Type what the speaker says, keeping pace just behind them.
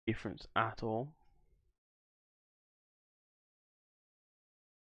difference at all.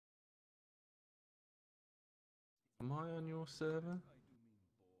 Am I on your server?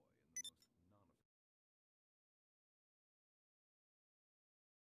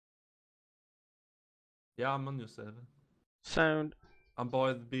 Yeah, I'm on your server. Sound. I'm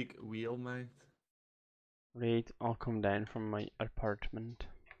by the big wheel, mate. Right, I'll come down from my apartment.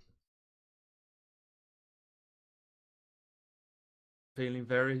 Feeling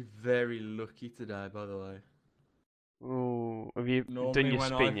very, very lucky today, by the way. Ooh, have you done Normally, your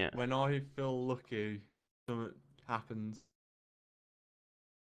spin yet? when I feel lucky, something happens.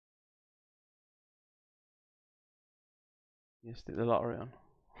 You stick the lottery on.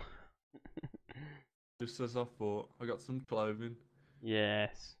 Just as I thought, I got some clothing.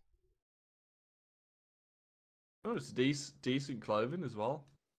 Yes. Oh, it's decent clothing as well.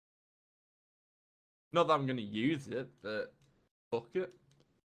 Not that I'm gonna use it, but fuck it.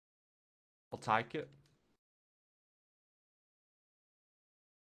 I'll take it.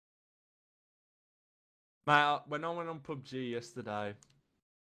 Mate, when I went on PUBG yesterday,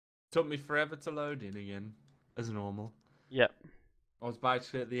 took me forever to load in again, as normal. Yep. I was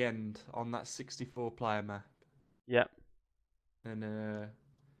basically at the end on that 64 player map, Yep. and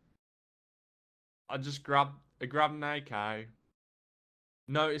I grabbed an AK.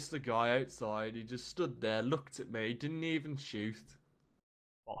 Noticed the guy outside. He just stood there, looked at me, didn't even shoot.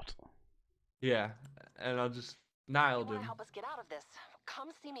 What? Yeah, and I just nailed You want him. to help us get out of this? Come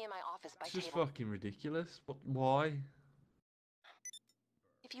see me in my office by It's just table. fucking ridiculous. But why?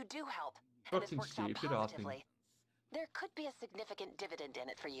 If you do help, and this Fucking works out stupid, I think. positively, there could be a significant dividend in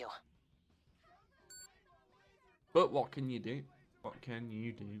it for you. But what can you do? What can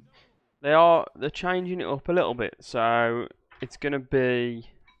you do? They're changing it up a little bit, so it's gonna be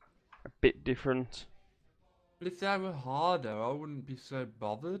a bit different. But if they were harder, I wouldn't be so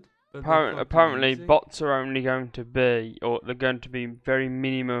bothered. But they're Apparently, fucking easy. bots are only going to be, or they're going to be very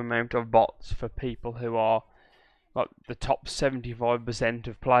minimum amount of bots for people who are like the top 75%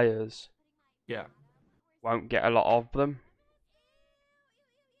 of players. Yeah. Won't get a lot of them.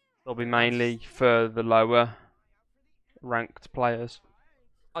 They'll be That's... mainly for the lower ranked players.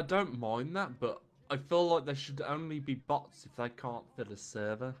 I don't mind that, but I feel like there should only be bots if they can't fill a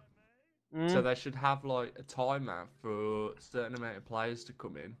server. So they should have like a timer for a certain amount of players to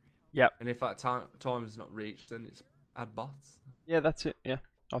come in. Yep. And if that time is not reached, then it's add bots. Yeah, that's it. Yeah,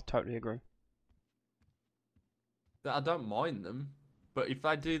 I totally agree. I don't mind them, but if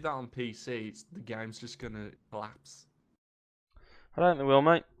they do that on PC, the game's just gonna collapse. I don't think they will,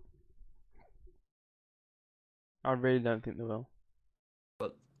 mate. I really don't think they will.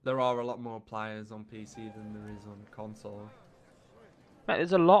 But there are a lot more players on PC than there is on console. Mate,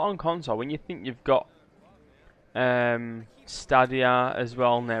 there's a lot on console. When you think you've got Stadia as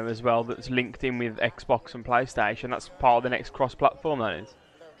well now as well, that's linked in with Xbox and PlayStation. That's part of the next cross-platform. That is.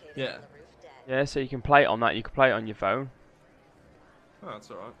 Yeah. Yeah, so you can play it on that. You can play it on your phone. Oh, that's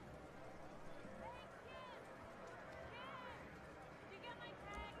alright.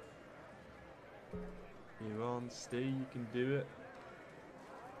 You're on Steve, you can do it.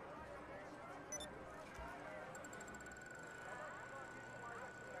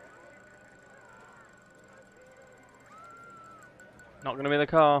 Not gonna be the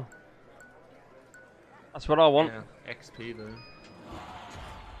car. That's what I want. Yeah, XP though.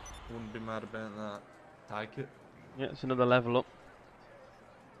 Wouldn't be mad about that. Take it. Yeah, it's another level up.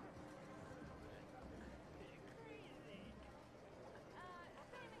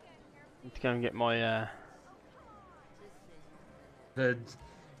 Need to go and get my Then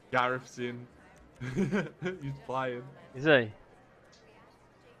Gareth's in. He's playing. Is he?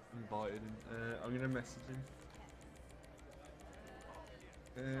 Invited him. I'm gonna message him.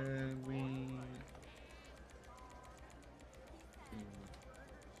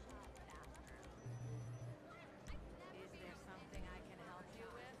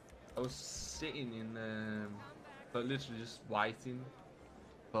 I was sitting in, but literally just waiting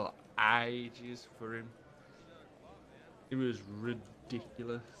for ages for him. It was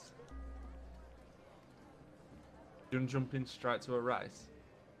ridiculous. You wanna jump in straight to a race?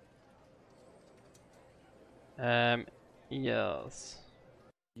 Yes.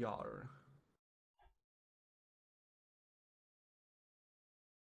 Yar.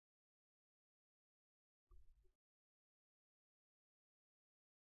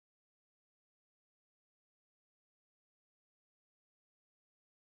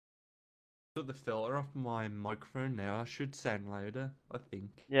 Took the filter off my microphone now. I should sound louder, I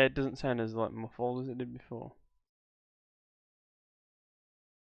think. Yeah, it doesn't sound as like muffled as it did before.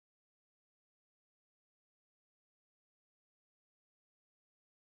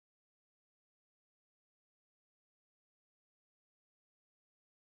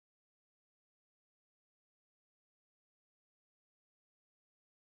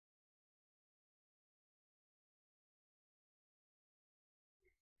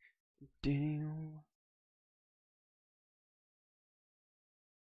 Damn.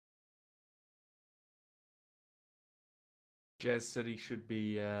 Jez said he should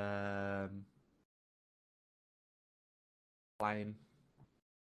be playing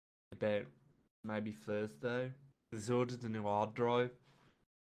about maybe Thursday. He's ordered a new hard drive.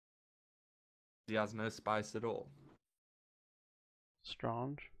 He has no space at all.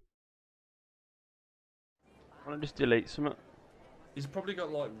 Strange. Why don't I just delete some? He's probably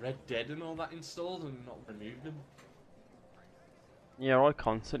got like Red Dead and all that installed and not removed them. Yeah, I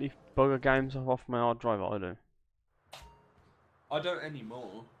constantly bugger games off my hard drive. I do. I don't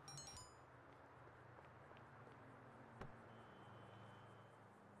anymore.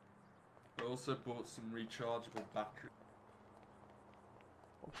 I also bought some rechargeable battery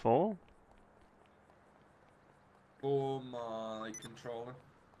What for? for my controller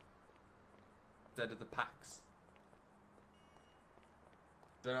instead of the packs.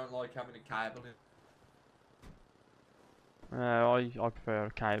 I don't like having a cable in. I prefer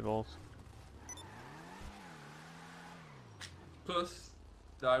cables. Plus,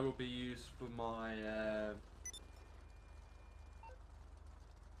 they will be used for my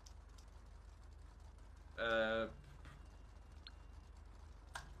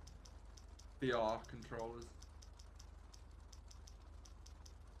VR controllers.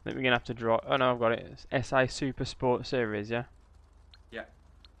 I think we're gonna have to draw. Oh no, I've got it. It's SA Super Sport Series, yeah. Yeah.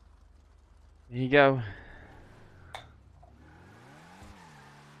 Here you go.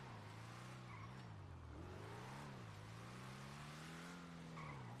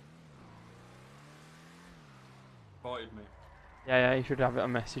 Invited me. Yeah, you should have a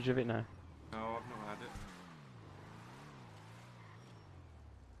message of it now. No, I've not had it.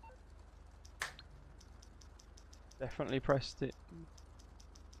 Definitely pressed it.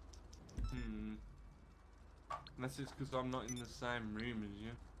 Unless it's because I'm not in the same room as you.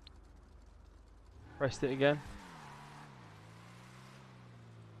 Pressed it again.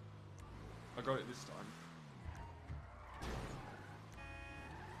 I got it this time.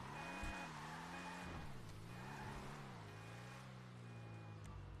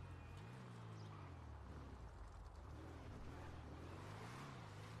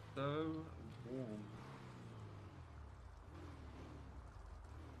 So warm.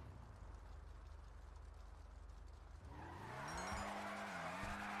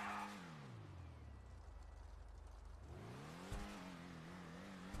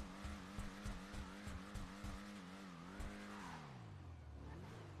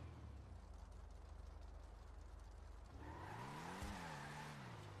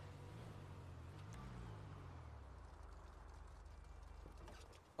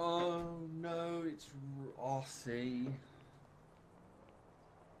 Oh no, it's Rossi.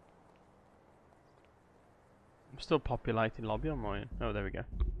 I'm still populating lobby on mine. Oh, there we go.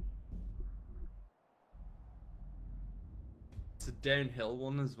 It's a downhill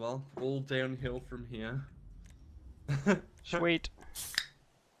one as well. All downhill from here. Sweet.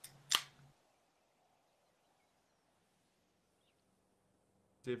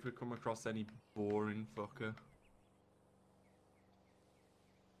 See if we come across any boring fucker.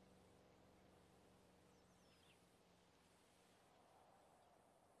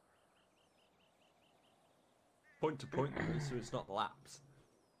 Point to point, so it's not laps.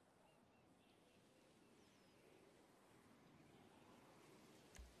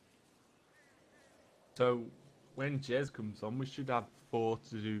 So, when Jez comes on, we should have 4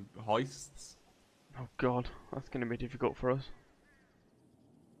 to do heists. Oh god, that's gonna be difficult for us.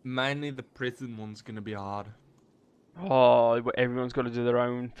 Mainly the prison one's gonna be hard. Oh, but everyone's got to do their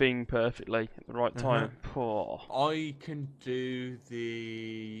own thing perfectly at the right time. Poor. I can do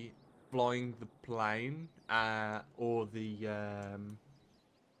the flying the plane, or the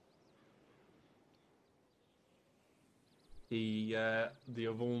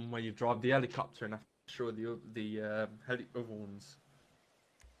other one where you drive the helicopter, and I'm sure the other ones.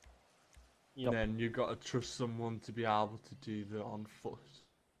 Yep. And then you got to trust someone to be able to do the on foot.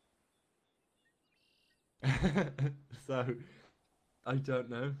 So, I don't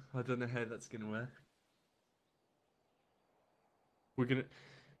know. I don't know how that's gonna work. We're gonna.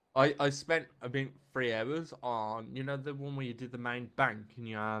 I spent about 3 hours on, you know, the one where you do the main bank and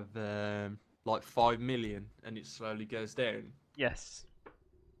you have like 5 million and it slowly goes down. Yes.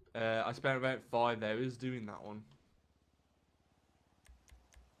 I spent about 5 hours doing that one.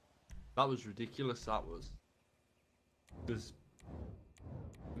 That was ridiculous. That was because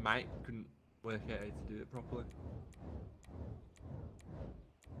mate couldn't work out how to do it properly.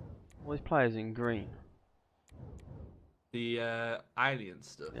 All these players in green. The alien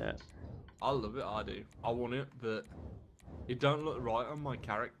stuff. Yeah. I love it. I do. I want it, but it don't look right on my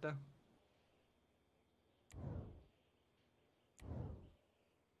character.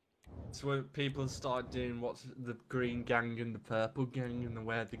 It's when people start doing what's the green gang and the purple gang, and they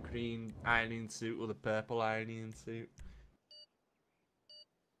wear the green alien suit or the purple alien suit.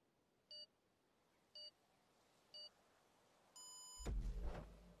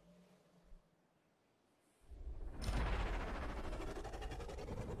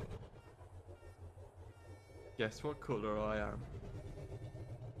 Guess what colour I am?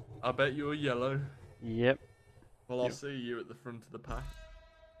 I bet you're yellow. Yep. Well, I'll Yep. see you at the front of the pack.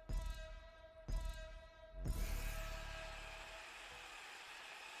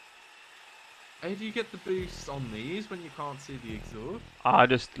 How do you get the boost on these when you can't see the exhaust? I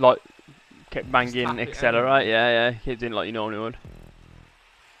just like kept tap banging it accelerate. anyway. Yeah. Keep doing like you normally would.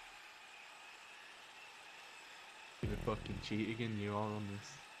 You're a fucking cheat again, you are on this.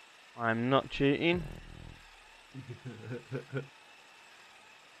 I'm not cheating.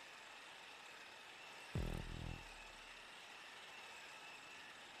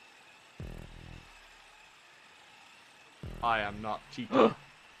 I am not cheating.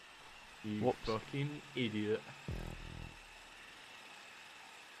 You Whoops. fucking idiot.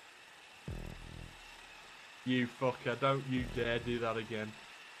 You fucker, don't you dare do that again.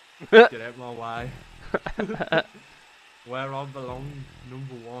 Get out my way. Where I belong,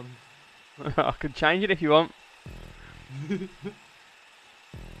 number one. I could change it if you want. It's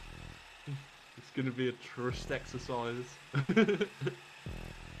gonna be a trust exercise.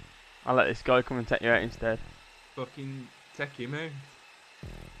 I'll let this guy come and take you out instead. Fucking take him out.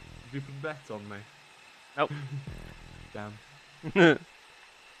 Did you put a bet on me? Nope. Damn.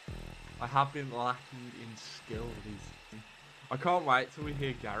 I have been lacking in skill recently. I can't wait till we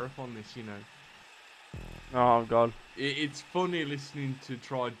hear Gareth on this, you know. Oh god. It's funny listening to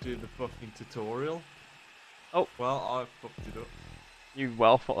try to do the fucking tutorial. Oh. Well, I fucked it up. You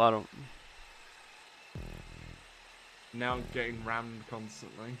well fucked that up. Now I'm getting rammed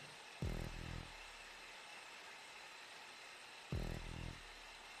constantly.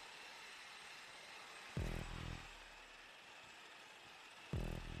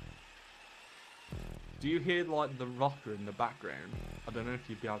 Do you hear like the rocker in the background? I don't know if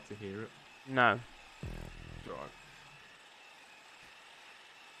you'd be able to hear it. No. It's alright.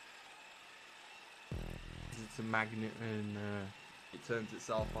 It's a magnet and it turns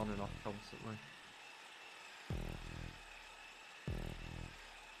itself on and off constantly.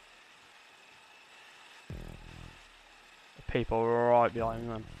 People right behind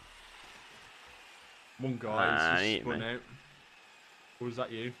them. One guy Ah, is he just hit spun me. out. Or was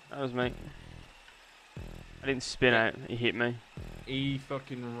that you? That was me. I didn't spin out, he hit me. He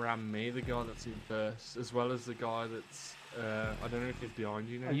fucking rammed me, the guy that's in first, as well as the guy that's, I don't know if he's behind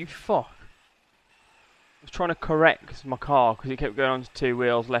you now. Oh, you fuck. I was trying to correct my car because it kept going on to two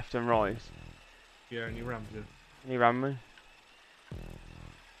wheels left and right. Yeah, and he rammed you. And he ran me.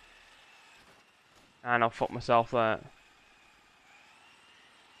 And I fucked myself there.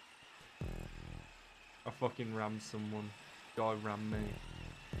 I fucking rammed someone. Guy rammed me.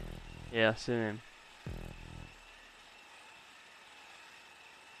 Yeah, I seen him.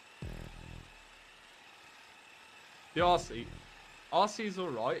 The RC's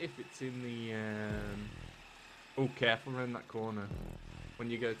alright if it's in the, oh, careful around that corner. When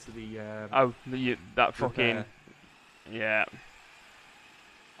you go to the, Oh, that fucking... repair. Yeah.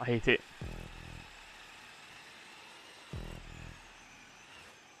 I hate it.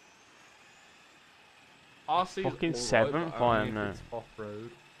 RC's Fucking alright, seventh, but I only am if now. it's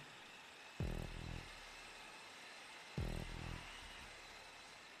off-road.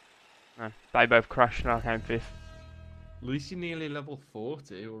 No, they both crashed and I came fifth. At least you're nearly level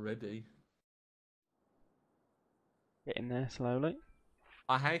 40 already. Getting there slowly.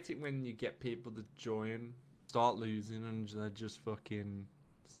 I hate it when you get people to join, start losing, and they just fucking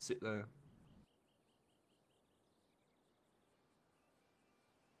sit there.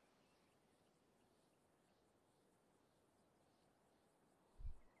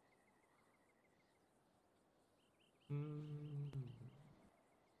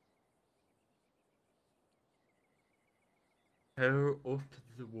 Power up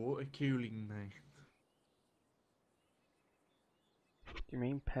the water cooling, mate. Do you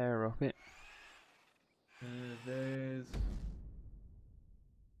mean pair up it? There's...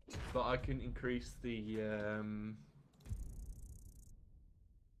 But I can increase the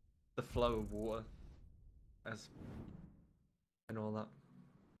flow of water as and all that,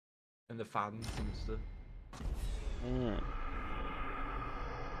 and the fans and stuff. Yeah.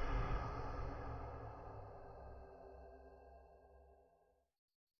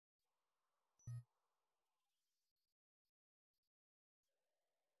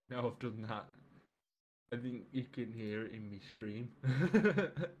 Now I've done that, I think you can hear it in my stream.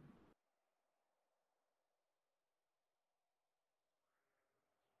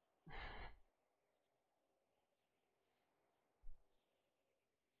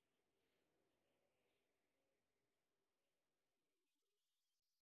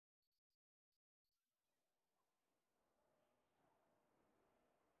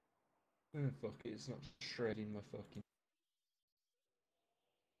 Oh, fuck it, it's not shredding my fucking...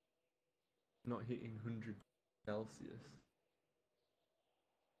 Not hitting 100 Celsius.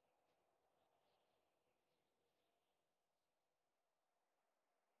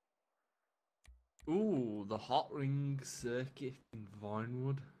 Ooh, the Hot Ring Circuit in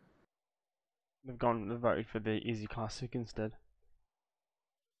Vinewood. They've voted for the Easy Classic instead.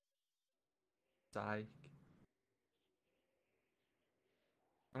 Psych.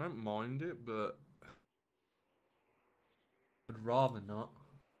 I don't mind it, but I'd rather not.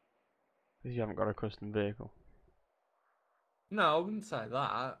 Because you haven't got a custom vehicle. No, I wouldn't say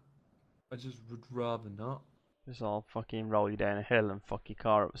that. I just would rather not. Just I'll fucking roll you down a hill and fuck your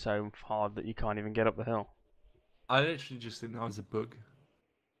car up so hard that you can't even get up the hill. I literally just think that was a bug.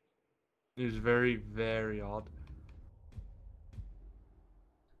 It was very, very odd.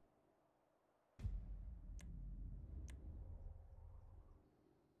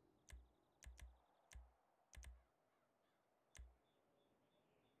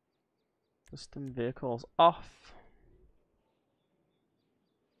 Custom vehicles off.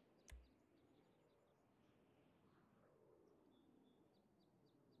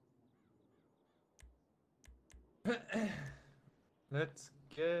 Let's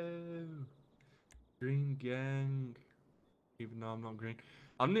go. Green gang. Even though I'm not green.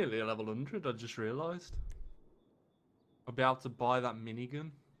 I'm nearly a level 100, I just realised. I'll be able to buy that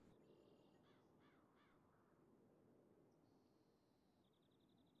minigun.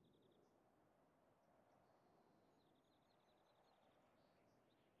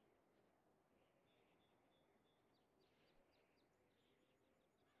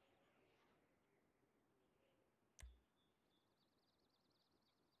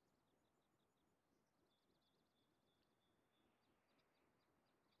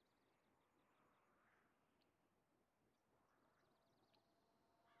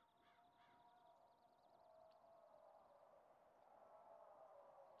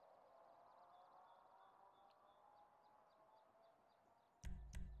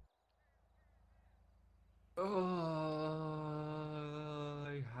 Oh,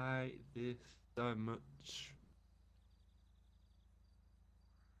 I hate this so much.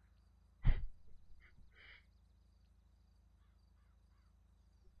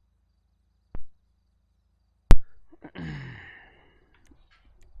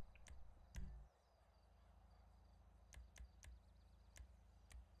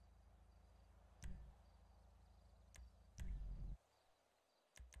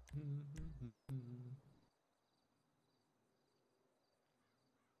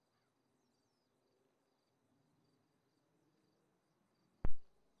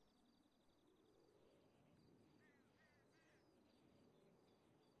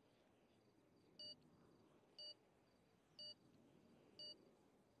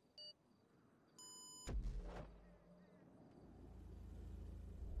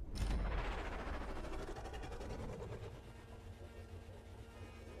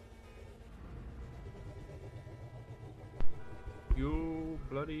 You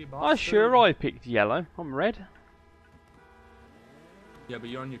bloody bastard. Oh, sure, I picked yellow. I'm red. Yeah, but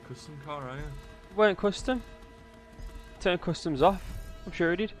you're on your custom car, aren't you? Weren't custom. Turn customs off. I'm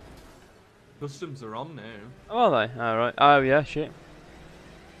sure it did. Customs are on now. Oh, are they? Oh, right. Oh, yeah, shit.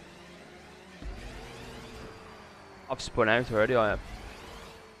 I've spun out already, I have.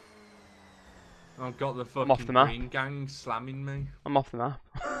 I've got the I'm off fucking the map. green gang slamming me. I'm off the map.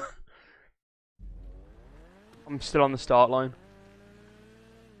 I'm still on the start line.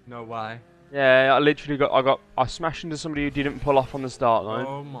 No way. Yeah, I smashed into somebody who didn't pull off on the start line.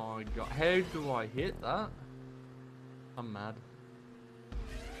 Oh my god. How do I hit that? I'm mad.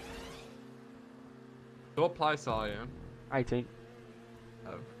 So what place are you? 18.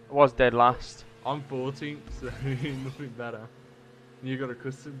 Oh. I was dead last. I'm 14th, so nothing better. You got a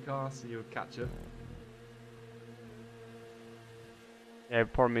custom car, so you'll catch it. Yeah,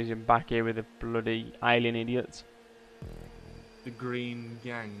 problem is you're back here with the bloody alien idiots. The green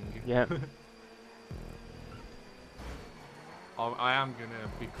gang. Yeah. I am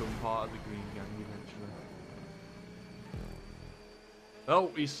gonna become part of the green gang eventually.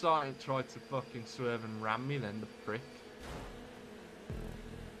 Oh, he's starting to try to fucking swerve and ram me then, the prick.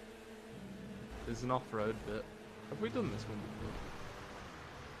 There's an off-road bit. Have we done this one before?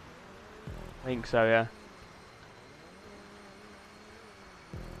 I think so, yeah.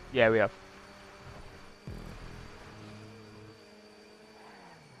 Yeah, we have.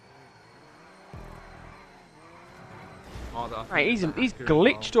 Oh, I think Right, it's a he's hacker as well.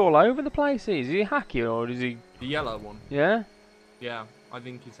 glitched all over the place. Is he hacking or is he? The yellow one. Yeah. Yeah, I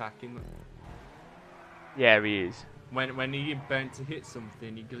think he's hacking. Yeah, he is. When he about to hit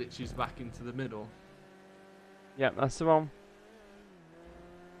something, he glitches back into the middle. Yep, that's the one.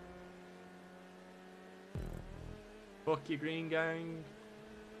 Fuck you, green gang.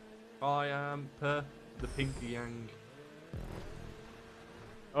 I am the pink gang.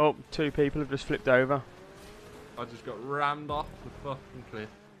 Oh, 2 people have just flipped over. I just got rammed off the fucking cliff.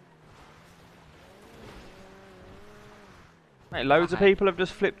 Mate, loads of people have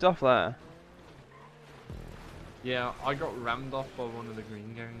just flipped off there. Yeah, I got rammed off by one of the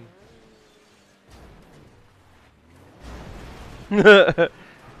green gang.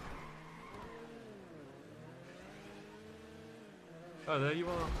 Oh, there you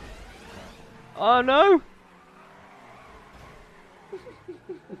are. Oh no!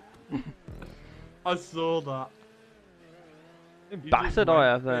 I saw that. You Battered just I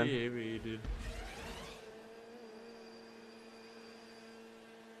went have then. very did.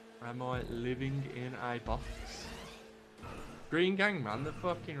 Am I living in a box? Green gang, man, the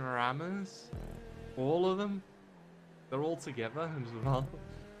fucking rammers. All of them. They're all together as well.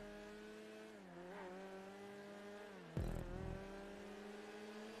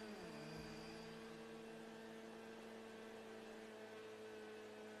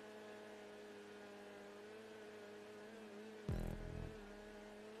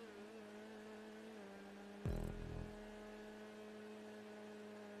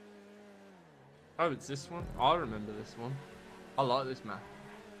 Oh, it's this one? I remember this one. I like this map.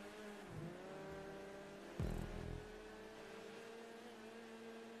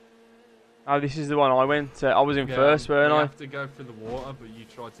 Oh, this is the one I went to. I was in Yeah, first, weren't you I? have to go for the water, but you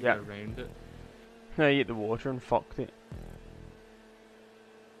tried to Yeah. go around it. No, you hit the water and fucked it.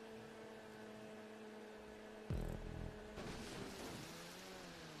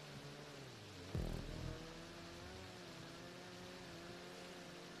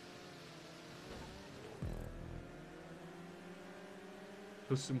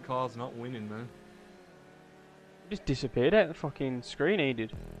 Custom car's not winning, though. Just disappeared out the fucking screen, he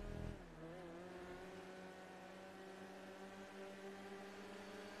did.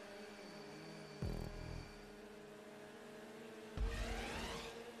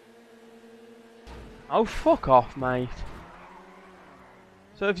 Oh, fuck off, mate.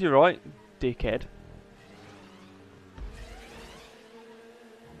 Serves you right, dickhead.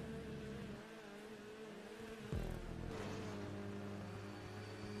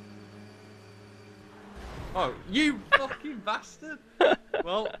 Oh, you fucking bastard!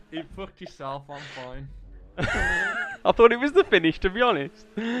 Well, you fucked yourself, I'm fine. I thought it was the finish, to be honest.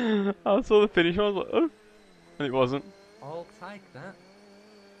 I saw the finish, I was like, oh. And it wasn't. I'll take that.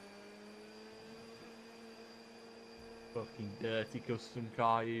 Fucking dirty custom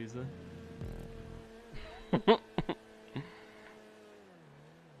car user.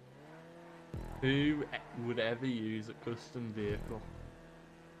 Who would ever use a custom vehicle?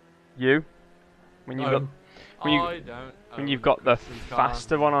 You? When you've got when you- I don't. when own you've a got the custom car.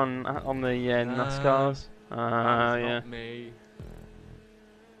 faster one on the NASCARs. That is Yeah. not me.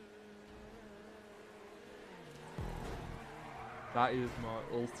 That is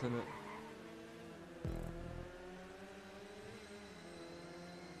my alternate.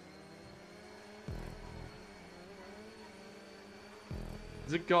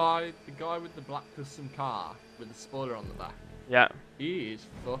 There's a guy, the guy with the black custom car with the spoiler on the back. Yeah. He is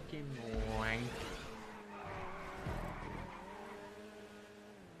fucking wank.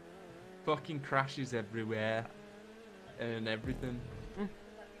 Fucking crashes everywhere and everything.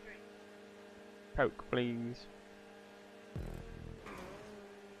 Coke, please.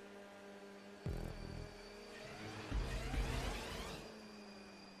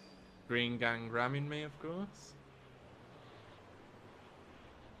 Green gang ramming me, of course.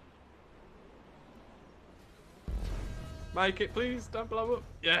 Make it, please. Don't blow up.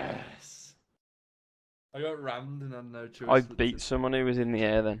 Yes. I got rammed and had no choice. I but beat someone who was in the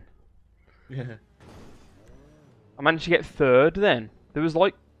air then. Yeah. I managed to get third then. There was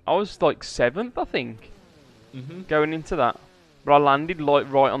like, I was like 7th, I think, going into that. But I landed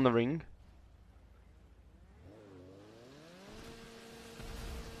like right on the ring.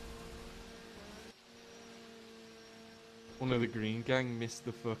 One of the green gang missed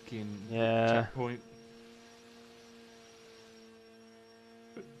the fucking Yeah. checkpoint.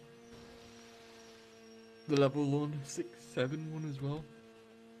 The level 1, 6, 7 one as well.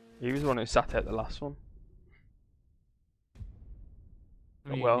 He was the one who sat out the last one. I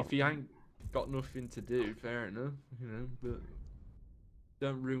mean, well. if he ain't got nothing to do, fair enough, you know, but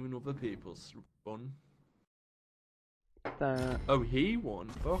don't ruin other people's fun. Oh, he won?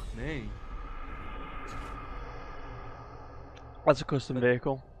 Fuck me. That's a custom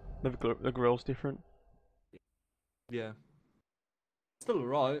vehicle. The grill's different. Yeah. Still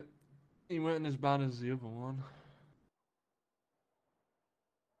alright. He weren't as bad as the other one.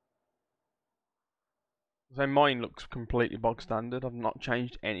 So mine looks completely bog standard. I've not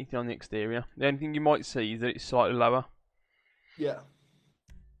changed anything on the exterior. The only thing you might see is that it's slightly lower. Yeah.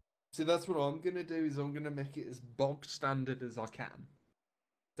 See, that's what I'm gonna do. Is I'm gonna make it as bog standard as I can,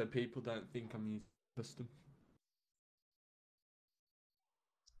 so people don't think I'm using custom.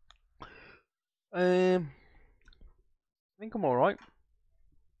 I think I'm alright.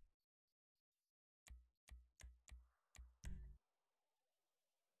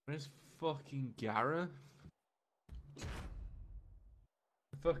 Where's fucking Gareth?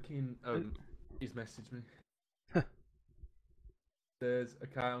 Fucking he's messaged me. There's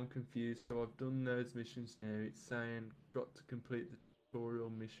okay, I'm confused. So I've done those missions now. It's saying got to complete the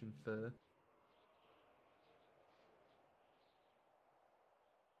tutorial mission first.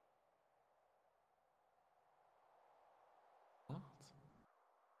 What?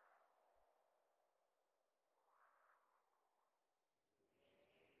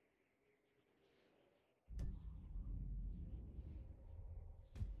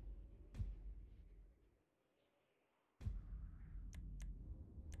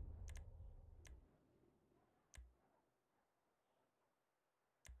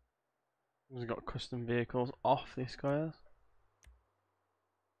 He's got custom vehicles off, this guy has.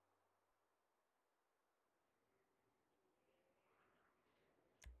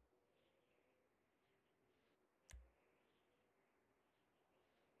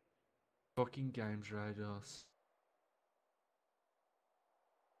 Fucking games radars.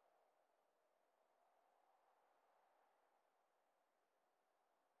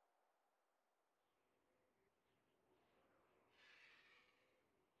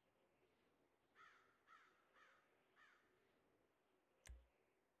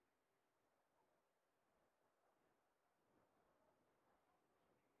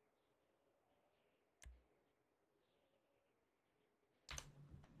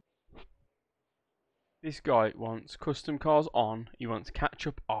 This guy wants custom cars on, he wants catch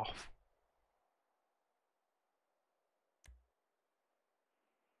up off.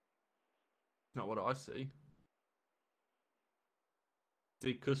 Not what I see.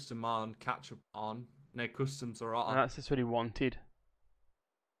 See custom on, catch up on. No, customs are And on. that's just what he wanted.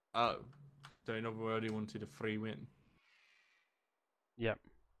 Oh. So in other words, he wanted a free win. Yep.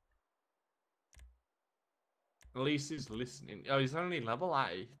 At least he's listening. Oh, he's only level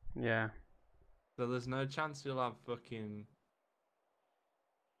 8. Yeah. So there's no chance he'll have fucking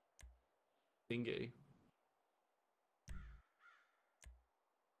thingy.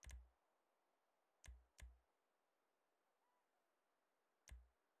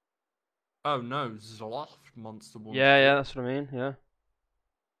 Oh no, Zloft Monster wants Yeah, it. that's what I mean, yeah.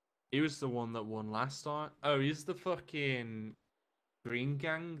 He was the one that won last time. Oh, he's the fucking green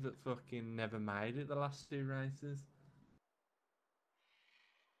gang that fucking never made it the last 2 races.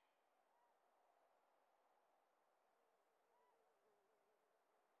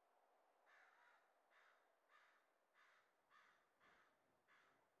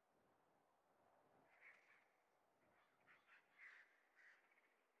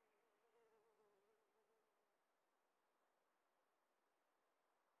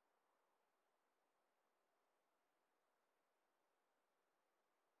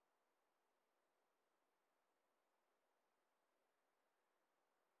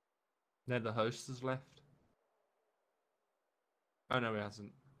 Now the host has left. Oh no, he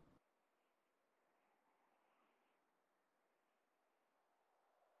hasn't.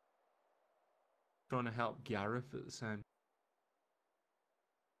 Trying to help Gareth at the same.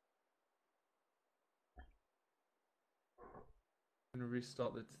 I'm gonna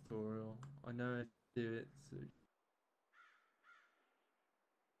restart the tutorial. I know how to do it. So...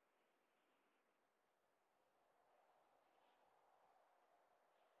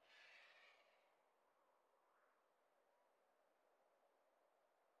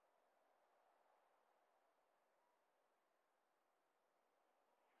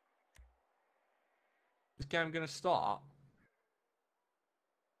 This game gonna start?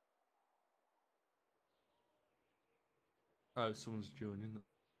 Oh, someone's joining.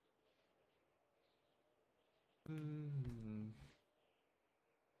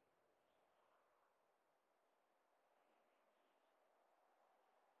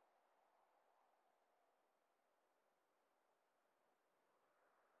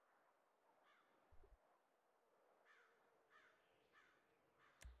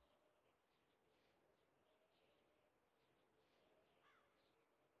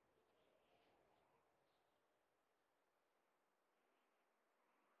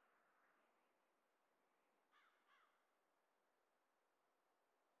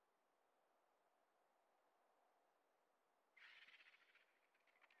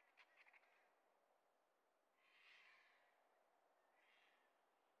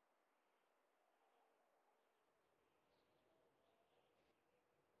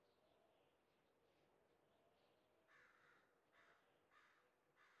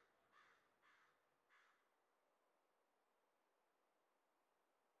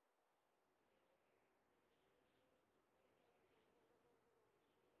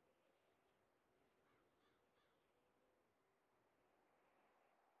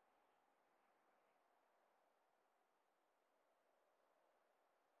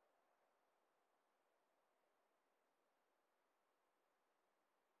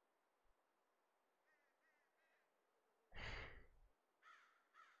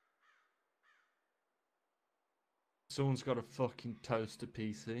 Someone's got a fucking toaster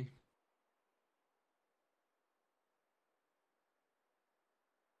PC.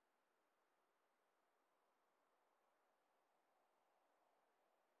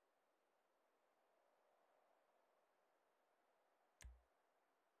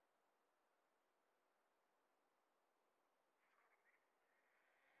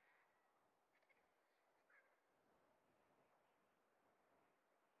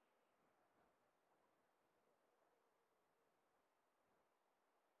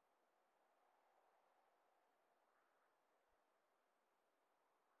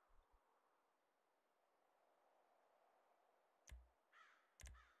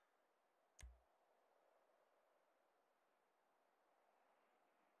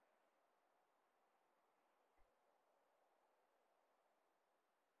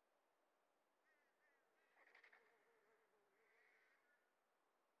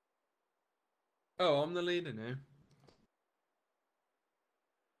 Oh, I'm the leader now.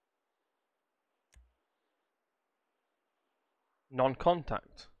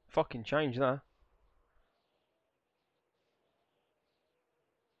 Non-contact. Fucking change that.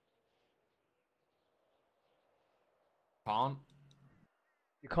 Can't.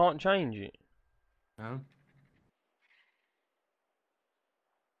 You can't change it. No.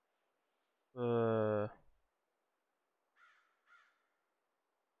 Uh.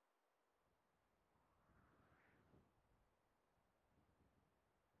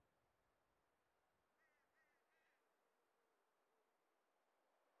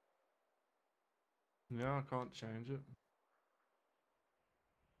 Yeah, I can't change it.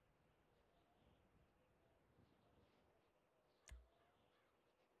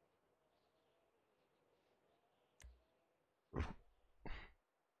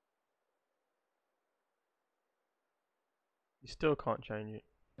 You still can't change it.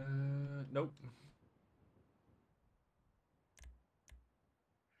 Nope.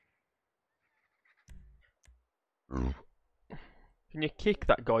 Can you kick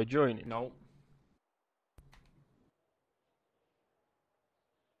that guy joining? Nope.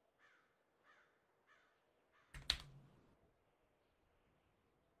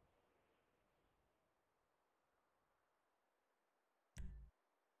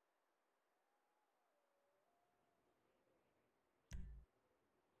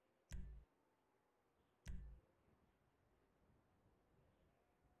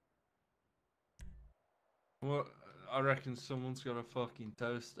 Well, I reckon someone's got a fucking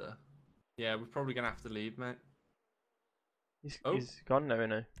toaster. Yeah, we're probably gonna have to leave, mate. Oh. He's gone now,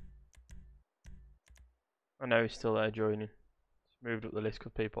 isn't he? I know he's still there joining. He's moved up the list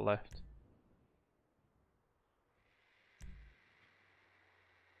because people left.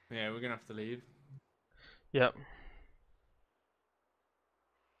 Yeah, we're gonna have to leave. Yep.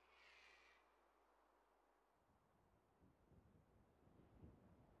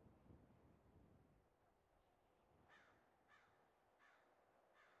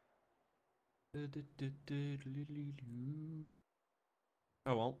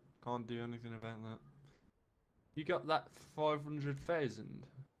 Oh well, can't do anything about that. You got that 500,000?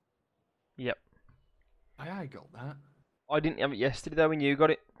 Yep. I got that. I didn't have it yesterday though when you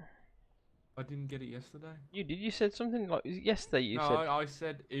got it. I didn't get it yesterday. You did? You said something like was it yesterday you No, said. I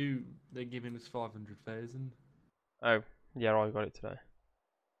said, ooh, they're giving us 500,000. Oh, yeah, I got it today.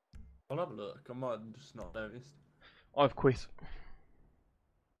 I'll have a look. I might have just not noticed. I've quit.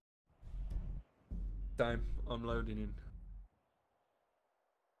 Same. I'm loading in.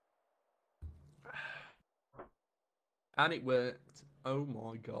 And it worked. Oh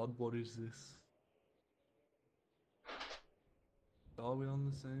my god, what is this? Are we on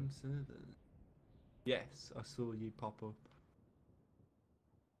the same server? Yes, I saw you pop up.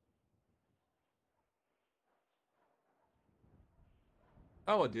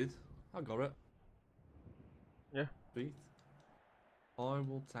 Oh, I did. I got it. Yeah. Beat. I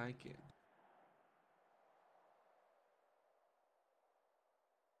will take it.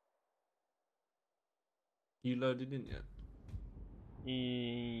 You loaded in yet?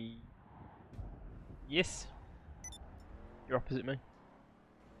 Yes. You're opposite me.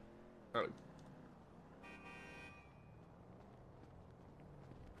 Oh.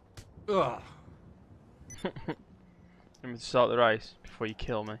 Ugh. Let me start the race before you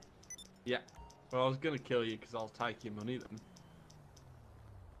kill me. Yeah. Well, I was gonna kill you because I'll take your money then.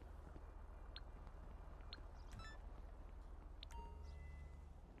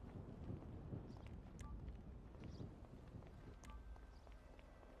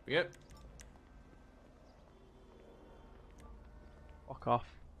 Yep. Fuck off.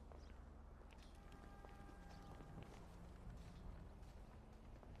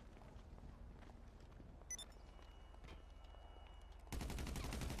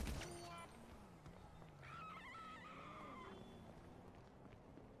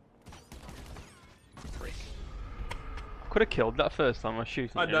 could have killed that first time I was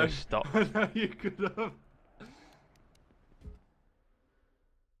shooting. I It know. just stopped. I know you could have.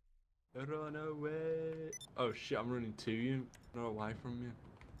 Run away. Oh shit, I'm running to you, not away from you.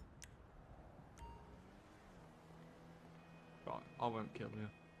 Right, I won't kill you.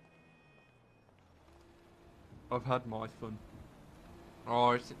 I've had my fun.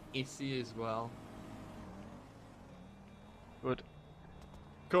 Oh, it's an issy as well. Good.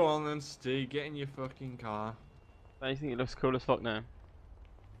 Go on then, Steve, get in your fucking car. Don't you think it looks cool as fuck now?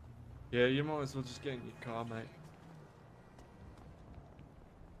 Yeah, you might as well just get in your car, mate.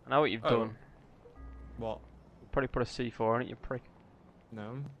 I know what you've Oh. done. What? You probably put a C4 on it, you prick.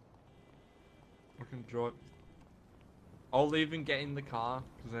 No. I can drive. I'll even get in the car,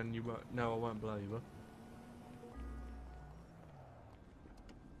 because then you won't. No, I won't blow you up.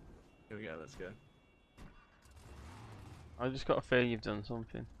 Here we go, let's go. I just got a feeling you've done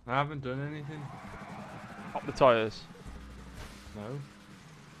something. I haven't done anything. Pop the tyres. No.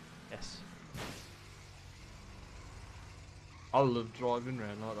 Yes. I love driving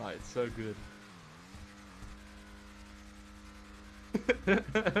around like that, it's so good.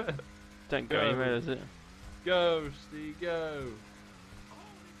 Don't go Go. anywhere, does it? Go, Steve, go.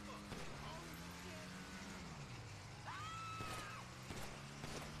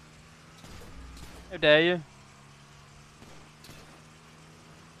 How dare you?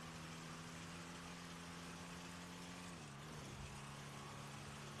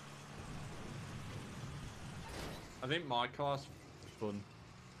 I think my car's fun.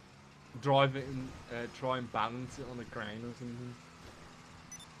 Drive it and try and balance it on a crane or something.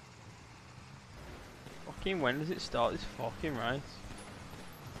 Fucking when does it start this fucking race?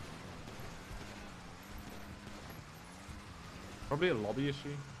 Probably a lobby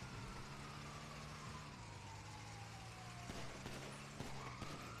issue.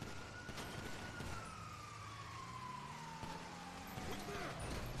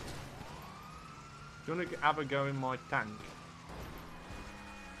 Do you want to have a go in my tank?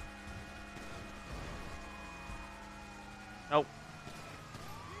 Nope.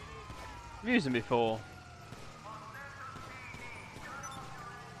 I've used them before.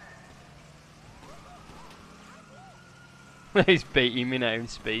 He's beating me now in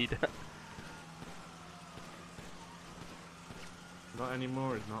speed. Not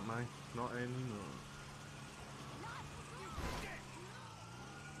anymore, it's not mate. Not anymore.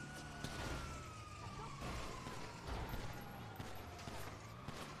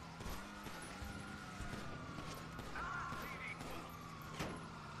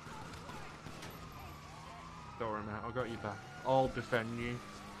 Don't worry, mate. I got you back. I'll defend you.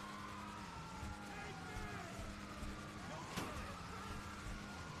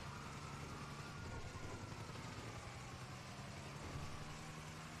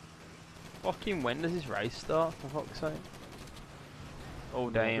 Fucking when does this race start, for fuck's sake? Oh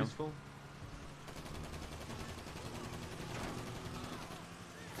damn. Peaceful.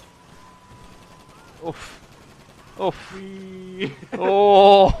 Oof. Oof.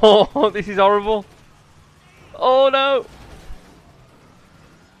 Oh, this is horrible. Oh no.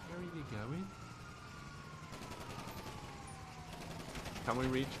 Where are you going? Can we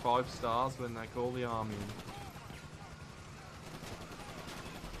reach 5 stars when they call the army?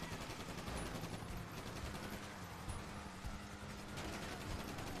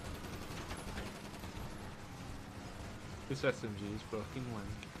 This SMG is fucking wank.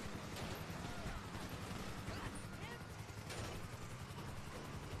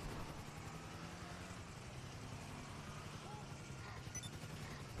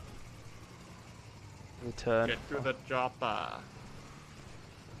 Return. Get to the chopper.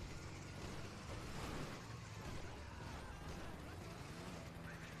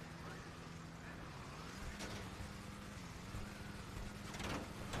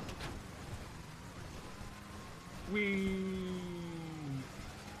 Wee.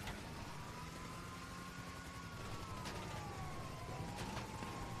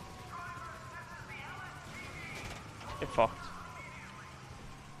 Get fucked.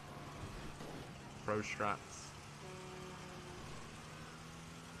 Pro strats.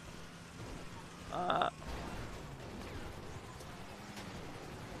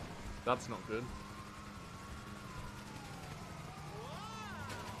 That's not good.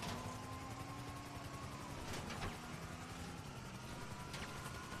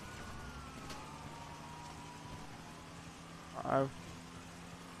 Oh.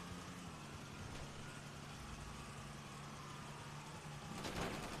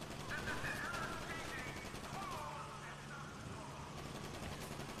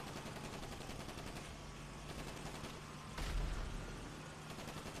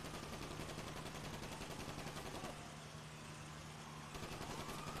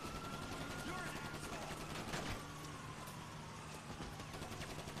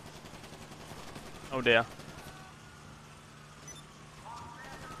 Oh dear.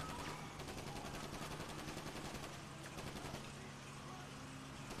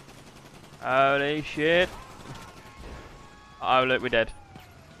 Holy shit. Oh look, we're dead.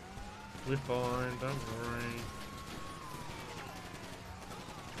 We're fine, don't worry.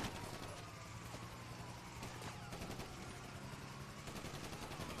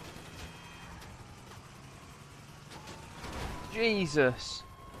 Jesus.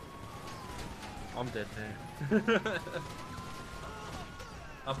 I'm dead now.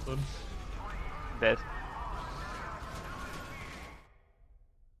 Have fun. Dead.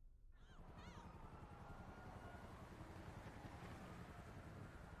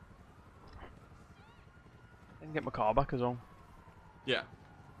 I can get my car back as well. Yeah.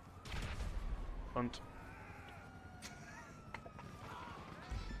 Hunt.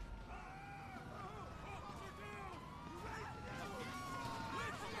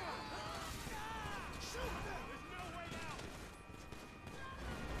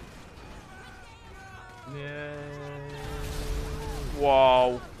 Yeah.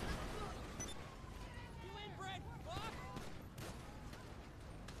 Wow.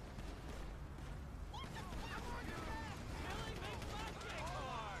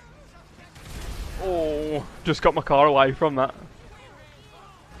 Oh, just got my car away from that.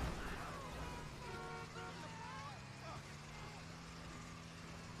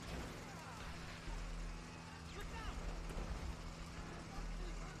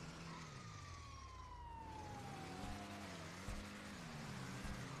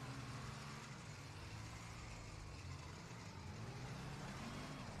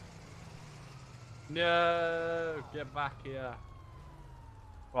 No, get back here.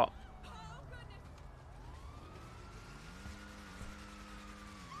 What?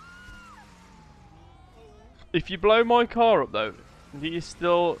 If you blow my car up though, do you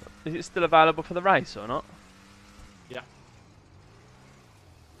still is it still available for the race or not? Yeah.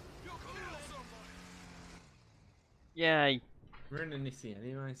 Yay. We're in an issue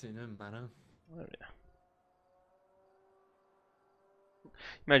anyway, so it doesn't matter. Oh, yeah.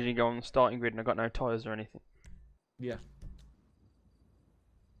 Imagine you go on the starting grid and I've got no tyres or anything. Yeah.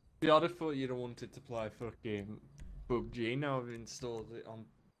 Yeah, I'd have thought you'd have wanted to play fucking PUBG. Now I've installed it on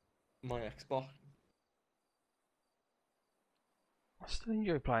my Xbox. I still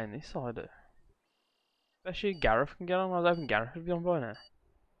enjoy playing this, I do. Especially if Gareth can get on. I was hoping Gareth would be on by now.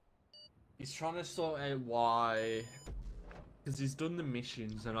 He's trying to sort out why, because he's done the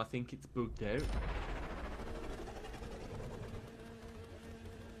missions and I think it's bugged out.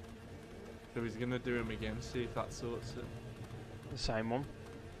 So he's gonna do them again, see if that sorts it. The same one.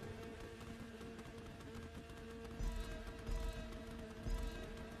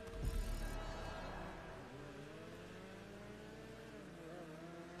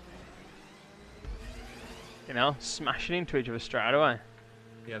 You know, smashing into each other straight away.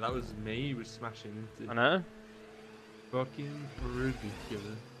 Yeah, that was me he was smashing into. I know. Fucking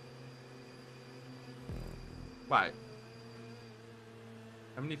ridiculous. Wait.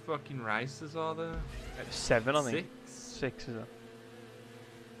 How many fucking races are there? 7, I think. 6? 6 is it?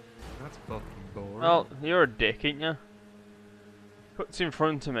 That's fucking boring. Well, you're a dick, ain't you? Puts in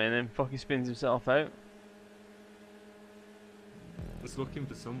front of me and then fucking spins himself out. Just looking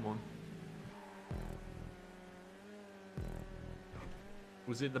for someone.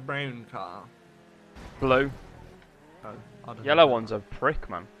 Was it the brown car? Blue. Oh, I don't Yellow know. one's a prick,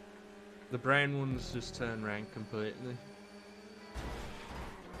 man. The brown one's just turned around completely.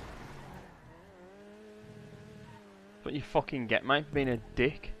 What you fucking get, mate, for being a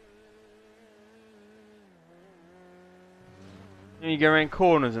dick. You go around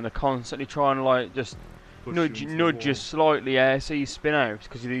corners and they're constantly trying to like just Push nudge you into the you wall. slightly so you spin out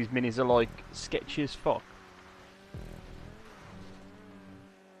because these minis are like sketchy as fuck.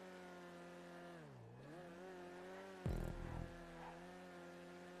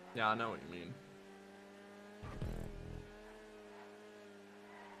 Yeah, I know what you mean.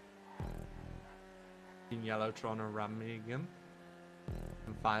 In yellow trying to ram me again.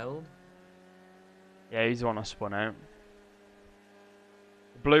 And failed. Yeah, he's the one I spun out.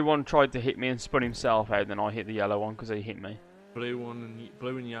 The blue one tried to hit me and spun himself out, then I hit the yellow one because he hit me. Blue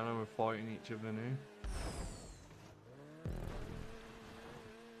and yellow are fighting each other now.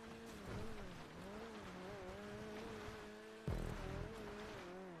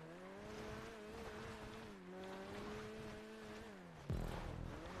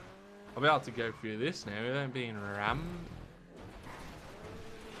 I'll be able to go through this now without being rammed.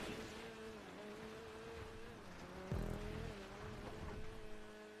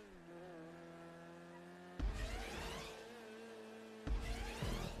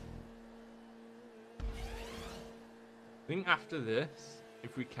 think after this,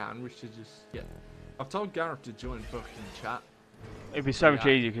 if we can, we should just get. I've told Gareth to join fucking chat. It'd be so much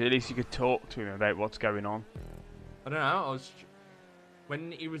Yeah. easier because at least you could talk to him about what's going on. I don't know.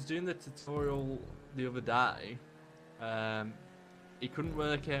 When he was doing the tutorial the other day, he couldn't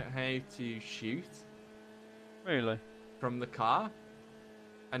work out how to shoot Really? from the car,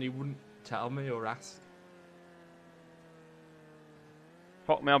 and he wouldn't tell me or ask.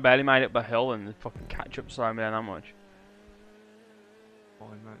 Fuck me, I barely made it up the hill and the fucking catch-up slowed me down that much.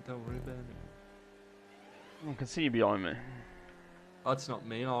 Fine, mate. Don't worry about it. I can see you behind me. That's not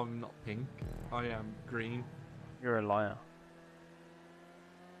me. I'm not pink. I am green. You're a liar.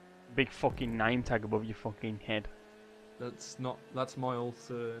 Big fucking name tag above your fucking head. That's not. That's my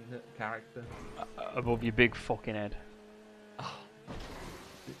alternate character. Above your big fucking head. Oh,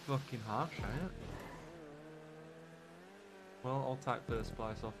 bit fucking harsh, ain't it? Well, I'll take first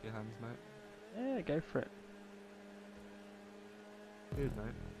place off your hands, mate. Yeah, go for it. Cheers, mate.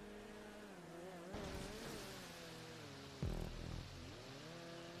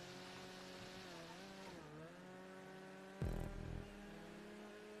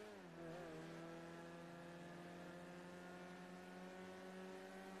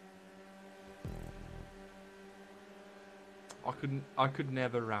 I could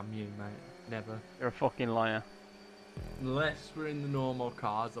never ram you, mate. Never. You're a fucking liar. Unless we're in the normal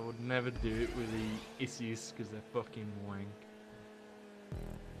cars, I would never do it with the issues because they're fucking wank.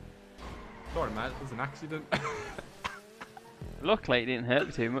 Sorry, mate. It was an accident. Luckily, it didn't hurt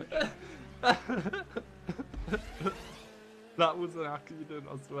me too much. That was an accident,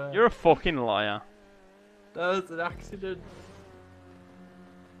 I swear. You're a fucking liar. That was an accident.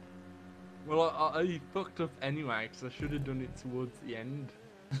 Well, I fucked up anyway, because I should have done it towards the end.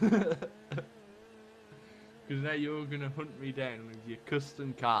 Because now you're going to hunt me down with your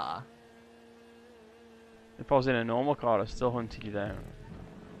custom car. If I was in a normal car, I'd still hunted you down.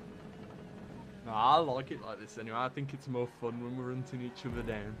 No, I like it like this anyway. I think it's more fun when we're hunting each other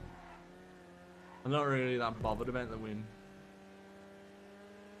down. I'm not really that bothered about the win.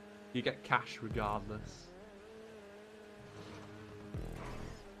 You get cash regardless.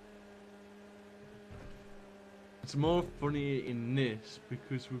 It's more funny in this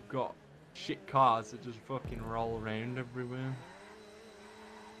because we've got shit cars that just fucking roll around everywhere.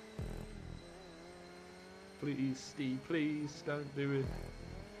 Please, Steve, please don't do it.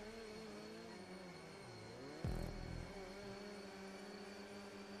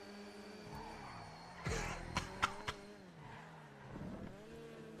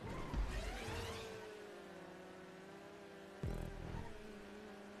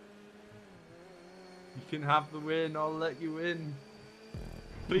 You can have the win, I'll let you win.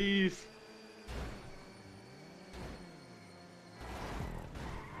 Please.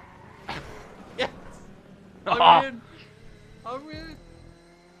 Yes! I win! I win!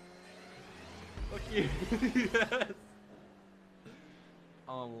 Fuck you. Yes!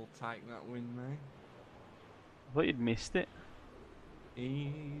 I will take that win, mate. I thought you'd missed it.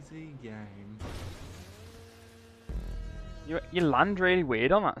 Easy game. You land really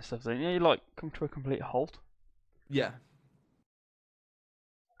weird on that stuff, don't you? You like come to a complete halt. Yeah.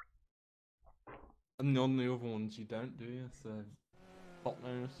 And on the other ones you don't, do you? So, hot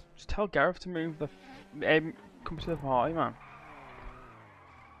nose. Just tell Gareth to move the come to the party, man.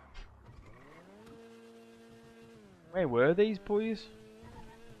 Where were these boys?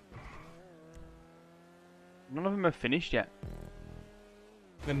 None of them have finished yet.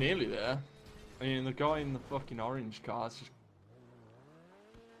 They're nearly there. I mean, the guy in the fucking orange car is just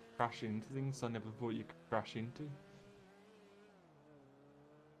crashing into things I never thought you could crash into.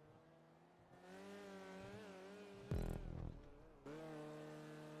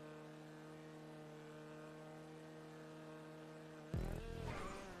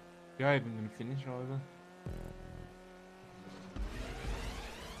 You're not even gonna finish either.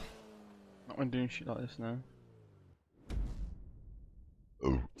 Not when doing shit like this now.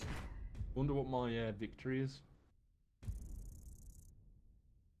 Wonder what my victory is.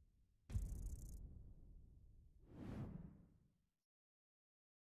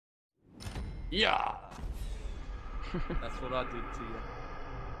 Yeah! That's what I did to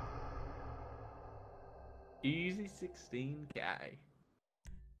you. Easy 16k.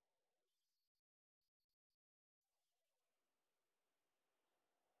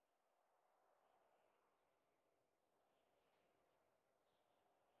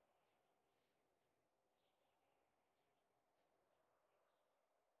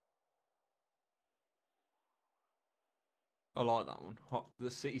 I like that one.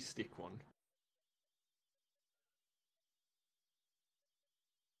 The city stick one.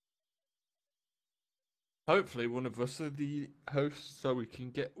 Hopefully one of us are the hosts so we can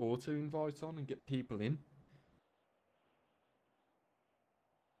get auto invites on and get people in.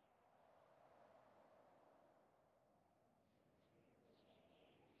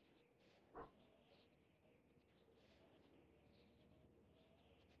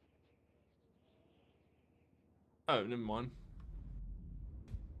 Oh, never mind.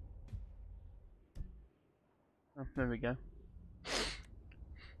 Oh, there we go.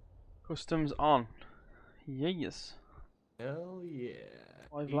 Customs on. Yes. Hell yeah.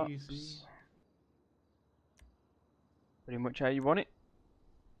 5 Easy. laps. Pretty much how you want it.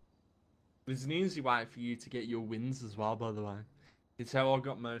 There's an easy way for you to get your wins as well, by the way. It's how I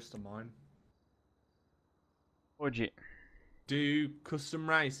got most of mine. Budget. Do custom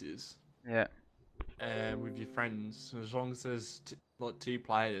races Yeah. with your friends. As long as there's like 2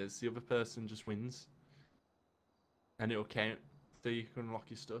 players, the other person just wins. And it'll count. So you can unlock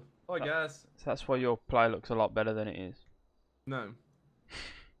your stuff. Hi guys. So that's why your play looks a lot better than it is. No.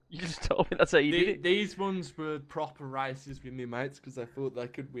 You just told me that's how you did it. These ones were proper races with my mates because I thought they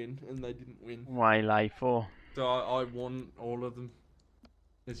could win and they didn't win. Way late for. So I won all of them,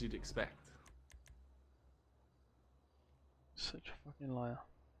 as you'd expect. Such a fucking liar.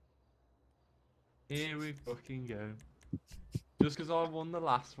 Here we fucking go. Just because I won the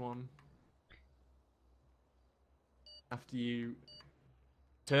last one. After you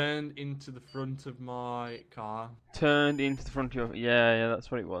turned into the front of my car. Turned into the front of your... Yeah, that's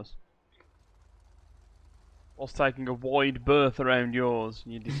what it was. Whilst taking a wide berth around yours,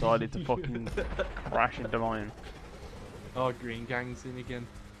 you decided to fucking crash into mine. Oh, Green Gang's in again.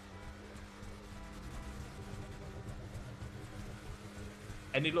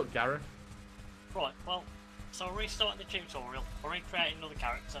 Any luck, Gareth? Right, well, so I restarted the tutorial, I recreated another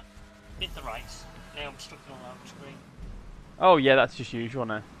character, did the race, now I'm stuck on that screen. Oh yeah, that's just usual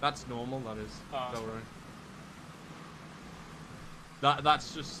now. That's normal, that is. Oh, Don't worry.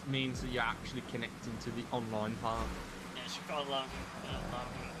 That's just means that you're actually connecting to the online part. Yeah, so I've got a load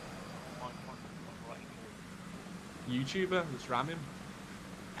YouTuber, let's ram him.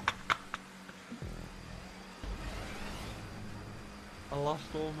 I lost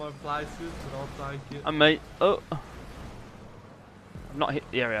all my places, but I'll take it. And mate, oh, I've not hit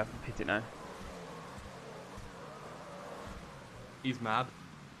the area. I've hit it now. He's mad.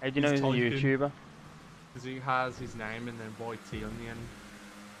 How do you know he's a YouTuber? Because he has his name and then YT on the end.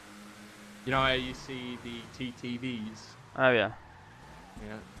 You know how you see the TTVs? Oh yeah.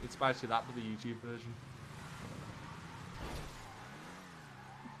 Yeah, it's basically that but the YouTube version.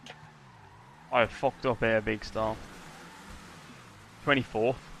 I fucked up here, big star.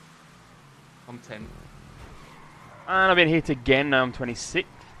 24th. I'm 10th. And I've been hit again, now I'm 26th.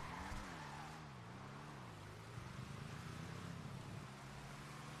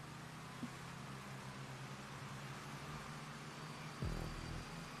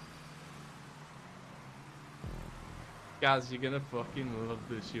 Guys, you're gonna fucking love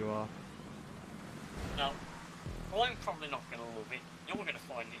this, you are. No, well, I'm probably not gonna love it. You're gonna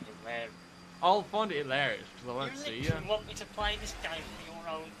find it hilarious. I'll find it hilarious because I won't You see you. literally want me to play this game for your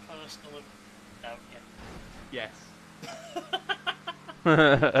own personal... don't you? Yes.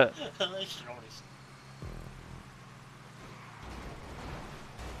 At least you're honest.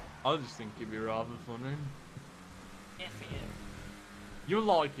 I just think it'd be rather funny. Yeah, for you. You'll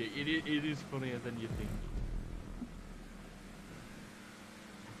like it. It is funnier than you think.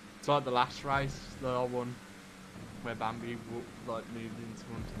 It's like the last race that I won, where Bambi like moved into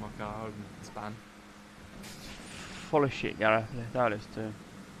my car and span. Full of shit, Gareth. That is too.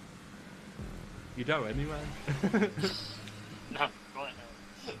 You don't anyway. No, right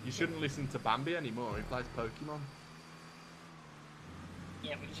now. You shouldn't listen to Bambi anymore. He plays Pokemon.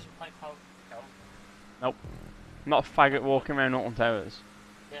 Yeah, we just play Pokemon. Nope. Not a faggot walking around Norton Towers.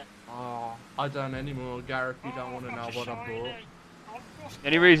 Yeah. Oh, I don't anymore, Gareth. You don't want to know what I bought. The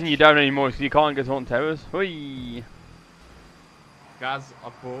only reason you don't anymore is because you can't get to Norton Towers. Hui. Guys, I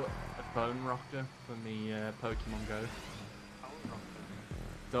bought a phone rocker for me Pokemon Go,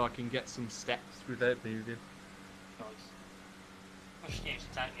 so I can get some steps without moving.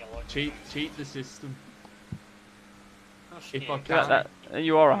 Cheat the system. If I can.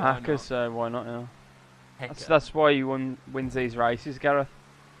 You are a Why hacker, not? so why not? Yeah. Heck That's why you wins these races, Gareth.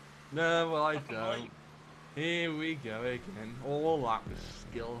 No, well I don't. Here we go again. All that was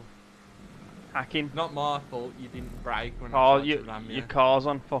skill. Hacking. Not my fault you didn't brake when I Oh, tried to ram you. your car's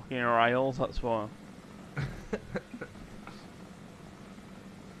on fucking rails, that's why.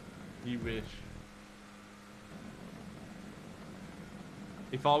 You wish.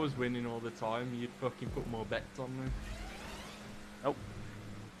 If I was winning all the time, you'd fucking put more bets on me. Nope.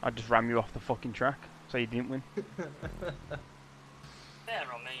 I'd just ram you off the fucking track. So you didn't win. There,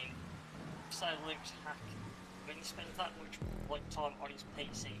 I mean, so Luke's hack. When he spends that much like time on his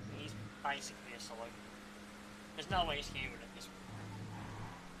PC, he's basically a solo. There's no way he's human at this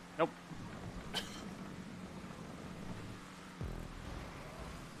Nope.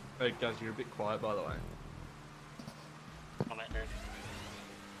 Hey guys, you're a bit quiet by the way. moment, dude.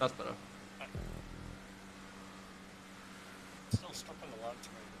 That's better. Still stuck on the load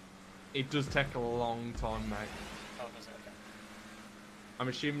screen. It does take a long time, mate. Oh, does it? Okay. I'm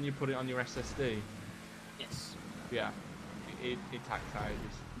assuming you put it on your SSD. Yes. Yeah. It takes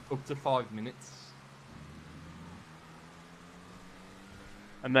ages. Up to 5 minutes.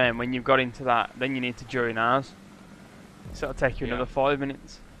 And then when you've got into that, then you need to join ours. So it'll take you Yeah. another 5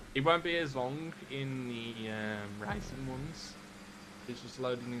 minutes. It won't be as long in the racing ones. It's just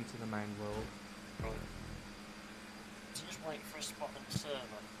loading into the main world. Right. So just wait for a spot on the server.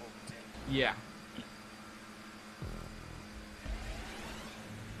 Or Yeah.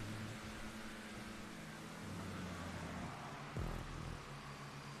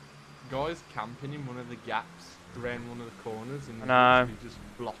 Guys camping in one of the gaps around one of the corners and I know. literally just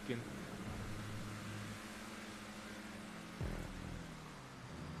blocking.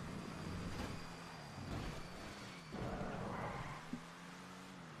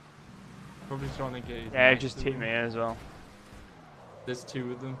 Probably trying to get his Yeah, it mate just to hit win. me as well. There's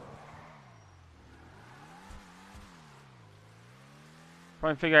 2 of them. Try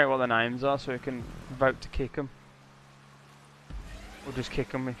and figure out what their names are so we can vote to kick them. Or just kick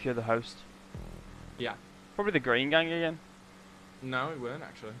them if you're the host. Yeah. Probably the Green Gang again. No, it weren't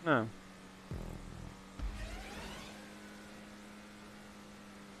actually. No.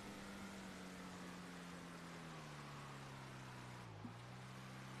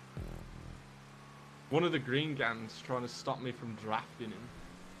 One of the green gangs trying to stop me from drafting him.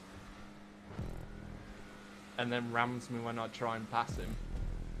 And then rams me when I try and pass him.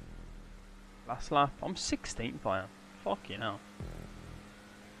 Last lap. I'm 16th by him. Fucking hell.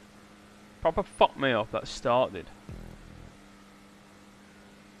 Proper fucked me up that started.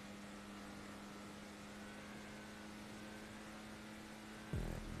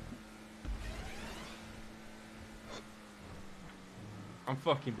 I'm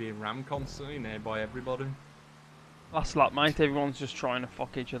fucking being rammed constantly now by everybody. Last lap, mate. Everyone's just trying to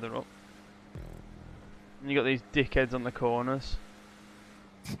fuck each other up. And you got these dickheads on the corners.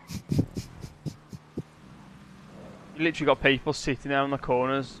 You literally got people sitting there on the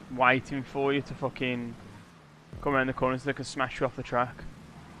corners waiting for you to fucking come around the corners so they can smash you off the track.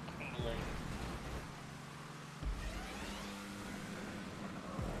 unbelievable.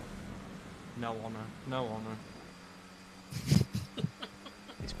 No honour. No honour.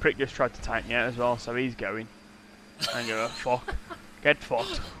 This prick just tried to take me out as well, so he's going. And go, fuck. Get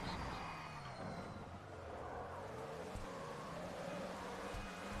fucked.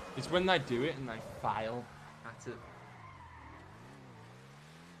 It's when they do it and they fail at it.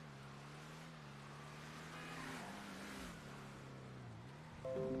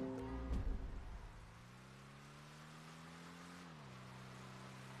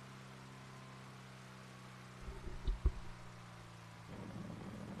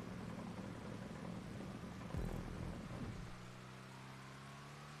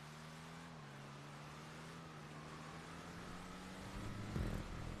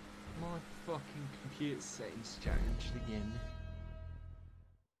 My fucking computer settings changed again.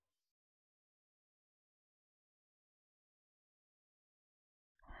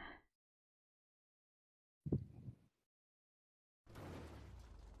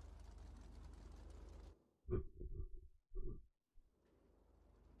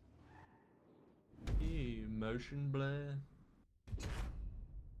 Ew, motion blur.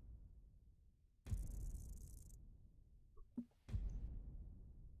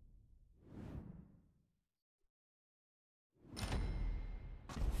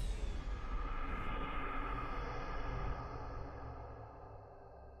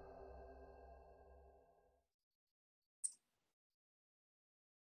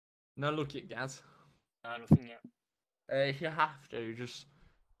 No, look it, Gaz. Nothing yet. If you have to, just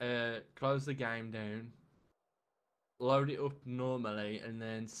close the game down, load it up normally, and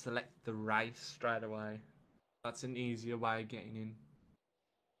then select the race straight away. That's an easier way of getting in.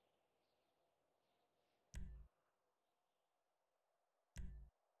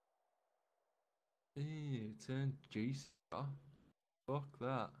 Ew, turn juice off. Fuck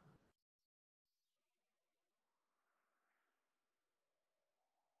that.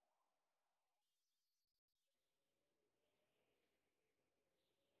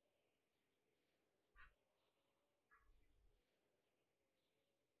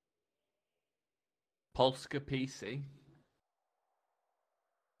 Polska PC.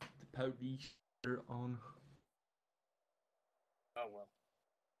 The police are on. Oh well.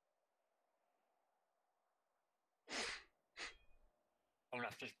 I'm gonna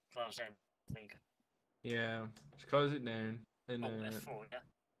have to close them, I think. Yeah, just close it down. And, Oh, F4, yeah?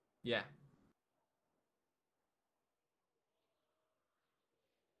 yeah.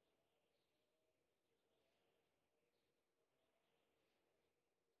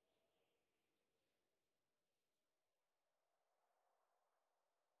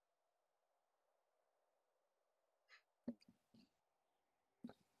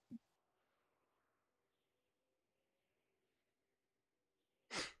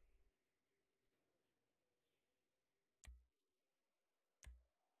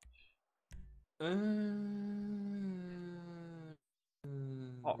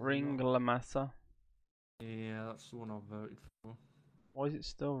 Hot Ring La Massa. Yeah, that's the one I voted for. Why is it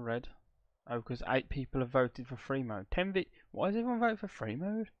still red? Oh, because 8 people have voted for free mode. 10 Why has everyone voted for free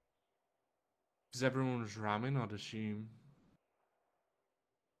mode? Because everyone was ramming, I'd assume.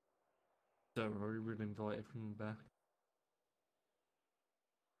 Don't worry, we'll invite everyone back.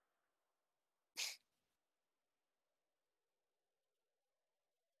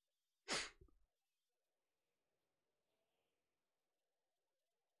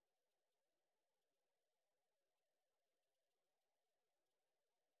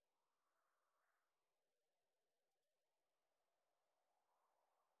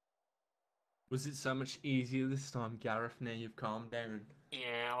 Was it so much easier this time, Gareth, now you've calmed down?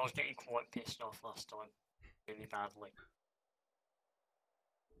 Yeah, I was getting quite pissed off last time. Really badly.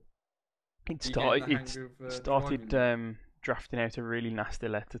 It You getting the started. hang of, It started driving? drafting out a really nasty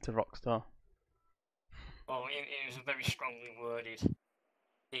letter to Rockstar. Oh, it was a very strongly worded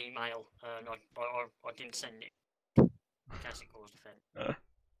email, and I didn't send it in case it caused offence.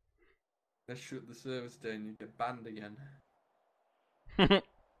 Let's shut the service down, you get banned again.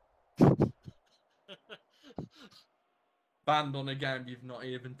 Banned on a game you've not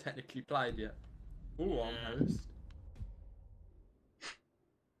even technically played yet. Ooh, I'm host.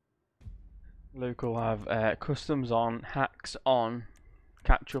 Luke will have customs on, hacks on,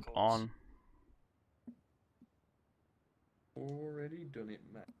 catch up course. on. Already done it,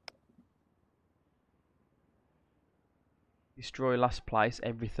 Matt. Destroy last place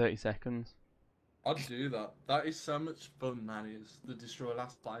every 30 seconds. I'd do that. That is so much fun, that is. The destroy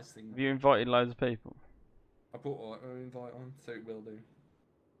last place thing. Have you invited loads of people? I put auto invite on, so it will do.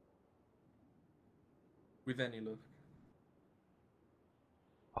 With any luck.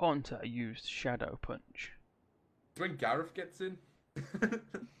 Hunter used Shadow Punch. It's when Gareth gets in.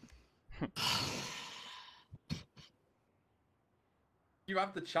 You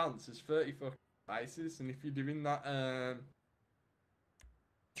have the chance, there's 30 fucking places, and if you're doing that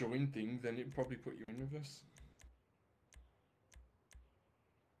join thing, then it'd probably put you in with us.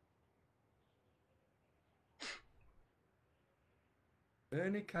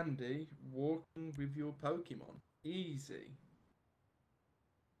 Ernie Candy, walking with your Pokemon. Easy.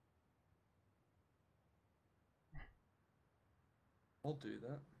 I'll do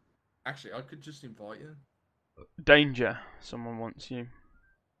that. Actually, I could just invite you. Danger. Someone wants you.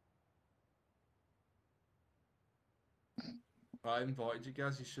 I invited you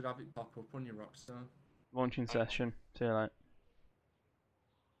guys, you should have it pop up on your Rockstar. Launching session. See you later.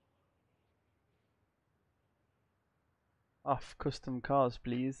 Off custom cars,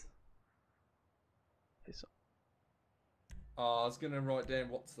 please. Piss off. Oh, I was gonna write down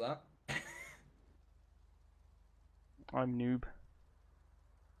what's that. I'm noob.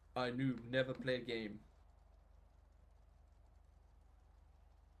 I knew never play a game.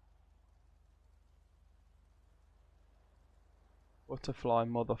 Butterfly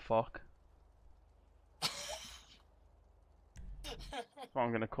motherfuck. That's what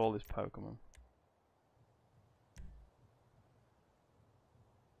I'm gonna call this Pokemon.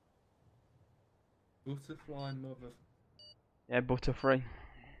 Butterfly mother. Yeah, Butterfree.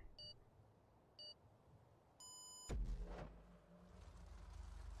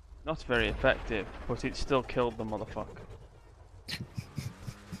 Not very effective, but it still killed the motherfucker.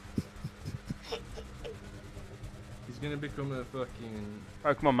 He's gonna become a fucking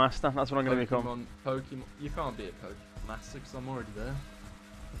Pokemon Master, that's what I'm gonna become. Pokemon. You can't be a Pokemon Master because I'm already there.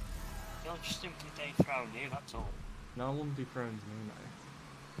 You'll just simply dethrone you, that's all. No one dethrones me, mate.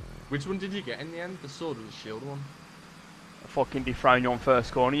 Which one did you get in the end? The Sword or the Shield one? I fucking dethrone you on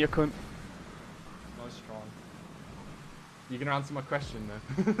first corner, you cunt. Nice try. You gonna answer my question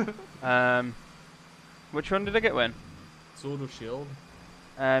though? Which one did I get when? Sword or Shield?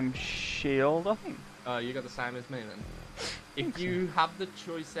 Shield, I think. You got the same as me then. If you have the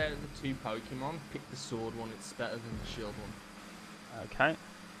choice out of the 2 Pokemon, pick the sword one. It's better than the shield one. Okay.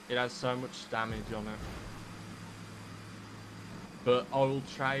 It has so much damage on it. But I will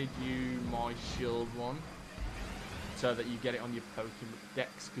trade you my shield one so that you get it on your Pokemon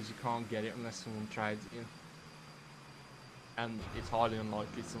Dex, because you can't get it unless someone trades it in. And it's highly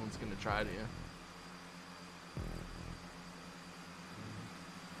unlikely someone's going to trade it in.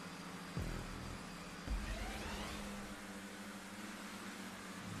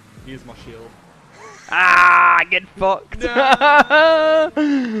 Here's my shield. Ah, get fucked. No!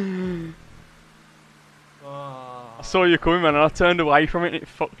 I saw you coming, man, and I turned away from it and it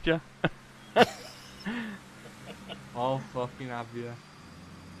fucked you. I'll fucking have you.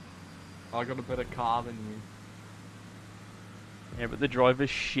 I got a better car than you. Yeah, but the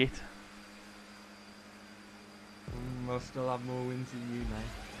driver's shit. I still have more wins than you, mate.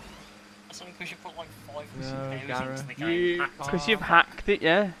 That's only because you put like 5% No, into Gareth, the game. you Hacked it. Because you've hacked it,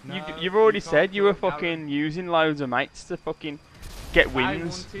 yeah. No, You've already you can't said you were talk, fucking Gareth. using loads of mates to fucking get I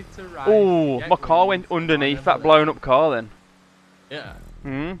wins. wanted to race Oh, to get my car wins, went and I underneath never that let blown them. up car then. Yeah.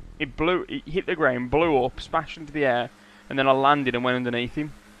 It blew, it hit the ground, blew up, smashed into the air, and then I landed and went underneath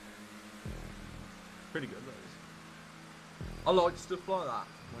him. Pretty good, those. I like stuff like that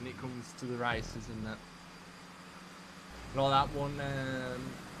when it comes to the races and that. Like that one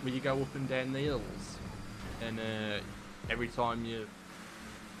where you go up and down the hills, and every time you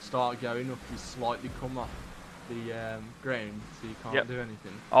start going up, you slightly come off the ground, so you can't Yep. do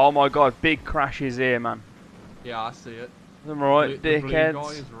anything. Oh my god, big crashes here, man. Yeah, I see it. I'm right, The blue guy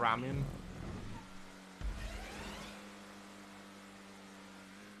dickheads. is ramming.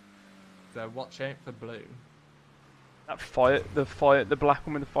 So watch out for blue. That fire, the black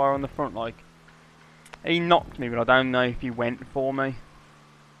one with the fire on the front, like. He knocked me, but I don't know if he went for me.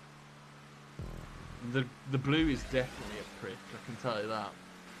 The blue is definitely a prick, I can tell you that.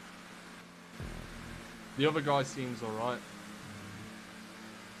 The other guy seems alright.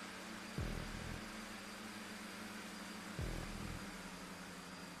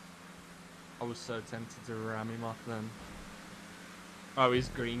 I was so tempted to ram him off then. Oh, he's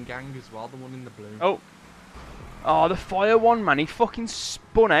green gang as well, the one in the blue. Oh. Oh, the fire one, man. He fucking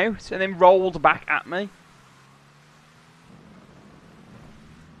spun out and then rolled back at me.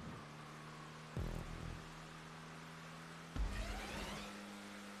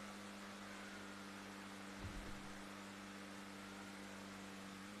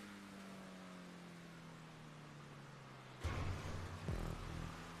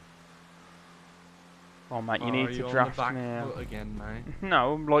 Oh, mate, you need to on draft the back me out. foot again, mate.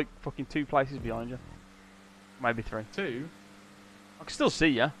 No, I'm like fucking 2 places behind you. Maybe 3. 2? I can still see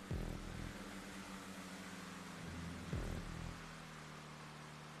you.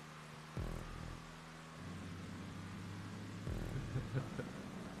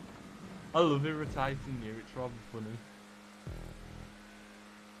 I love irritating you, it's rather funny.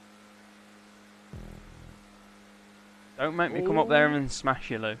 Don't make me come up there and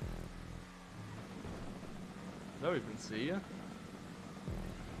smash you, Lou. I don't even see you.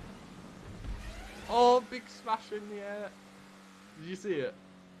 Oh, big smash in the air. Did you see it?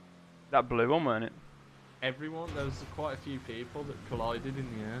 That blue one, weren't it? Everyone, there was quite a few people that collided in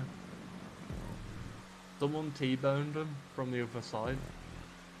the air. Someone T-boned them from the other side.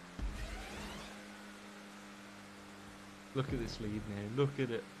 Look at this lead now, look at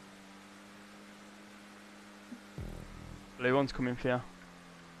it. Blue one's coming for you.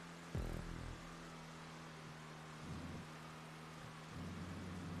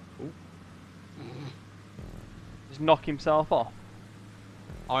 Just knock himself off.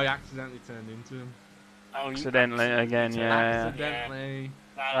 I accidentally turned into him. Oh, you Accidentally again, yeah. Accidentally.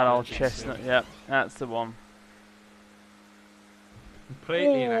 That old chestnut, yep, that's the one.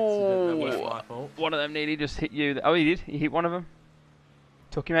 Completely an accident, that wasn't Ooh. my fault. One of them nearly just hit you. Oh, he did. He hit one of them.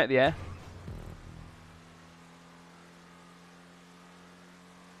 Took him out the air.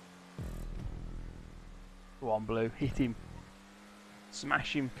 Go on, Blue. Hit him.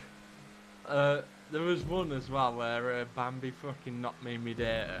 Smash him. There was one as well where Bambi fucking knocked me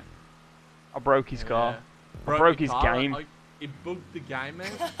midair. I broke his car. Yeah. broke the his car, game. It bugged the game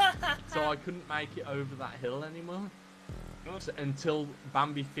out, so I couldn't make it over that hill anymore. Until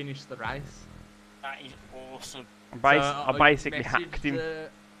Bambi finished the race. That is awesome. I basically hacked him.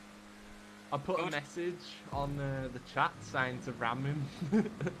 I put a message on the chat saying to ram him.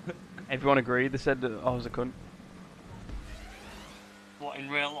 Everyone agreed. They said that I was a cunt. What, in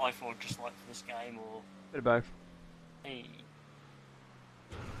real life or just like for this game or... Bit of both. Hey.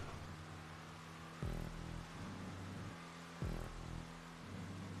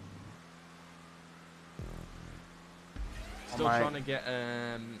 still mate. trying to get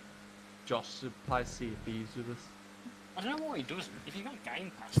Josh to play Sea of Thieves with us. I don't know what he does. If he's got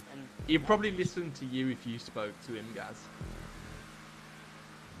Game Pass, then He'd probably listen to you if you spoke to him, Gaz.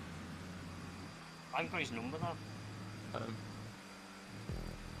 I haven't got his number though.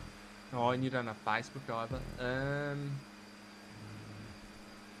 Oh, and you don't have Facebook either.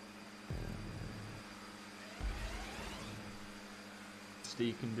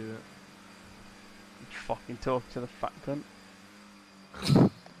 Steve can do it. You fucking talk to the fat cunt.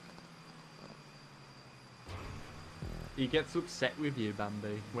 He gets upset with you,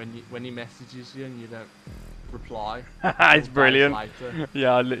 Bambi, when he messages you and you don't reply. It's brilliant. Later.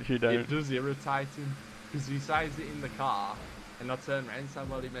 Yeah, I literally don't. It does irritate him because he says it in the car, and I turn around and say,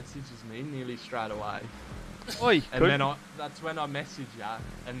 "Well, he messages me nearly straight away." Oi, And then that's when I message you,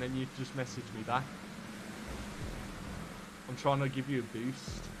 and then you just message me back. I'm trying to give you a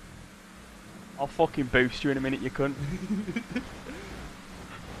boost. I'll fucking boost you in a minute, you cunt.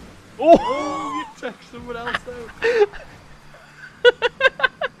 Oh! Oh, you text someone else out.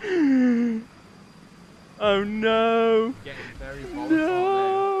 Oh no! Getting very volatile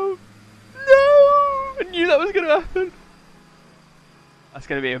No! No! I knew that was gonna happen. That's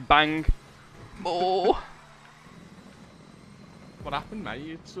gonna be a bang. Oh! there. What happened, mate?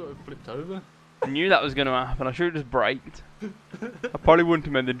 You sort of flipped over. I knew that was gonna happen. I should have just braked. I probably wouldn't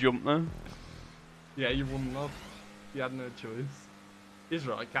have made the jump though. Yeah, you wouldn't have. You had no choice. He's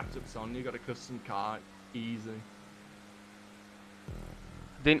right, catch-up's on. You got a custom car, easy.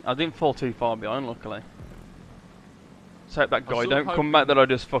 I didn't fall too far behind, luckily. So hope that guy sort of don't come hoping- back that I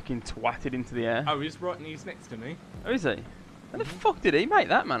just fucking twatted into the air. Oh, he's right, and he's next to me. Oh, is he? How the fuck did he make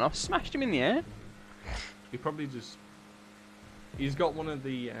that, man? I smashed him in the air. He probably just... He's got one of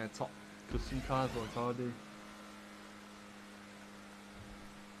the top custom cars like I do.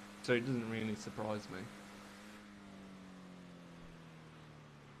 So it doesn't really surprise me.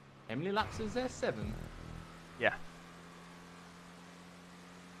 How many laps is there? 7? Yeah.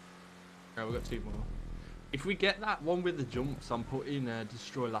 Oh, we've got 2 more. If we get that one with the jumps, I'm putting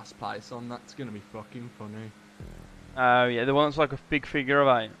Destroy Last Place on. That's going to be fucking funny. Oh, yeah, the one that's like a big figure of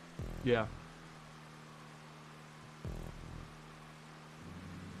 8. Yeah.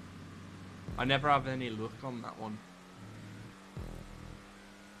 I never have any luck on that one.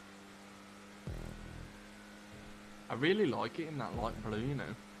 I really like it in that light blue, you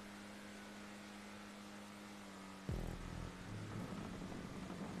know.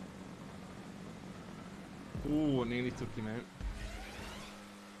 Ooh, I nearly took him out.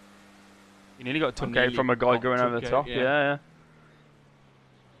 You nearly got took out nearly from a guy got going over the took out, top. yeah. Yeah.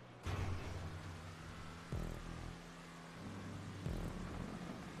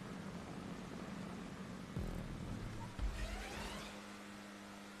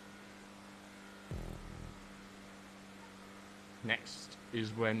 Next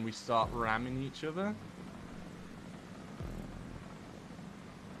is when we start ramming each other.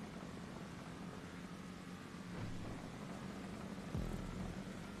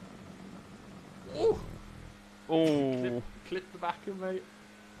 Ooh! Oh, Clip the back of mate.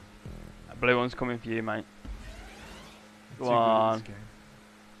 that blue one's coming for you, mate. Go Too good at on. this game.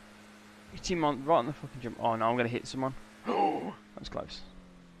 Hit him on right on the fucking jump. Oh no, I'm gonna hit someone. Oh, that was close.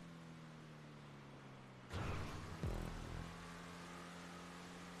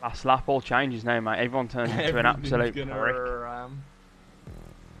 Last lap, all changes now, mate. Everyone turns into an Everything's absolute gonna prick. ram.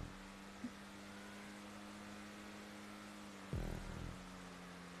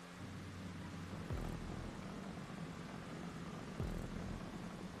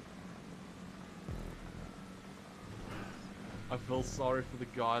 I feel sorry for the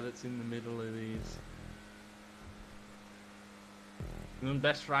guy that's in the middle of these. And the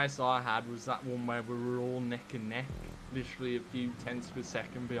best race I had was that one where we were all neck and neck, literally a few tenths per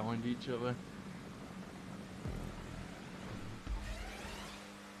second behind each other.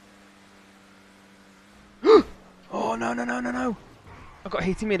 Oh no no no no no! I got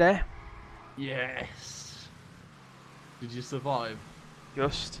hit in midair. Yes. Did you survive?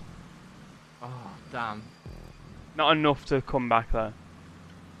 Just Oh, damn. not enough to come back though.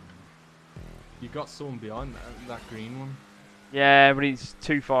 You got someone behind that green one. Yeah, but he's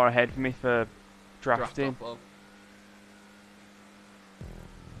too far ahead for me for drafting. Draft off of.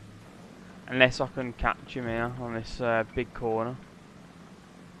 Unless I can catch him here on this big corner.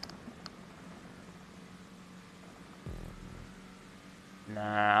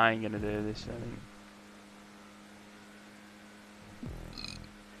 Nah, I ain't gonna do this, I think.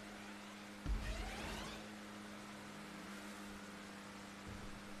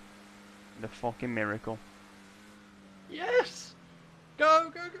 The fucking miracle. Yes!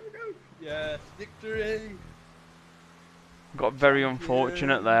 Go, go, go, go! Yes, victory! Got very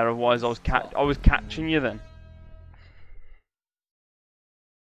unfortunate there, otherwise I was catching you then.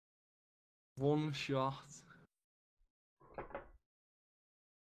 One shot.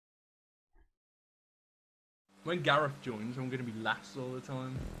 When Gareth joins, I'm going to be last all the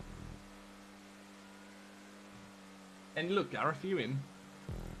time. And look, Gareth, you in?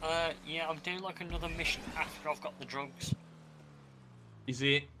 Yeah, I'm doing like another mission after I've got the drugs. Is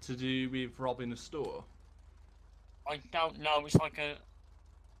it to do with robbing a store? I don't know, it's like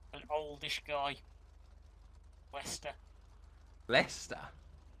an oldish guy. Lester. Leicester?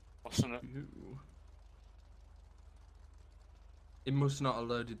 Or something. Ooh. It must not have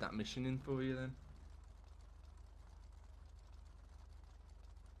loaded that mission in for you then.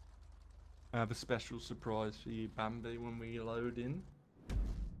 I have a special surprise for you, Bambi, when we load in.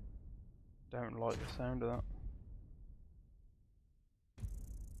 Don't like the sound of that.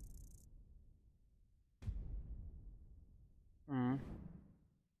 Hmm.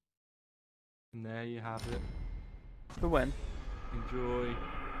 And there you have it. For when? Enjoy.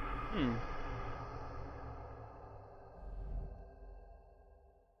 Hmm.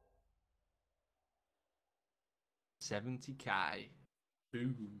 $70K.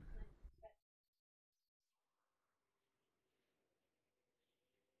 Boom.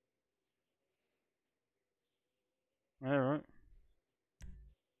 Alright.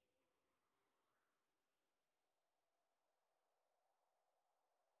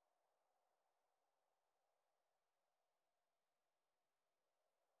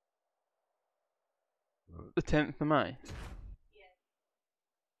 The 10th of May? I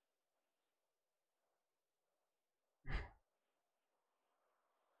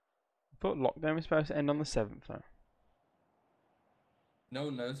thought lockdown was supposed to end on the 7th though. No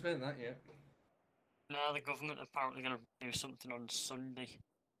one knows about that yet. No, the government are apparently going to do something on Sunday.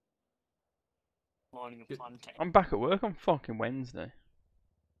 Lining a plan to I'm back at work on fucking Wednesday.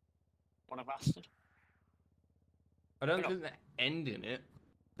 what a bastard. I don't think they're ending it.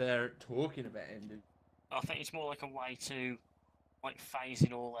 They're talking about ending. I think it's more like a way to like phase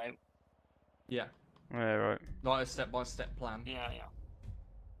it all out. Yeah. Yeah, right. Like a step-by-step plan. Yeah, yeah.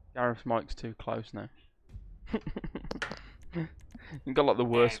 Gareth's mic's too close now. You've got like the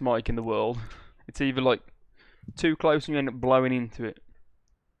worst mic in the world. It's either like too close and you end up blowing into it,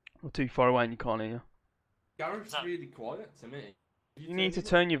 or too far away and you can't hear. Gareth's really quiet to me. You need to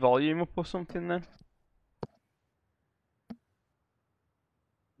turn your volume up or something then.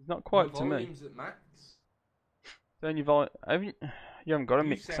 It's not quite to me. Volume's at max. Turn your volume. You haven't got a You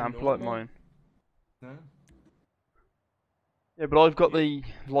mix sound sample like normal. mine. No. Yeah, but I've got the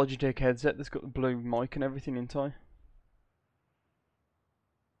Logitech headset that's got the blue mic and everything inside.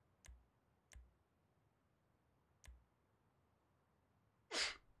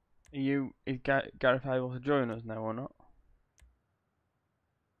 Is Gareth able to join us now or not?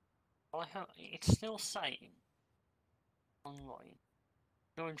 It's still saying online.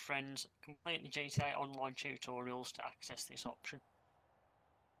 Join friends, complete the GTA online tutorials to access this option.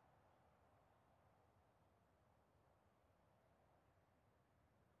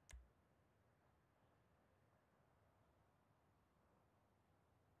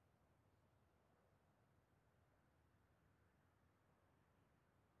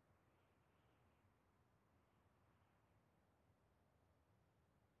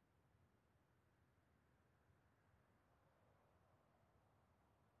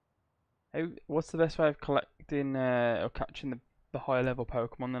 What's the best way of collecting or catching the higher level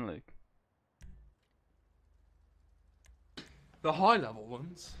Pokemon then, Luke? The high level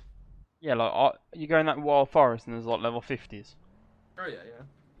ones? Yeah, like you go in that wild forest and there's like level 50s. Oh yeah, yeah.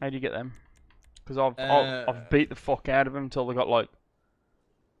 How do you get them? Because I've beat the fuck out of them until they got like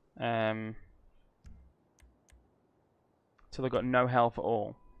till they got no health at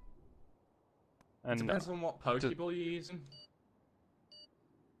all. It And depends on what Pokeball you're using.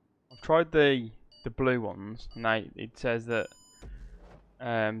 I've tried the blue ones, and it says that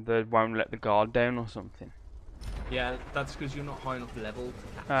they won't let the guard down or something. Yeah, that's because you're not high enough level to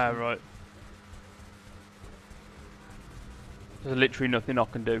catch them. Right. There's literally nothing I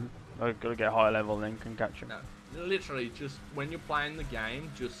can do. I've got to get a higher level then can catch them. No, literally, just when you're playing the game,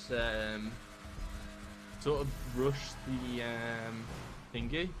 just sort of rush the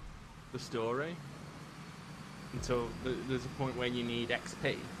thingy, the story, until there's a point where you need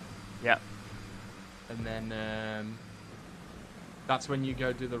XP. Yeah. And then that's when you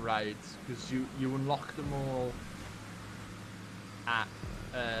go do the raids, because you unlock them all at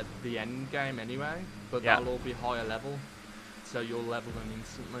the end game anyway, but Yeah. that'll all be higher level, so you'll level them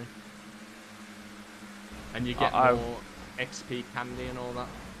instantly. And you get more XP candy and all that.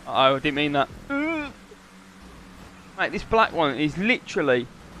 I didn't mean that. Mate, this black one is literally...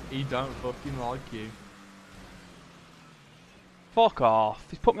 He don't fucking like you. Fuck off.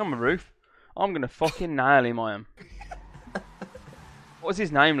 He's put me on my roof. I'm gonna fucking nail him, I am. What's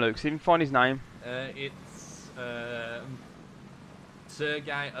his name, Luke? See if you can find his name. It's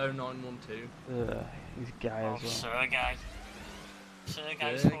Sergey0912. Ugh, he's gay Oh, as well. Sergey.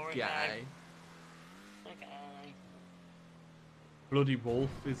 Sergey's for it now. Sergey. Sergey. Bloody wolf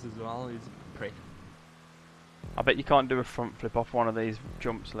is as well. He's a prick. I bet you can't do a front flip off one of these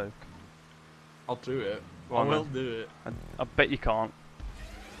jumps, Luke. I'll do it. Go I on, will then. do it. I bet you can't.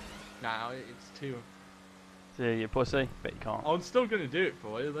 No, it's too. See, you pussy. Bet you can't. I'm still gonna do it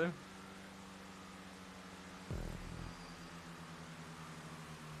for you though.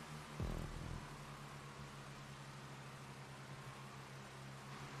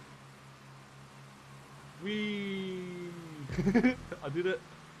 Wee! I did it.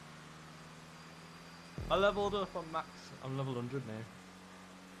 I leveled up on max. I'm level 100 now.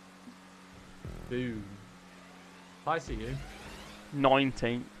 Boom. I see you.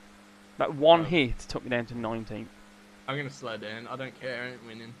 19th. That one Oh. hit took me down to 19th. I'm gonna slow down. I don't care. I ain't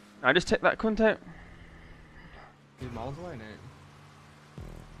winning. I just take that cunt out. He's miles away now.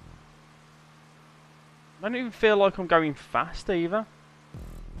 I don't even feel like I'm going fast either.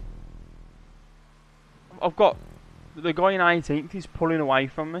 I've got the guy in 18th. He's pulling away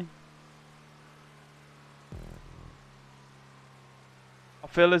from me. I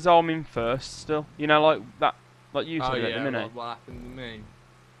feel as though I'm in first still. You know, like that, like you said at the minute. What happened to me?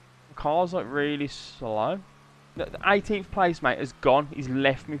 The car's like really slow. The 18th place mate has gone. He's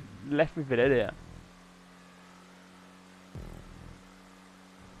left me for dead here.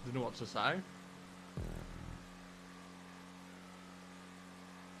 Don't know what to say.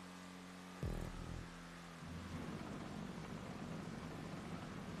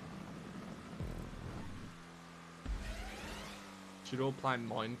 Should all play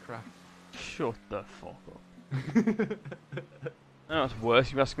Minecraft. Shut the fuck up. No, it's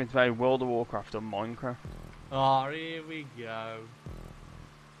worse. You've asked me to play World of Warcraft or Minecraft. Oh, here we go.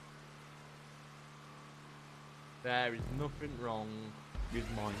 There is nothing wrong with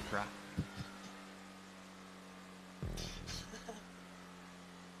Minecraft.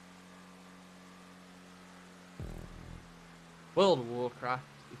 World of Warcraft.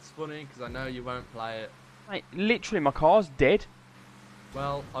 It's funny because I know you won't play it. Mate, literally my car's dead.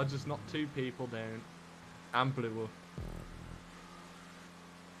 Well, I just knocked 2 people down and blew up.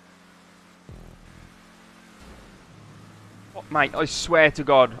 Oh, mate, I swear to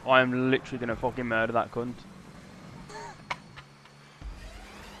God, I am literally gonna fucking murder that cunt.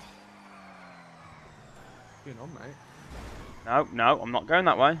 What's going on, mate? No, no, I'm not going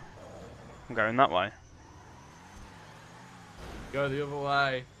that way. I'm going that way. Go the other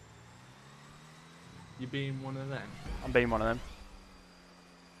way. You being one of them. I'm being one of them.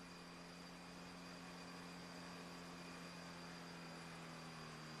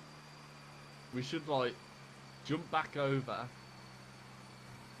 We should like jump back over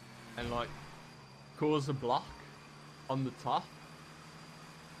and like cause a block on the top.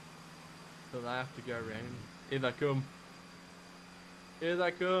 So they have to go around. Here they come. Here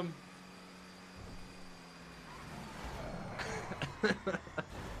they come.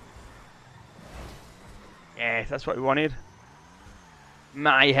 Yes, that's what we wanted.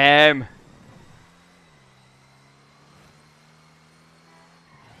 Mayhem.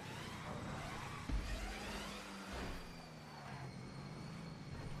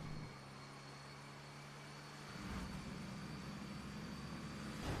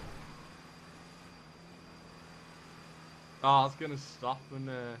 Oh, I was gonna stop and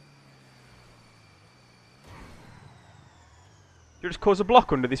You just cause a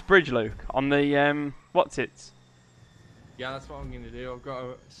block under this bridge, Luke. On the what's it? yeah, that's what I'm gonna do. I've got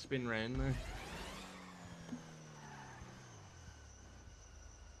to spin round now.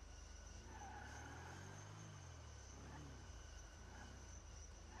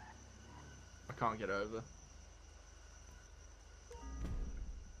 I can't get over.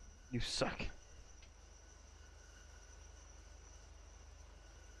 You suck.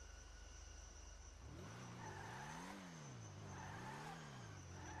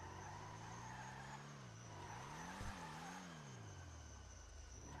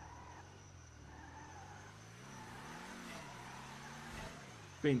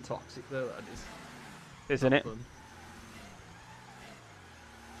 Being toxic though, that is. Isn't it? Fun.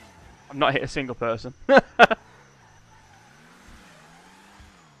 I've not hit a single person.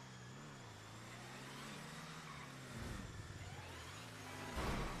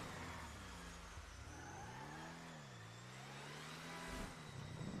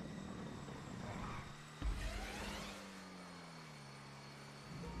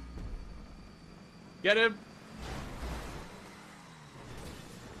 Get him!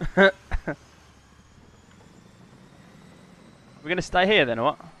 We're gonna stay here then, or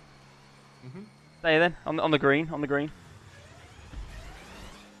what? Mhm. Stay then, on the green, on the green.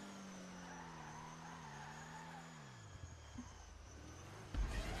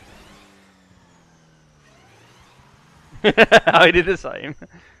 I did the same.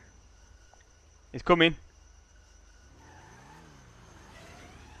 He's coming.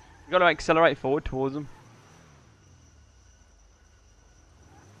 You gotta accelerate forward towards him.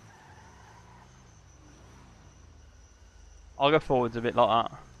 I'll go forwards a bit like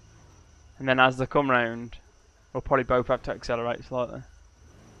that. And then as they come round, we'll probably both have to accelerate slightly.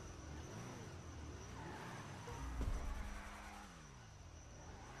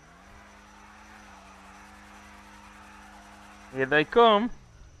 Here they come.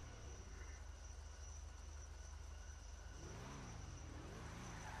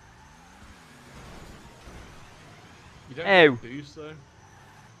 You don't Ow. get boost though.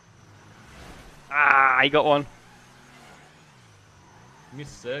 Ah, he got one. You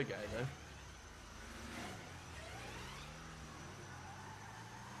missed Sergey though.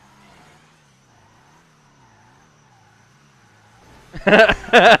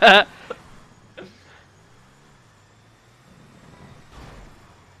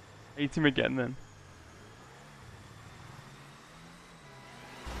 Eat him again then.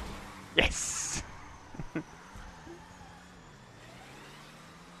 Yes!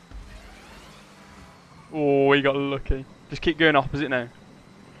 Oh, he got lucky. Just keep going opposite now.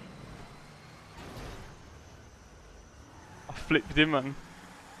 I flipped him, man.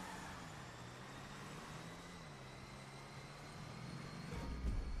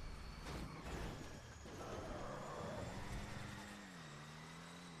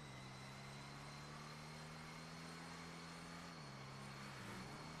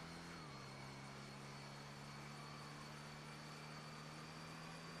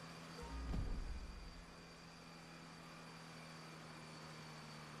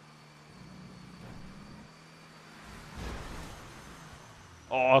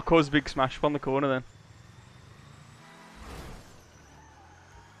 Oh, I caused a big smash up on the corner then.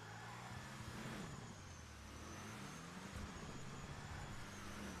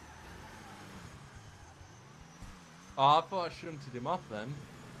 Oh, I thought I shunted him off then.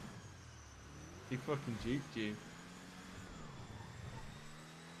 He fucking juked you.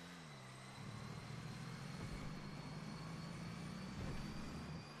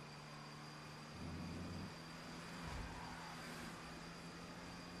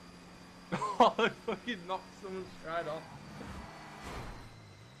 Oh, I fucking knocked someone straight off.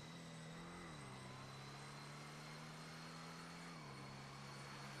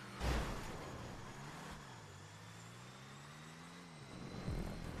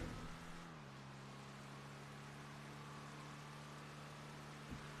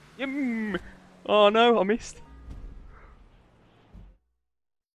 Yum. Oh no, I missed.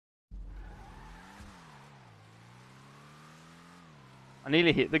 I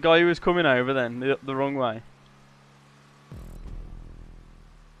nearly hit the guy who was coming over then, the wrong way.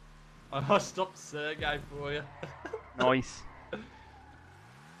 I stopped Sergey for you. Nice.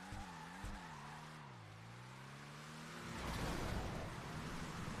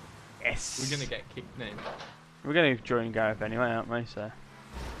 Yes. We're gonna get kicked now. We're gonna join Gareth anyway, aren't we? So.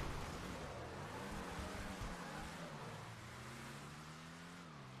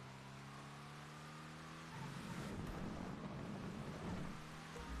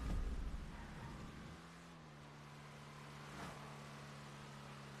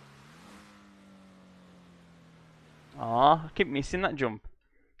 Ah, I keep missing that jump.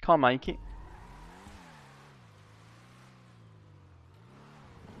 Can't make it.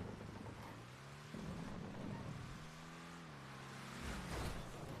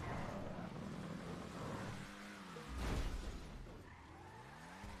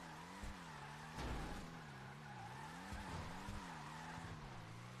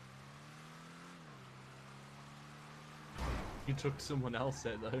 You took someone else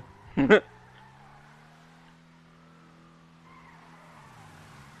out though.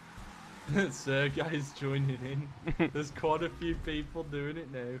 Sergey's joining in. There's quite a few people doing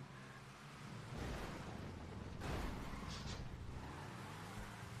it now.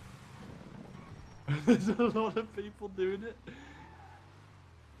 There's a lot of people doing it.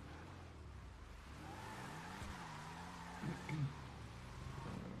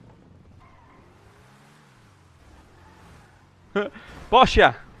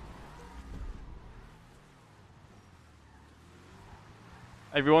 Bosha!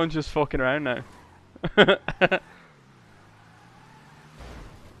 Everyone's just fucking around now.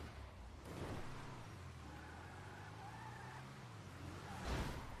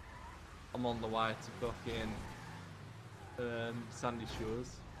 I'm on the way to fucking Sandy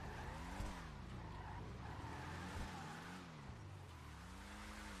Shores.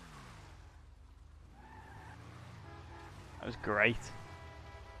 That was great.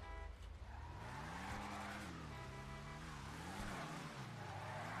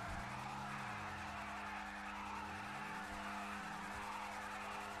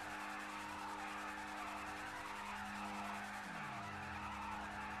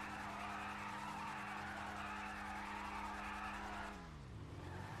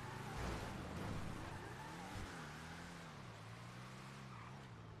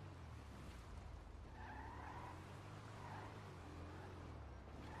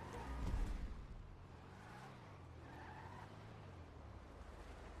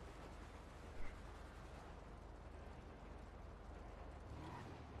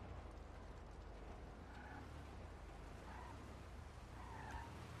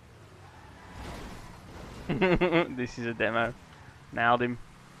 This is a demo. Nailed him.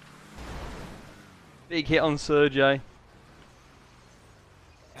 Big hit on Sergey.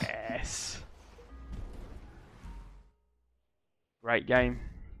 Yes. Great game.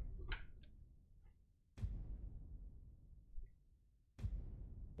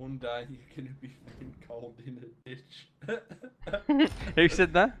 One day you're gonna be fucking cold in a ditch. Who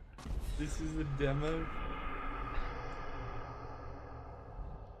said that? This is a demo.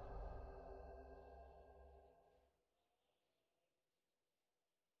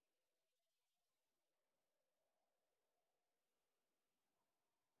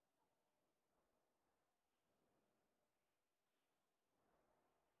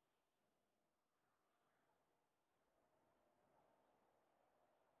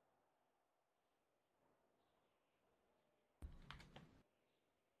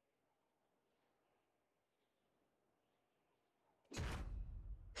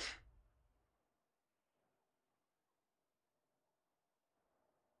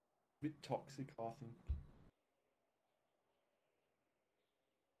 Bit toxic, I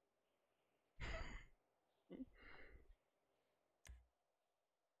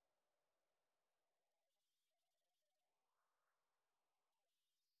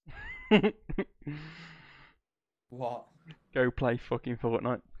think. What? Go play fucking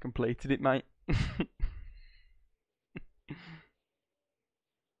Fortnite. Completed it, mate.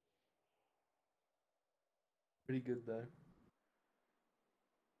 Pretty good though.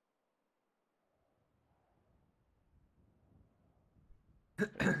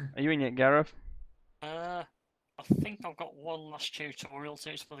 Are you in yet, Gareth? I think I've got one last tutorial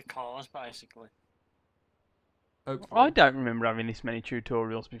to it's for the cars, basically. Hopefully. I don't remember having this many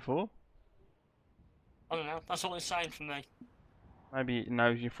tutorials before. I don't know, that's all it's saying for me. Maybe it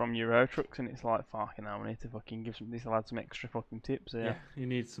knows you from Euro Trucks and it's like, fucking hell, we need to fucking give this lad some extra fucking tips here. Yeah, you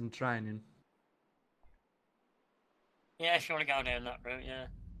need some training. Yeah, if you want to go down that route, yeah.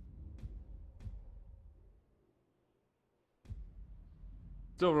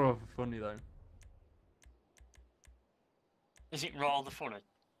 Still rather funny though. Is it rather funny?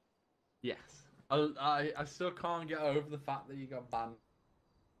 Yes. I still can't get over the fact that you got banned.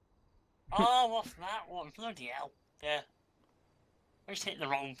 Oh, what's that one? Bloody hell. Yeah. I just hit the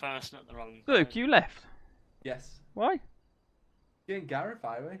wrong person at the wrong Luke, time. you left. Yes. Why? You and Gareth,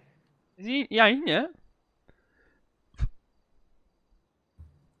 highway. Is he in yet?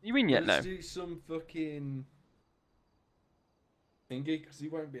 You in yet now? Let's do some fucking thingy because he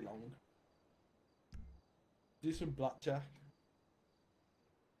won't be long. Do some blackjack.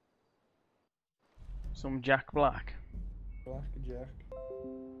 Some Jack Black. Blackjack.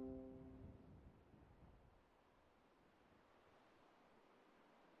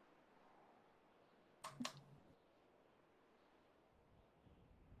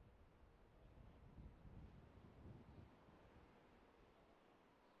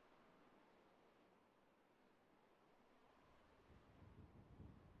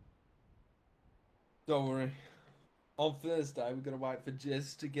 Don't worry. On Thursday, we're gonna wait for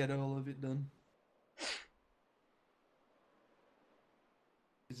Jez to get all of it done.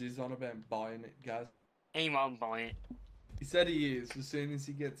 Because he's on about buying it, guys. He won't buy it. He said he is. As soon as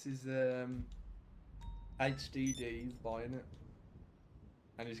he gets his HDD, he's buying it.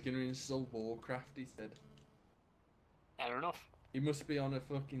 And he's gonna install Warcraft, he said. Fair enough. He must be on a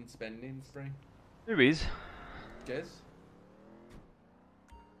fucking spending spree. Who is? Jez?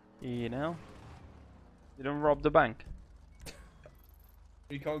 You know? You done rob the bank?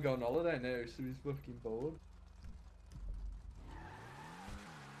 He can't go on holiday now, so he's fucking bored.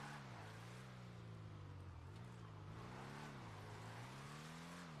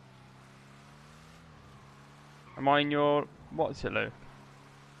 Am I in your... What's it, Luke?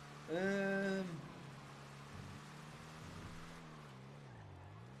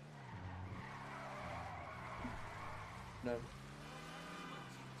 No.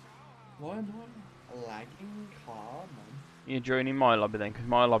 Why am I lagging car, man? You're joining my lobby then, because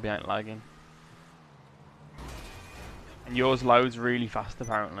my lobby ain't lagging. And yours loads really fast,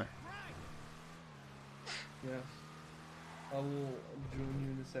 apparently. Yes. I will join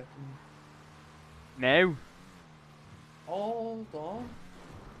you in a second. No, Hold on.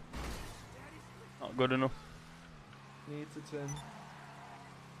 not good enough. Need to turn.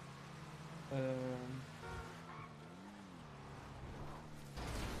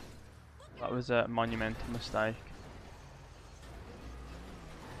 That was a monumental mistake.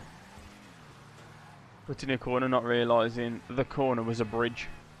 Putting a corner, not realising the corner was a bridge.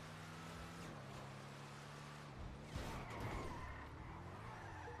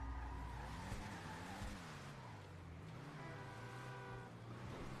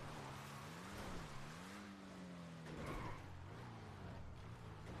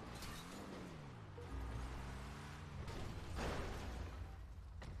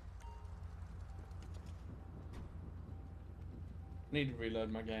 Need to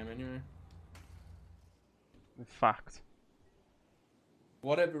reload my game anyway. In fact.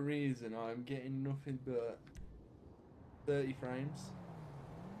 Whatever reason, I'm getting nothing but 30 frames.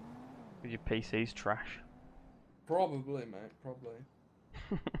 Your PC's trash. Probably, mate. Probably.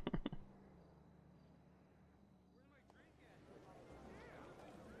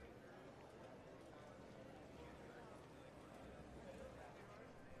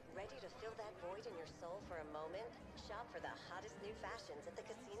 Ready to fill that void in your soul for a moment? Shop for the hottest new fashions at the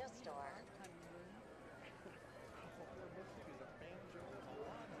casino store.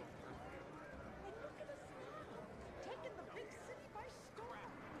 Taking the big city by storm.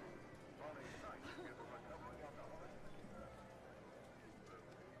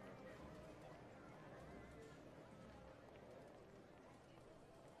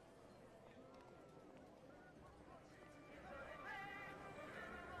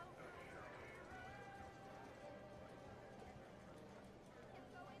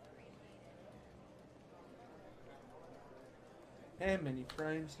 How many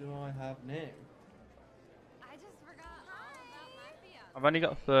frames do I have now? I just forgot all about my Fiat. I've only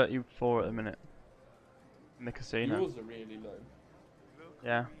got 34 at the minute. In the casino. Yours are really low.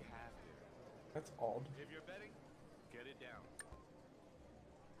 Yeah. That's odd. If you're betting, get it down.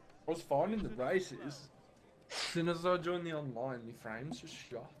 I was fine in the races. As soon as I joined the online, the frames just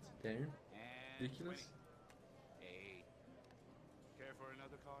shot down. And Ridiculous. 8. Care for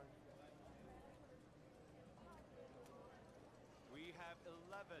another card? We have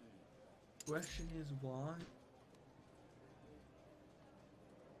 11. Question is why?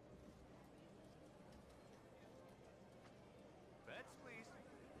 Bets, please.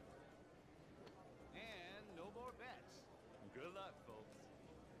 And no more bets. Good luck, folks.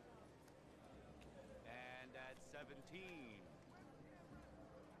 And at 17.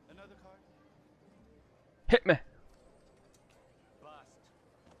 Another card? Hit me. Bust.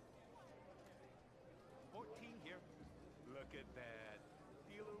 14 here. Look at that.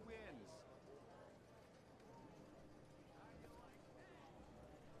 Dealer wins.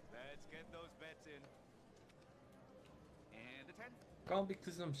 Let's get those bets in. And a 10. Can't be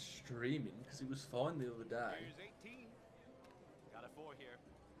because I'm streaming, because it was fine the other day. Here's 18. Got a 4 here.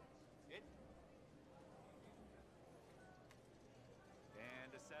 Hit.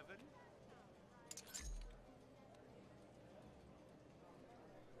 And a 7.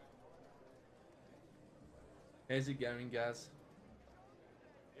 How's it going, guys?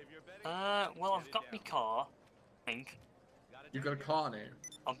 If you're betting, Well, get I've it got my down. car, I think. Got You got a 10 car now?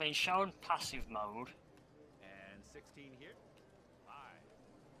 I've been shown passive mode. here. And 16 here. 5.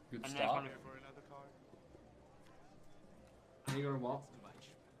 Good And start. Care for another card? You got a what? Too much.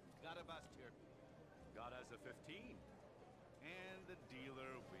 Got a bust here. Got us a 15. And the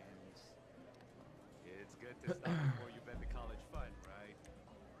dealer wins. It's good to stop before you bet the college fund, right?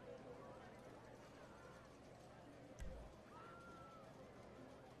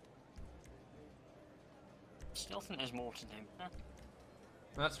 Still think there's more to do. Huh?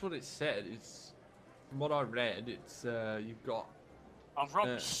 That's what it said. It's from what I read. It's you've got. I've robbed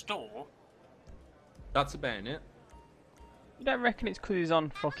Uh. a store. That's about it. You don't reckon it's because he's on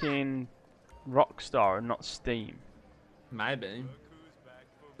fucking Rockstar and not Steam? Maybe. Look who's back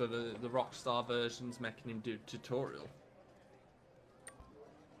for So the Rockstar version's making him do tutorial.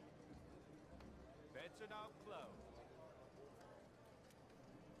 bets are now closed.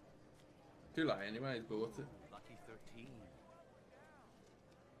 Too late anyway. He's bought it. Lucky 13.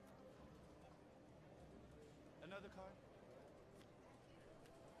 Another card?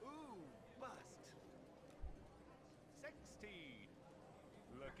 Ooh,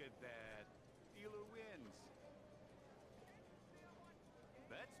 at that. Dealer wins.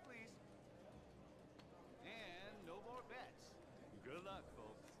 Bets, please. And no more bets. Good luck,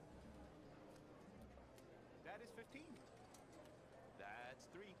 folks. That is 15. That's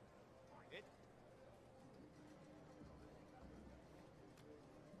 3. It.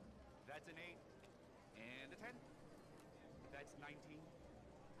 That's an 8. And a 10. That's 19.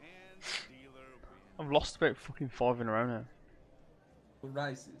 And the dealer wins. I've lost about fucking 5 in a row now. What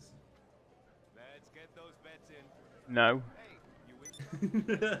races? Let's get those bets in. No. Hey, you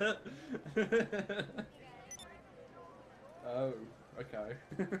win. Oh, okay.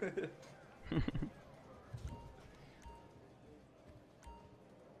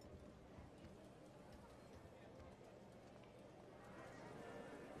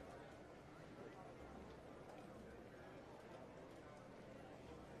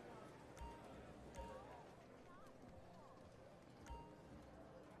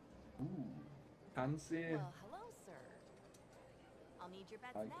 Ooh, fancy. Well, hello, sir. I'll need your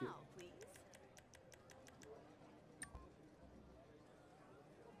bets Like now, it. please.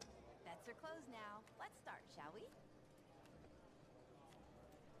 Bets are closed now. Let's start, shall we?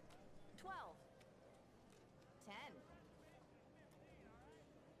 12. 10.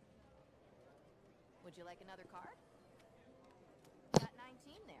 Would you like another card? Got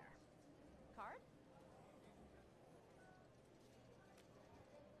 19 there. Card?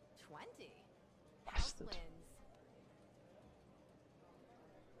 20. House Bastard. wins.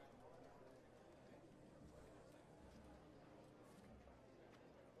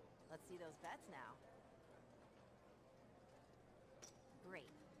 Let's see those bets now. Great.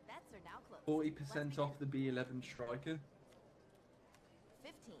 Bets are now closed. 40% off the B11 striker.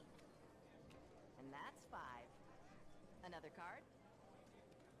 15. And that's 5. Another card?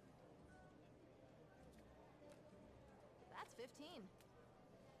 That's 15.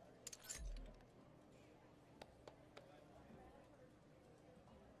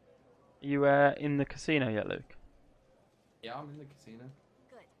 You in the casino yet, Luke? Yeah, I'm in the casino.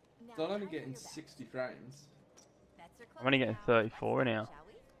 Good. Now So I'm only time for getting your bets. 60 frames. Bets are I'm only closed getting now. 34 Let's anyhow. start, shall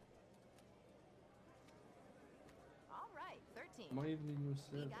we? All right, 13. Am I even in your We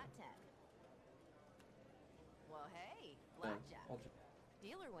server? got 10. Well, hey, Oh, blackjack. I'll ju-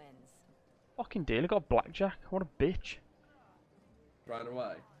 Dealer wins. Fucking dealer got blackjack. What a bitch. right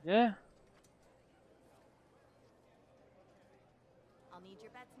away. Yeah. I'll need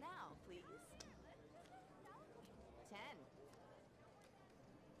your bets now, please. 10.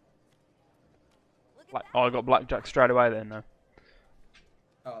 Look at Black that. oh, I got blackjack straight away then, though.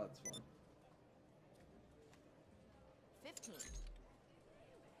 Oh, that's fine. 15.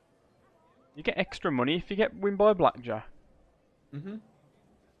 You get extra money if you get win by blackjack. Mm-hmm.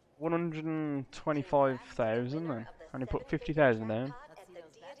 125,000 then. And you put 50,000 down. Let's see those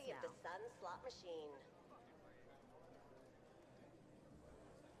bets Deity of the now. Sun slot machine.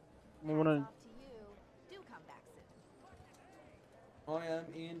 I wanna- Hats off to you. Do come back soon. I am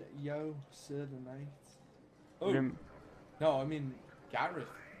in Yo server, mate. Oh, you're in- no, I'm in Gareth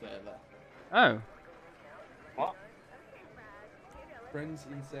server. Oh. What? Friends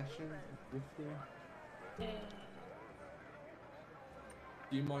in session with them.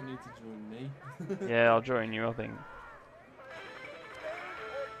 You might need to join me. Yeah, I'll join you, I think.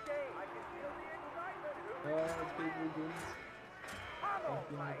 It's people good. Back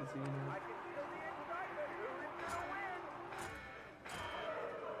in the casino.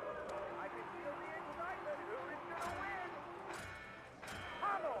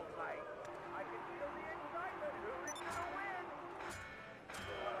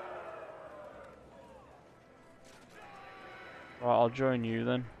 Right, I'll join you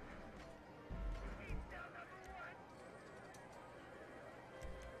then.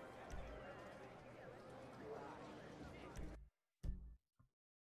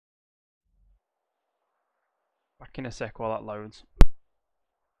 Back in a sec while that loads.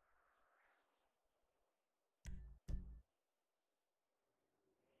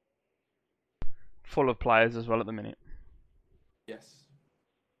 Full of players as well at the minute. Yes.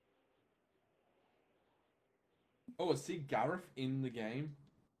 Oh, I see Gareth in the game.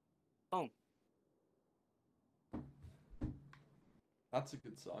 Oh. That's a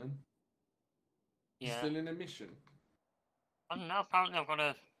good sign. Yeah. Still in a mission. I don't know, apparently I've got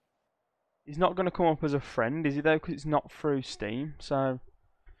a... He's not going to come up as a friend, is he though? Because it's not through Steam. So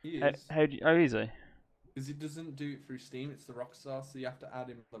He how, is. how do you, oh, is he? Because it doesn't do it through Steam, it's the Rockstar, so you have to add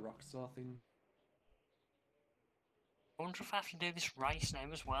in the Rockstar thing. I wonder if I have to do this race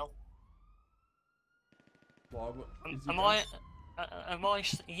now as well. Why? What, is it Am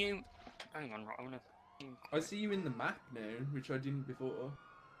you... Hang on, right, I'm gonna... I see you in the map now, which I didn't before.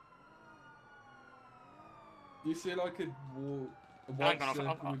 Do you see like a Hang white on,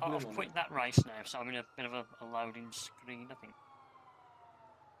 circle with blue I've on quit it? that race now, so I'm in a bit of a loading screen, I think.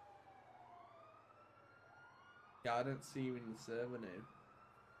 Yeah, I don't see you in the server now.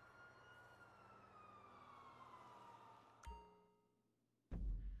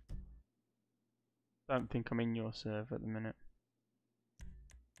 Don't think I'm in your server at the minute.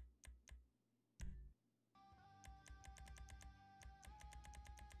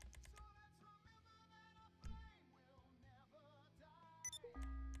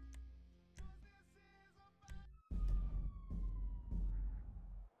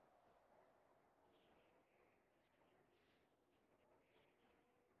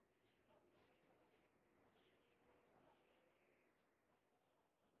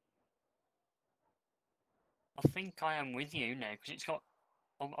 I think I am with you now, because it's got...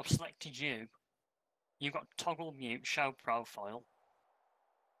 I've selected you. You've got toggle mute, show profile.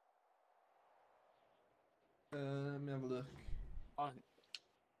 Let me have a look. I,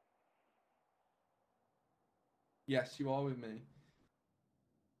 Yes, you are with me.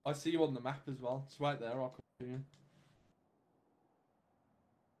 I see you on the map as well. It's right there. I'll come to you.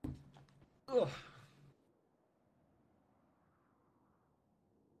 Ugh.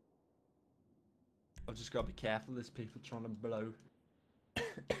 I've just got to be careful. There's people trying to blow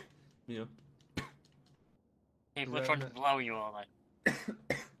me up. people are trying to blow you, are they?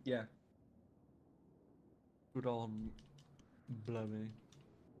 Yeah. Good on blowing.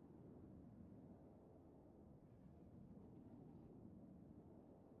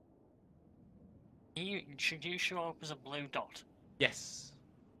 Should you show up as a blue dot? Yes.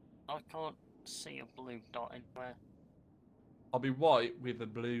 I can't see a blue dot anywhere. I'll be white with a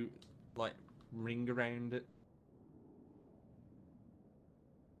blue, like, ring around it.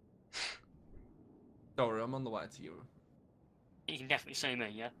 Sorry, I'm on the way to you. You can definitely see me,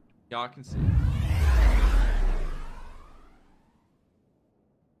 yeah? Yeah, I can see.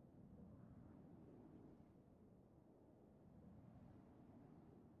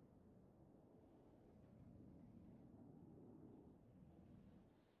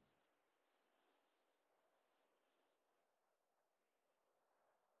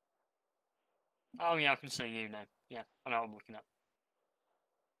 Oh yeah, I can see you now. Yeah, I know what I'm looking at.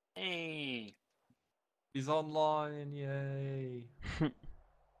 Hey! He's online, yay. You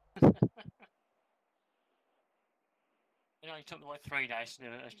know, it took me like 3 days to do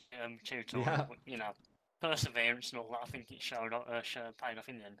a tutorial, Yeah. but you know, perseverance and all that, I think it paid off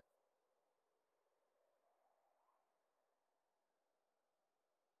in the end.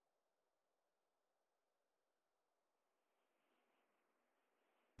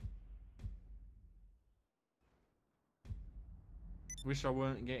 Wish I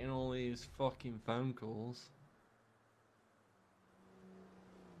weren't getting all these fucking phone calls.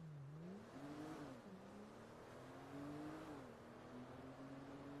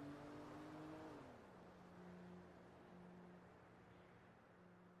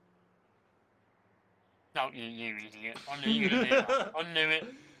 No, you idiot. I knew you were gonna do that. I knew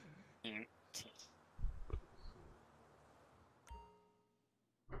it. You tit.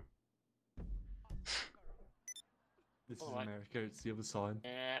 This is Alright. America, it's the other side.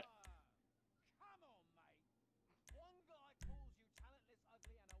 Yeah.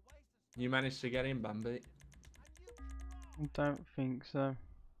 You managed to get in, Bambi? I don't think so.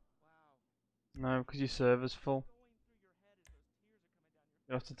 No, because your server's full.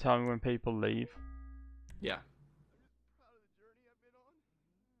 You have to tell me when people leave. Yeah.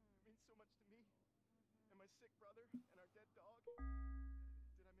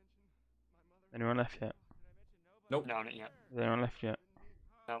 Anyone left yet? Nope. No, not yet. Has anyone left yet?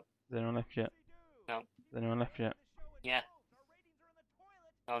 No. Has anyone left yet? No. Has anyone left yet? Yeah.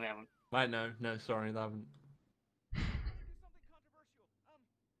 No, they haven't. Wait, no, sorry, they haven't.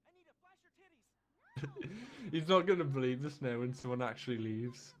 He's not gonna believe this now when someone actually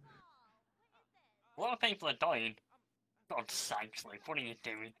leaves. A lot of people are dying. God's sakes, like, what are you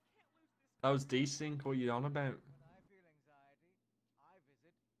doing? That was desync, what are you on about?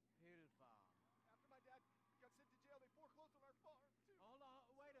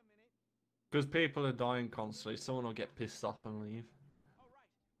 Because people are dying constantly, someone will get pissed off and leave.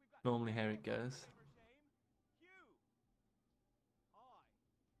 Normally how it goes.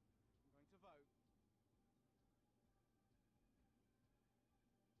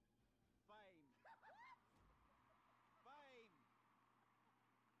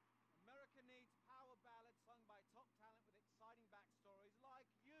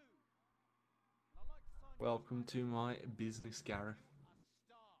 Welcome to my business, Gareth.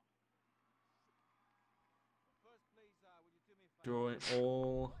 Drawing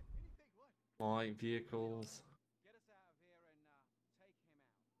all my vehicles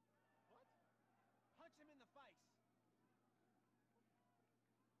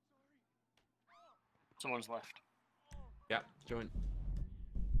Someone's left. Yeah, join.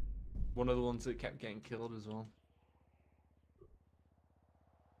 One of the ones that kept getting killed as well.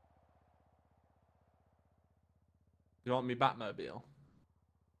 You want me Batmobile?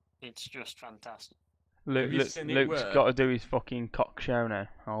 It's just fantastic. Have you seen it Luke's work? got to do his fucking cock show now.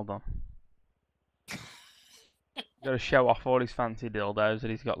 Hold on. Got to show off all his fancy dildos that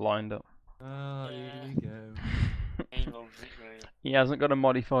he's got lined up. Oh, here Yeah. we go. He loves it, really. He hasn't got a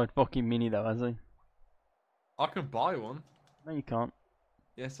modified fucking Mini though, has he? I can buy one. No, you can't.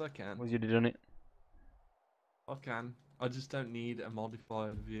 Yes, I can. Was you done it? I can. I just don't need a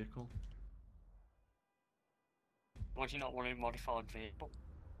modified vehicle. Why do you not want a modified vehicle?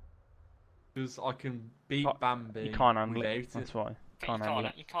 Because I can beat Oh, Bambi You can't handle without it. That's why. But Can't handle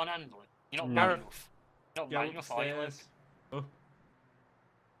it. you can't handle it. You're not No. man Gareth, enough. You're not Go man enough, are you, Luke? upstairs. Oh.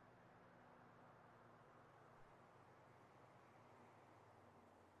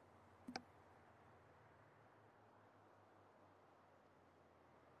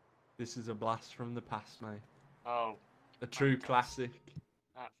 This is a blast from the past, mate. Oh, A true Fantastic.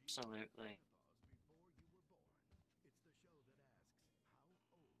 classic. absolutely.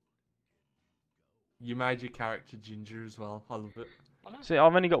 You made your character Ginger as well. I love it. I know. See,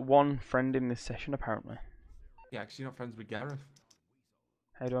 I've only got one friend in this session apparently. Yeah, because you're not friends with Gareth.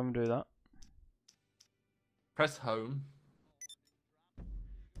 How do I do that? Press home.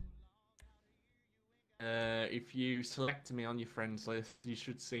 If you select me on your friends list, you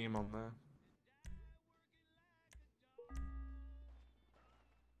should see him on there.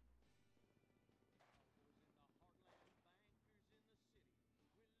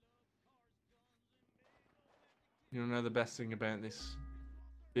 You know the best thing about this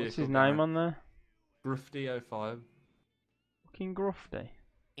What's vehicle? his name on there? Grufty05. Fucking Grufty.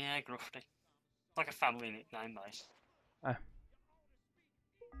 Yeah, Grufty. It's like a family nickname, mate. Oh.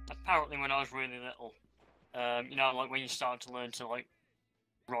 Apparently, when I was really little, you know, like when you start to learn to like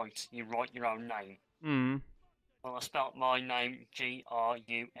write, you write your own name. Hmm. Well, I spelt my name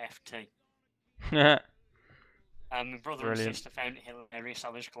Gruft. Yeah. And my brother Brilliant. and sister found it hilarious.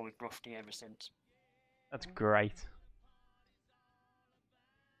 I just call me Grufty ever since. That's great.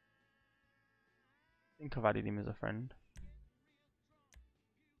 I think I've added him as a friend.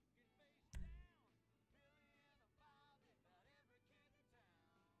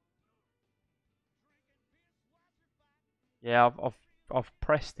 Yeah, I've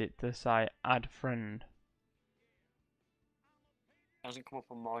pressed it to say add friend. It hasn't come up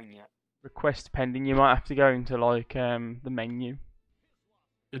on mine yet. Request pending. You might have to go into like the menu.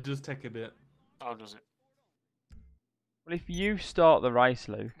 It does take a bit. How does it? Well, if you start the race,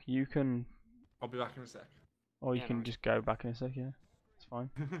 Luke, you can, I'll be back in a sec. or you Yeah, can no. just go back in a sec. Yeah, it's fine.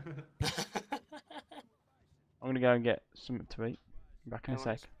 I'm gonna go and get something to eat. Back in a No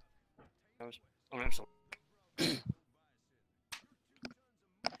sec. worries. Oh, no, sorry.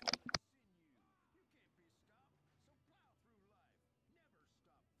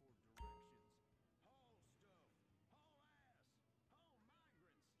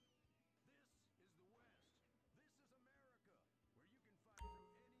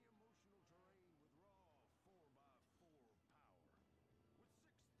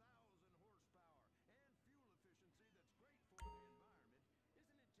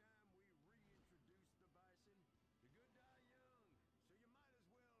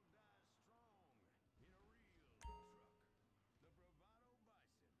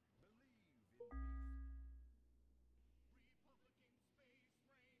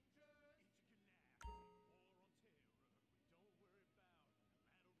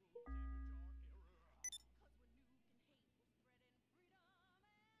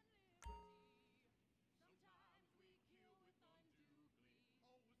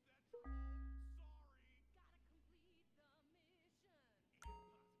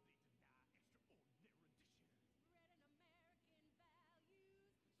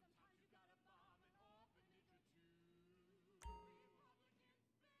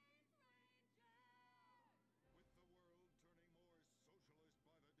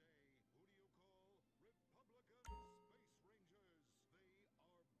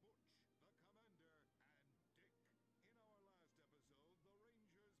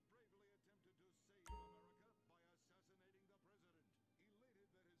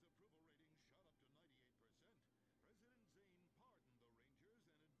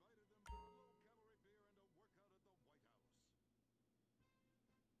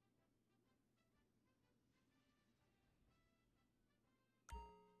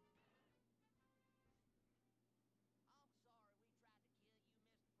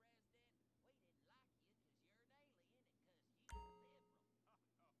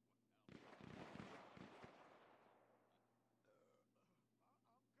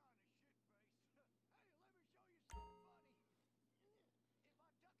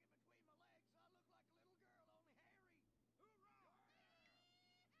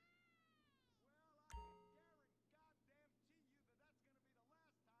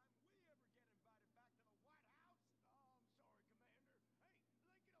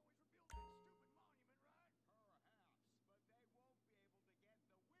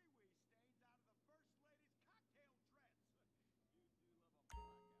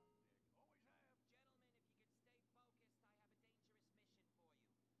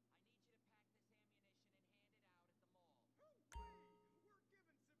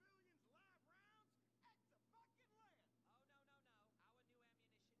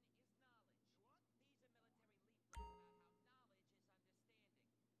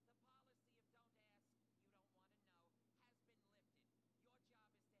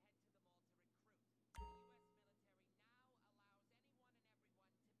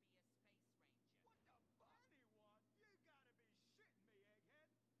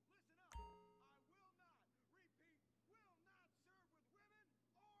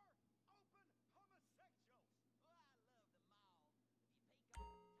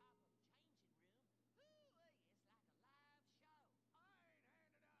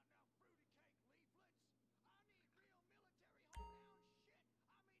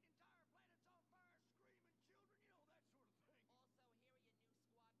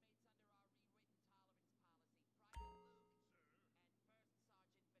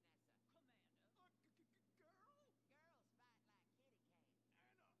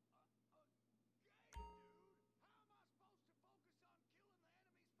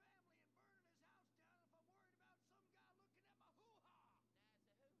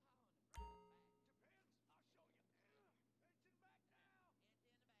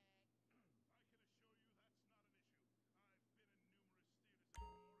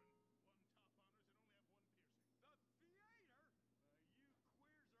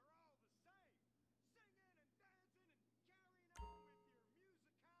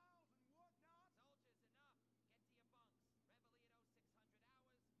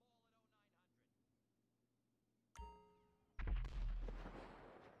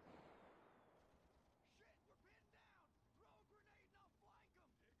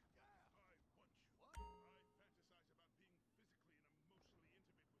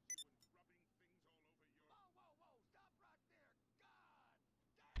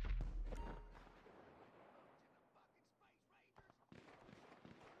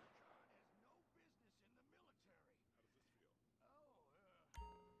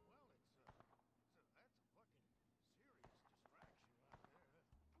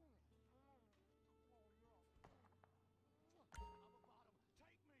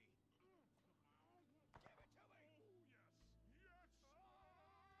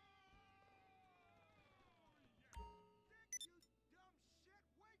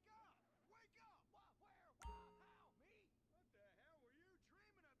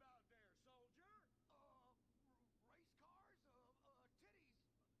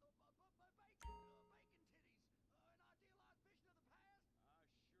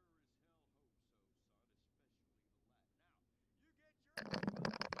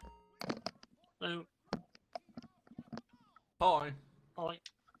 So, Hi. like,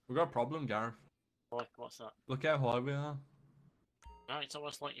 We've got a problem, Gareth. what's that? Look how high we are. No, it's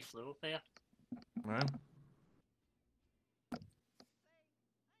almost like you flew up here. No?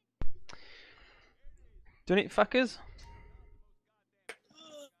 Done it, fuckers?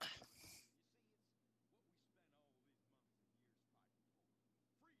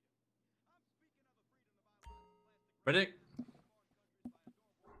 Ready?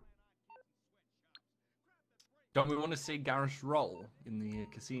 Don't we want to see Gareth roll in the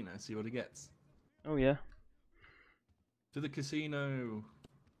casino, see what he gets? Oh yeah. To the casino.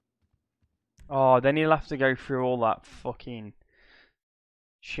 Oh, then he'll have to go through all that fucking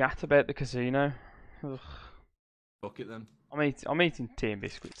chat about the casino. Ugh. Fuck it then. I'm eating tea and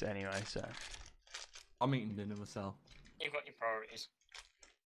biscuits anyway, so I'm eating dinner myself. You've got your priorities.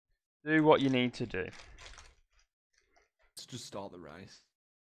 do what you need to do. Let's just start the race.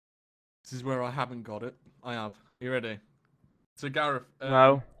 This is where I haven't got it. I have. You ready? So Gareth,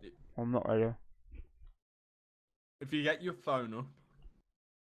 No. I'm not ready. if you get your phone up,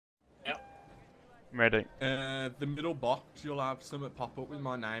 Yep. I'm ready. the middle box, you'll have something pop up with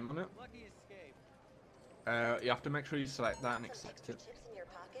my name on it. You have to make sure you select that and accept Extra it. chips in your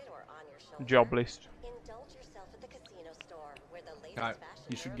pocket or on your shoulder? Job list. Indulge yourself at the casino store, where the latest Right, fashions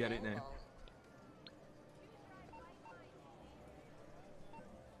you should are get it now. available.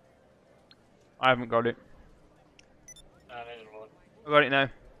 I haven't got it. There's one. I got it now.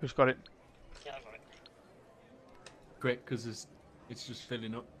 Just got it. Yeah, I got it. Quick, because it's just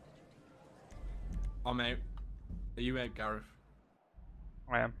filling up. I'm out. Are you out, Gareth?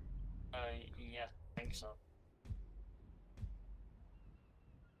 I am. Yeah, I think so.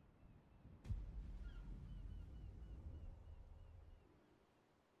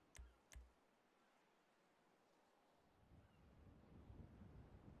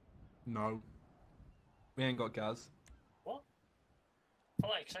 No. We ain't got gas. What? I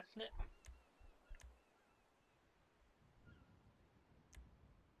like accepting it.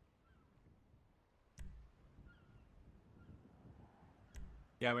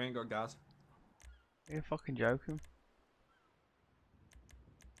 Yeah, we ain't got gas. You're fucking joking.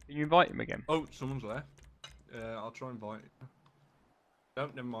 Can you invite him again? Oh, someone's left. I'll try and invite.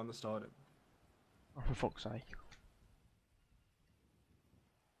 Don't, never mind, I started. Oh, for fuck's sake.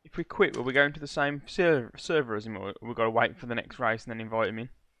 If we quit, will we go into the same server as him, or we've got to wait for the next race and then invite him in?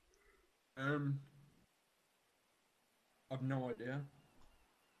 I've no idea.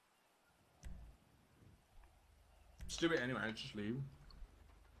 Let's do it anyway, just leave.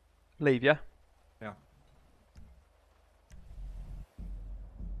 Leave, yeah? Yeah.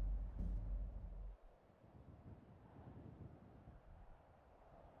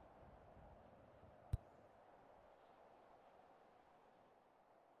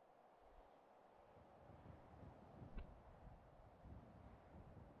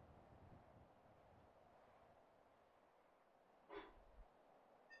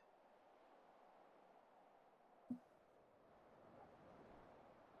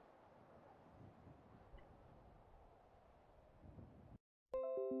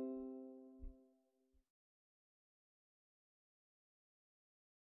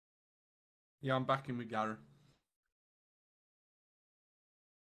 Yeah, I'm back in with Gary.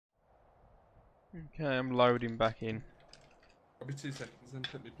 Okay, I'm loading back in. I'll be 2 seconds, then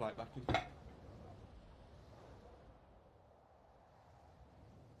put my plate back in.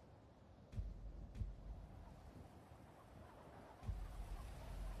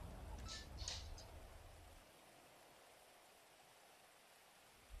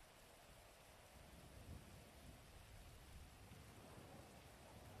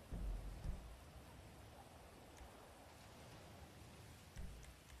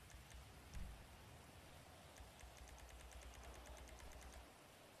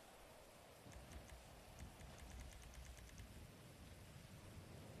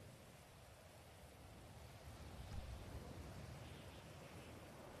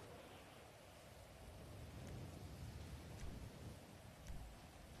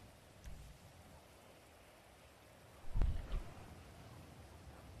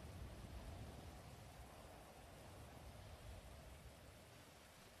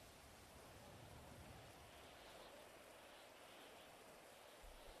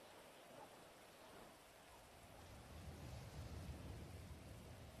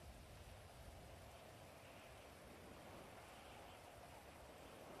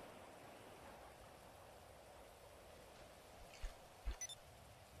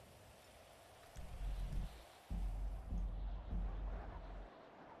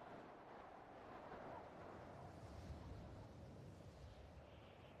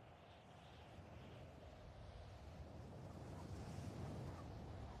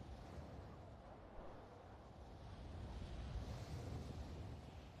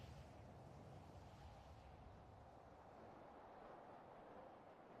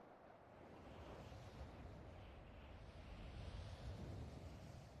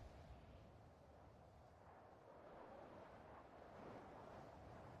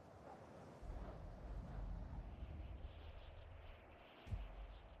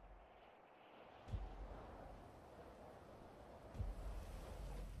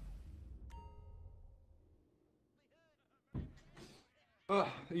 Are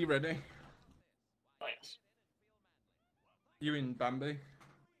you ready? Oh, yes. You in Bambi?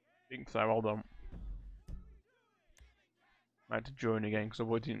 think so, hold on. I had to join again because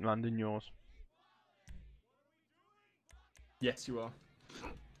I didn't land in yours. Yes, you are.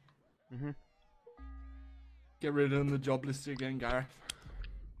 Mhm. Get rid of the job list again, Gareth.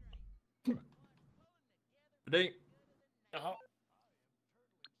 Ready? Uh-huh.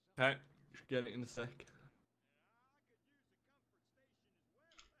 Okay, should get it in a sec.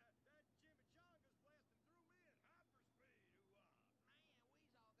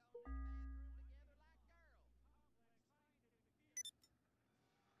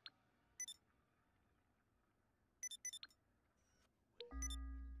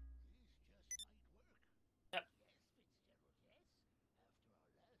 Yep.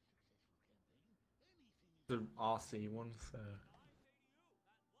 The RC one, so.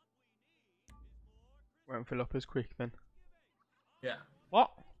 Won't fill up as quick then. Yeah.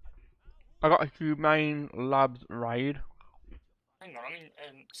 What? I got a Humane Labs raid. Hang on, I'm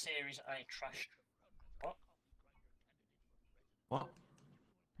in Series A trash. What? What?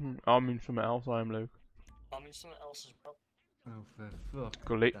 I'm in something else, I am Luke. I'm in something else as well. Oh, for fuck.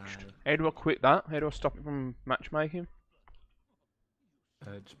 Glitched. How do I quit that? How do I stop it from matchmaking?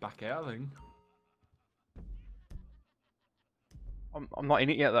 Just back out, I think. I'm not in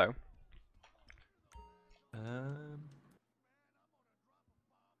it yet though. Um.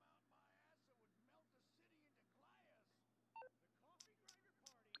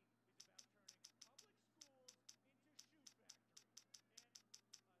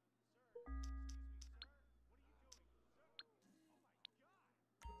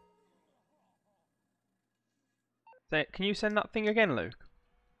 Can you send that thing again, Luke?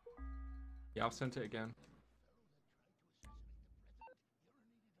 Yeah, I've sent it again.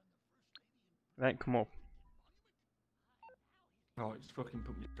 It ain't come up. Oh, it's fucking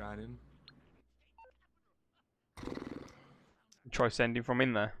put me straight in. Try sending from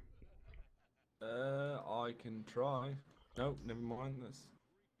in there. I can try. No, never mind.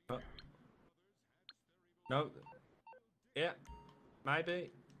 That's. No. Yeah,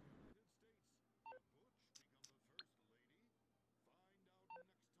 maybe.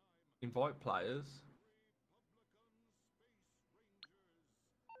 Invite players.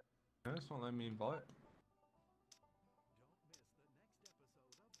 No, it's not letting me invite.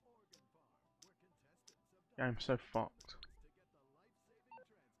 I'm so fucked.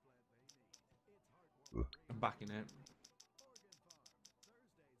 I'm backing it.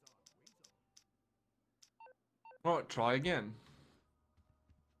 Alright, try again.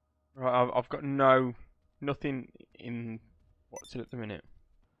 Right, I've got nothing in what's it at the minute.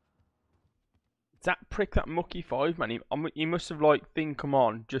 That prick, that mucky 5 man. He must have like thing come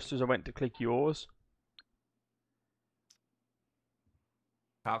on just as I went to click yours.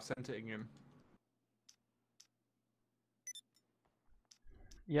 I've sent it again.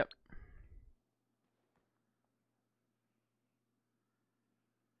 Yep.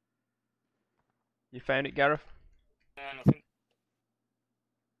 You found it, Gareth? Nothing.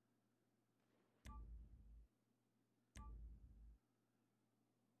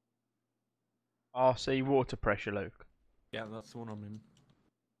 RC water pressure, Luke. Yeah, that's the one I'm in.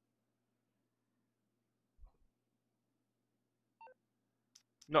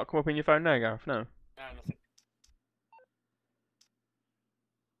 Not come up in your phone now, Gareth? No. Nothing.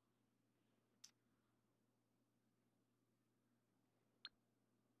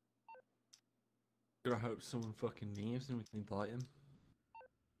 I hope someone fucking leaves and we can invite him.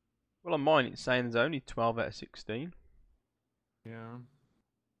 Well, on mine it's saying there's only 12 out of 16. Yeah.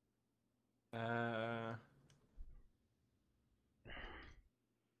 I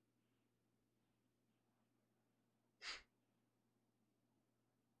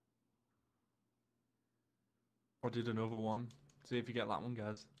did another one. See if you get that one,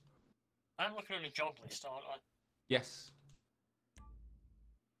 guys. I'm looking on the job list, aren't I? Yes.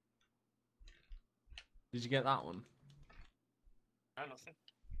 Did you get that one? Nothing.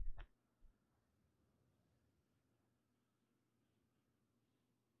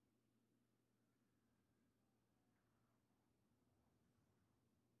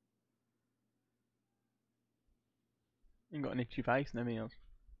 You ain't got an itchy face and everything else.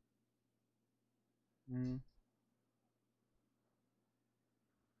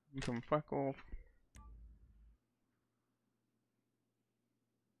 You can fuck off.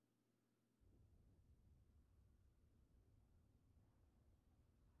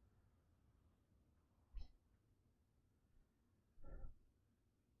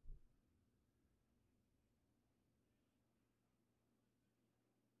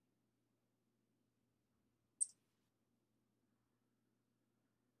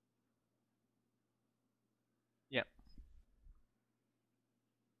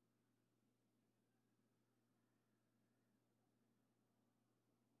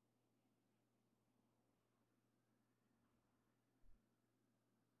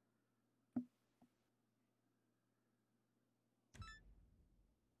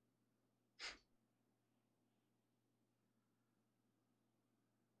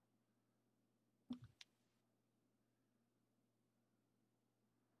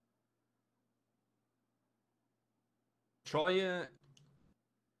 Try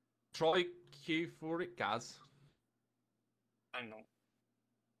Q for it, Gaz. Hang on.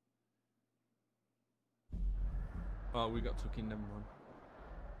 Oh, we got took in, never mind.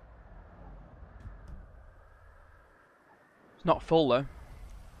 It's not full though.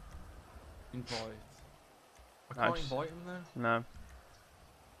 Invite. I No, can't just- invite him though. No.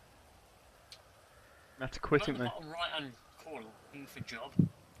 I have to quit I'm him at the then. bottom right hand corner looking for job.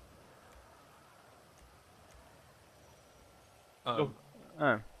 Oh. Look.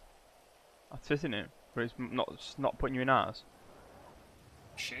 Oh. That's it, isn't it? But it's not putting you in ours.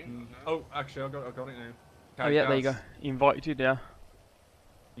 Shoot. Oh, actually, I got it now. Oh Okay, yeah, there you go. Gaz, He invited you there.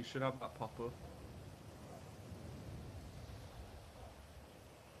 You should have that pop up.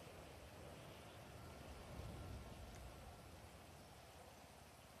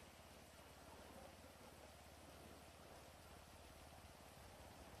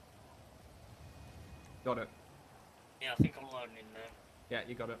 Got it. Yeah, I think I'm loading in there. Yeah,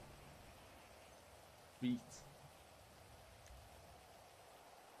 you got it. Beat.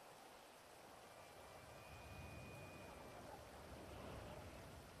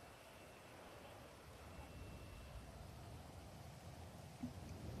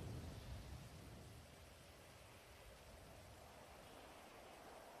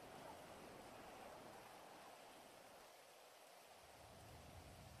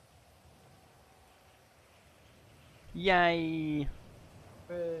 Yay!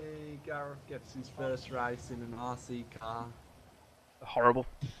 Hey, Gareth gets his first race in an RC car. Horrible.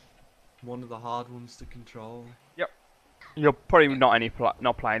 One of the hard ones to control. Yep. You'll probably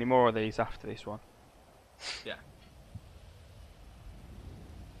not play any more of these after this one. Yeah.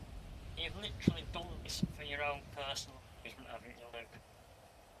 You've literally done this for your own personal amusement, haven't you, Luke?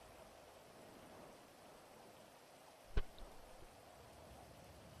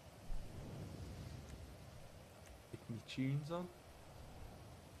 Get me tunes on.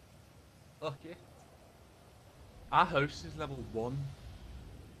 Look it. Our host is level 1.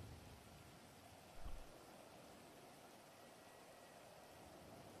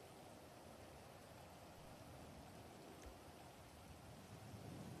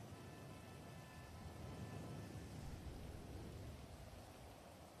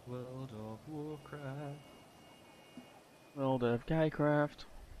 World of Warcraft. World of Gaycraft.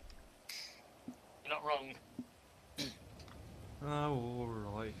 You're not wrong. Oh,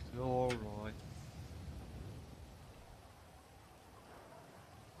 alright, alright.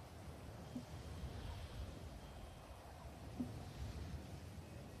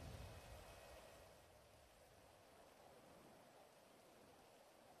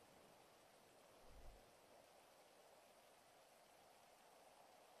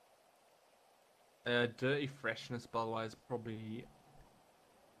 Dirty Freshness, by the way, is probably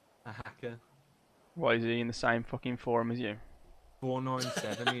a hacker. Why is he in the same fucking forum as you?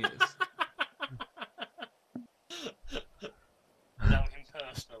 497 he is. Know him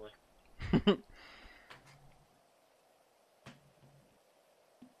personally.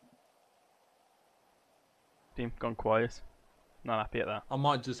 Team gone quiet. Not happy at that. I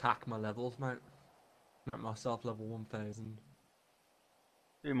might just hack my levels, mate. Make myself level 1000.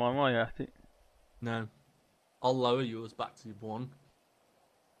 Do you mind why you at it? No. I'll lower yours back to 1.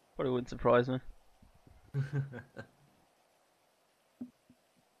 Probably wouldn't surprise me.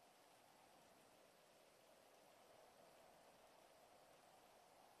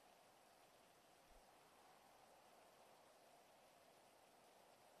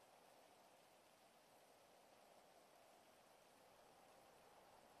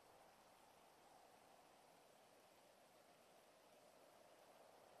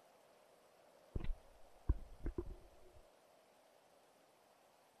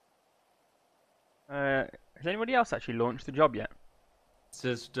 Has anybody else actually launched the job yet?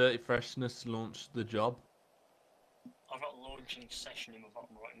 Says Dirty Freshness launched the job. I've got a launching session in my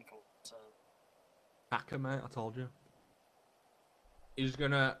bottom right hand corner, so Hacker, mate, I told you. He's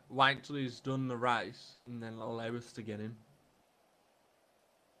gonna wait till he's done the race and then allow us to get him.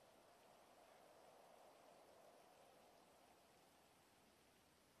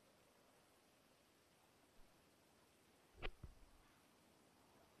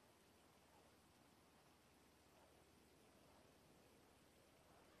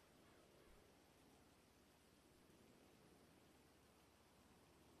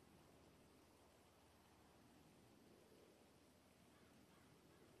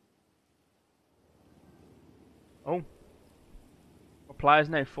 Oh. A player's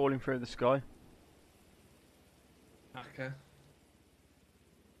now falling through the sky. Hacker.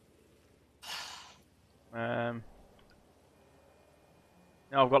 Um.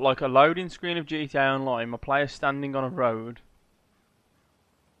 Now I've got like a loading screen of GTA Online. My player's standing on a road.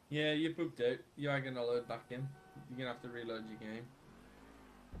 Yeah, you booked out. You are gonna load back in. You're gonna have to reload your game.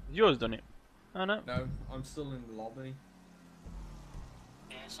 Has yours done it? Oh no. No, I'm still in the lobby.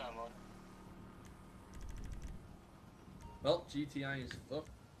 Yeah, so am I. Well, GTA is fucked.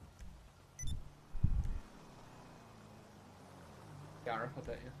 Gareth, I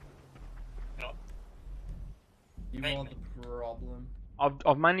bet you. Yeah. You are Mainly. the problem.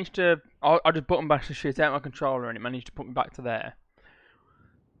 I've managed to. I just button bashed the shit out of my controller and it managed to put me back to there.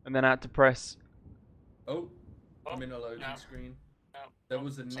 And then I had to press. Oh, Oh, I'm in a loading no. screen. No, There no,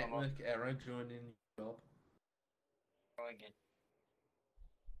 was a so am I. network error joining your job. Try again.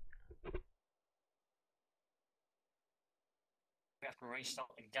 We have to restart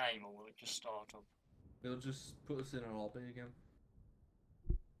the game, or will it just start up? It'll just put us in a lobby again.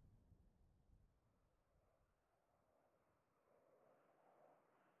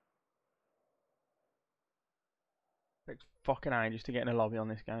 Takes fucking ages to get in a lobby on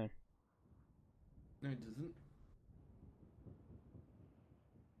this game. No, it doesn't.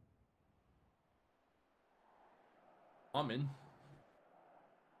 I'm in.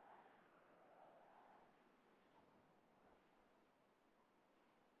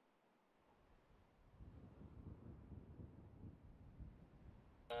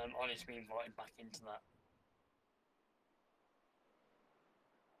 I need to be invited back into that.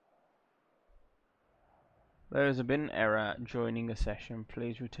 There has been an error joining a session.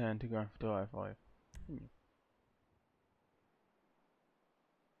 Please return to Grand Theft Auto 5.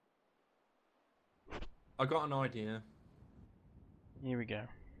 I got an idea. Here we go.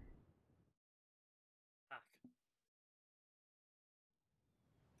 Back.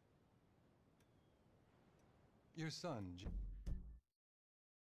 Your son.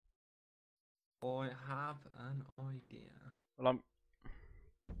 I have an idea. Well, I'm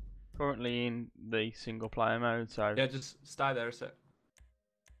currently in the single player mode, so Yeah, just stay there a sec.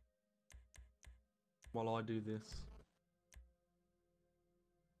 While I do this.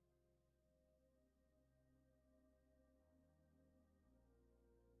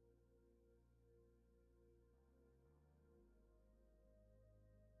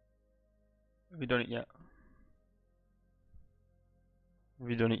 have you done it yet? Have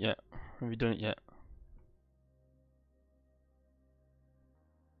you done it yet? Have you done it yet?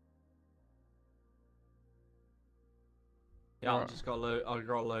 Yeah, Alright. I just got load. I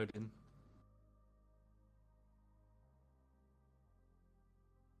got load in.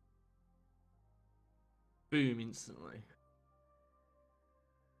 Boom! Instantly.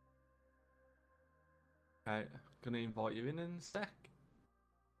 Okay, gonna invite you in a sec.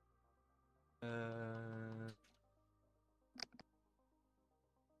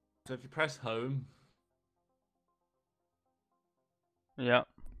 So if you press home, Yeah.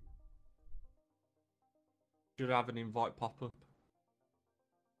 you should have an invite pop up.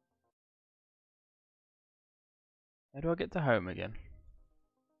 How do I get to home again?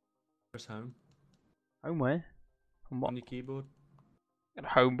 Press home Home where? On what? on your keyboard. Got a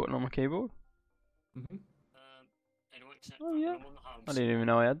home button on my keyboard? How do I accept Oh that yeah. when I'm on the home I didn't screen? even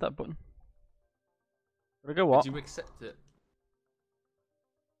know I had that button. Did I go what? Did you accept it?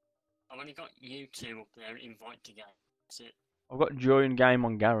 I've only got you two up there, invite to game. That's it. I've got join game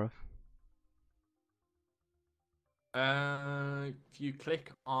on Gareth. If you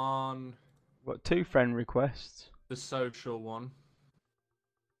click on I've got 2 friend requests. the social one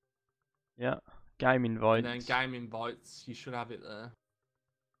Yeah. Game invites. and then game invites, you should have it there.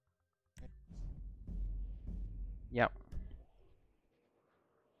 Yep.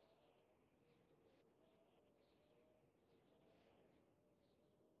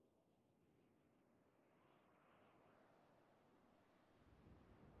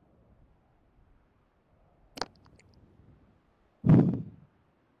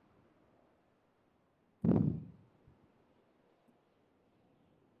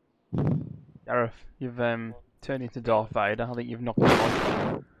 Gareth, you've turned into Darth Vader. I think you've knocked the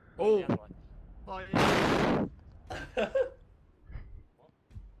mic. Oh! Yeah, like,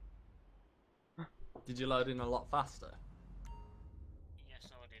 Did you load in a lot faster? yes,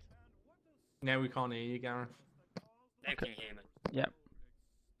 I did. Now we can't hear you, Gareth. Now can you hear me? Yep.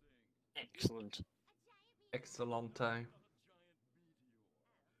 Excellent. Excellente.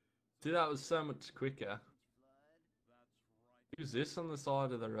 See, that was so much quicker. Who's this on the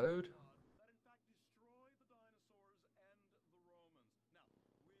side of the road?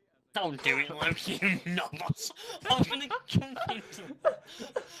 Don't do it, Luke, you knobs! I'm gonna jump into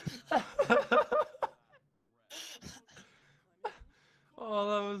Oh,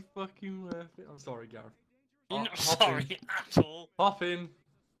 that was fucking worth it. I'm sorry, Gareth. You're not Hop sorry in. at all. Hop in.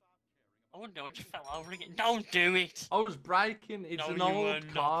 Oh no, I just fell over again. Don't do it! I was braking. It's No, an you were old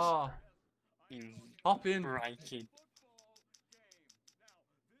not. car. You Hop in. breaking.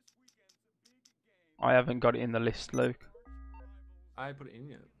 I haven't got it in the list, Luke. I put it in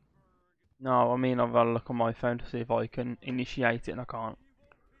yet. No, I mean I've got to look on my phone to see if I can initiate it, and I can't.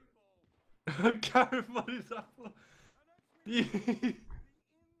 Gareth, what is that for?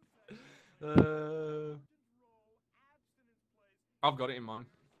 I've got it in mine.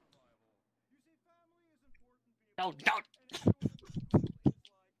 No, don't!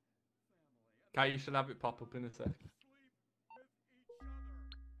 Okay, you should have it pop up in a sec.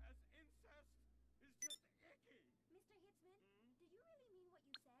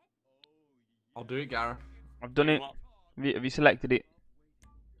 I'll do it, Gareth. I've done it. What? Have you selected it?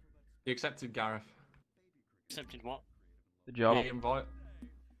 You accepted Gareth. Accepted what? The job. The invite.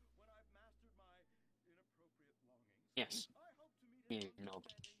 Yes. You knob.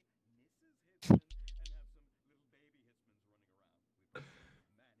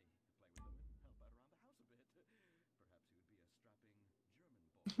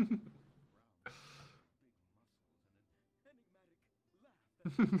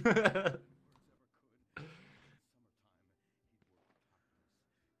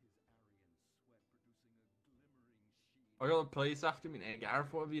 I got the police after me now.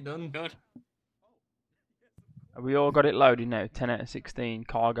 Gareth, what have you done? Good. Have we all got it loaded now? 10 out of 16.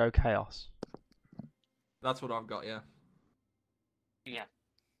 Cargo chaos. That's what I've got, yeah. Yeah.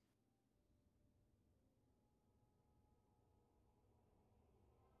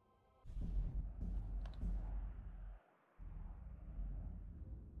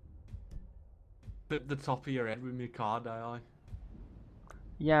 Flip the top of your head with my card, AI.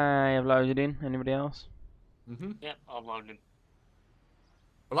 Yeah, I've loaded in. Anybody else? Yep, I'll load him.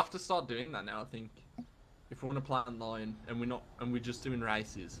 We'll have to start doing that now, I think. If we want to play online and we're just doing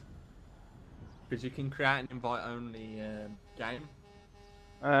races. Because you can create an invite-only game.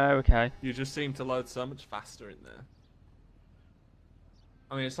 Okay. You just seem to load so much faster in there.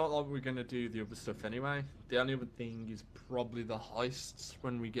 I mean, it's not like we're going to do the other stuff anyway. The only other thing is probably the heists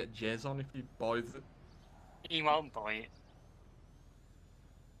when we get Jez on if he buys it. He won't buy it.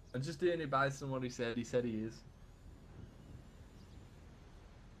 I'm just doing it based on what he said. He said he is.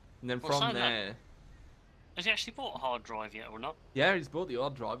 And then Well, from so there... Has he actually bought a hard drive yet or not? Yeah, he's bought the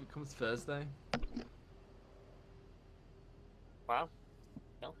hard drive. It comes Thursday. Wow.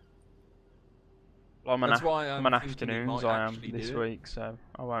 Well, That's why I'm I'm on thinking he afternoons. might I am actually this do it. week, so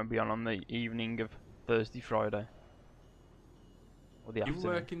I won't be on the evening of Thursday, Friday, or the You afternoon.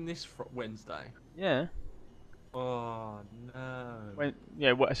 working this Wednesday? Yeah. Oh no.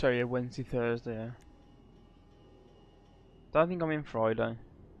 Wednesday, Thursday. Yeah. Don't think I'm in Friday.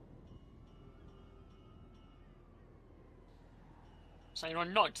 So you're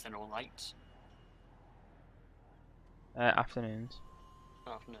on nights then or late? Afternoons.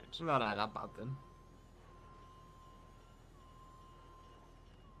 Afternoons. No, no, that bad then.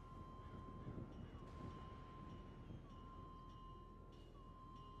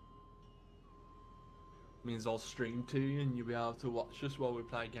 Means I'll stream to you and you'll be able to watch us while we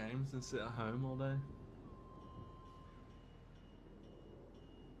play games and sit at home all day.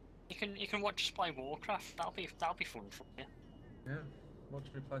 You can watch us play Warcraft. That'll be fun for you. Yeah, watch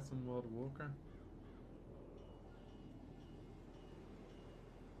me play some World of Warcraft.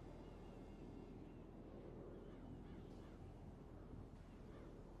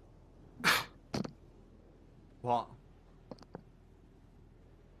 What?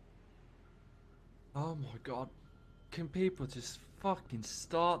 Oh my god. Can people just fucking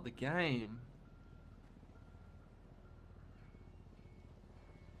start the game?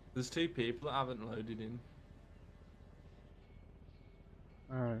 There's 2 people that haven't loaded in.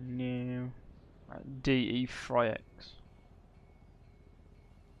 Oh no. DE Fryex.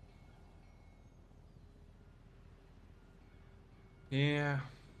 Yeah.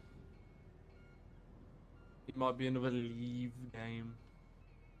 It might be another leave game.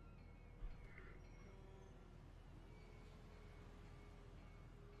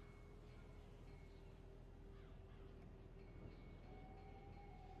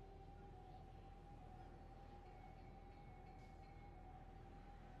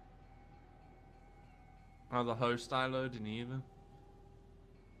 Oh, the host I loaded either.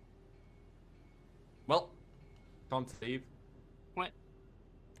 Well, time to leave. What?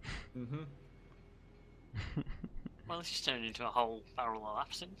 Mhm. Well, this is turned into a whole barrel of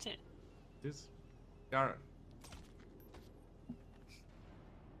laughs, isn't it? This Garrett.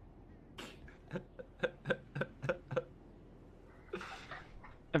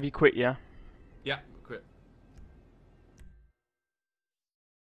 Have you quit? Yeah. Yeah, quit.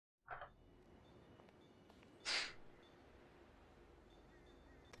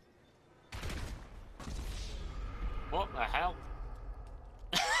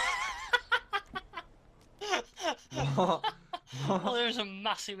 What? Well, there was a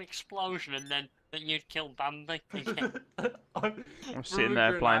massive explosion, and then that you'd kill Bambi again. I'm From sitting a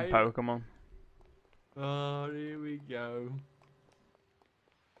there playing grenade. Pokemon. Oh, here we go.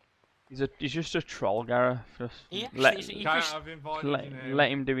 He's just a troll, Gareth. Just He let actually, he Okay, just, I've invited you now.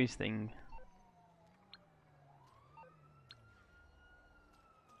 let him do his thing.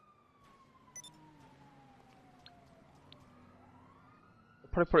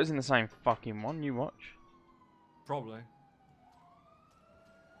 Probably put us in the same fucking one. You watch. Probably.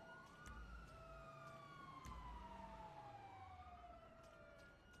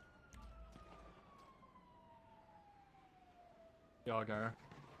 Yeah, I'll go.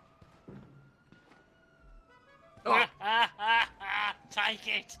 Oh. take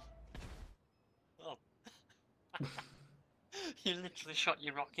it! Oh. You literally shot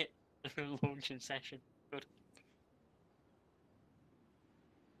your rocket through launching session. Good.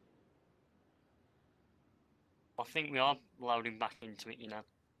 I think we are loading back into it, you know.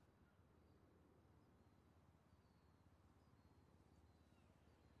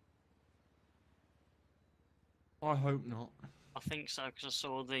 I hope not. I think so, because I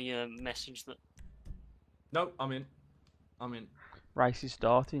saw the message that... Nope, I'm in. I'm in. Race is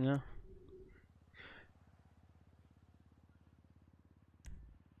starting, yeah.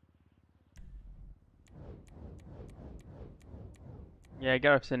 Yeah,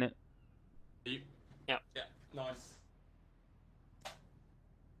 Gareth's in it. You? Yeah. Yeah, nice.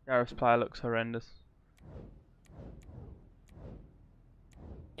 Gareth's player looks horrendous.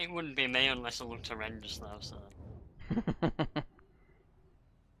 It wouldn't be me unless it looked horrendous, though, so...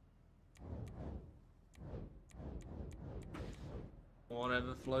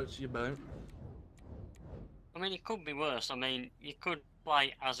 Whatever floats your boat. I mean, it could be worse. I mean, you could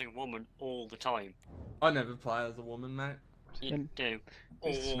play as a woman all the time. I never play as a woman, mate. You do.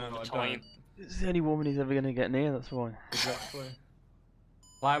 All No, the I time. don't. It's the only woman he's ever going to get near, that's why. Exactly.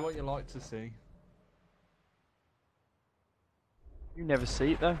 Play what you like to see. You never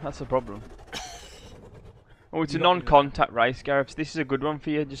see it though, that's the problem. Oh, it's You a got me non-contact race, Gareth. So this is a good one for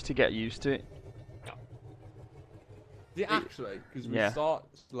you, just to get used to it. Yeah, actually, because we Yeah. start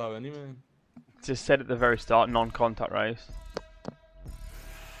slow anyway. It's just said at the very start, non-contact race.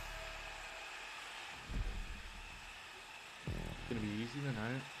 It's gonna be easy then,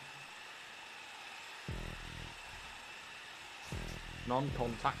 ain't it?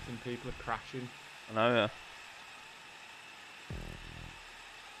 Non-contact and people are crashing. I know, yeah.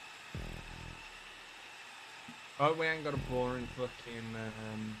 Oh, we ain't got a boring fucking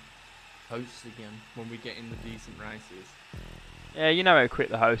host again when we get in the decent races. Yeah, you know how quick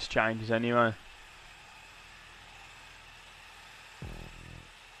the host changes anyway.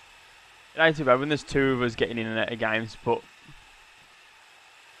 It ain't too bad when there's two of us getting in and out of games, but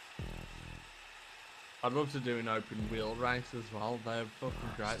I'd love to do an open wheel race as well. They're fucking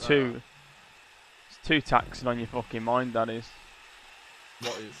great. it's too taxing on your fucking mind, that is.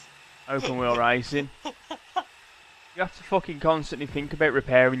 What is? Open wheel racing. You have to fucking constantly think about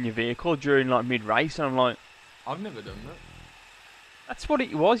repairing your vehicle during like mid-race, and I'm like, I've never done that. that's what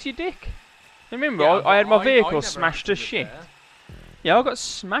it was, you dick. Remember, Yeah, I had my but vehicle never smashed had to to shit. repair. Yeah, I got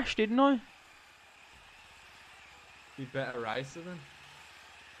smashed, didn't I? Be better racer then.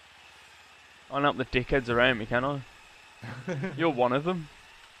 I don't help the dickheads around me, can I? You're one of them.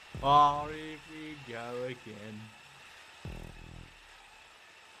 Oh, here we go again.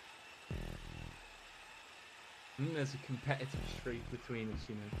 There's a competitive streak between us,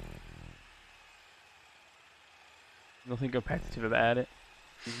 you know. Nothing competitive about it.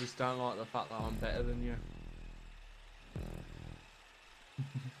 You just don't like the fact that I'm better than you.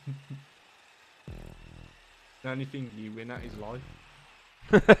 The only thing you win at is life.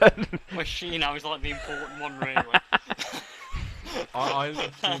 Which, you know, is like the important one, really. I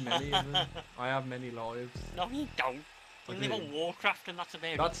live too many of them. I have many lives. No, you don't. You I live do. on Warcraft and that's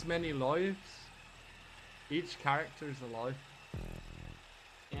about it. That's many lives. Each character is a life.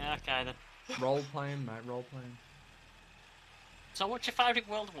 Yeah, okay then. Role playing, mate, role playing. So what's your favourite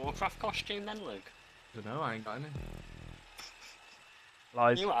World of Warcraft costume then, Luke? I don't know, I ain't got any.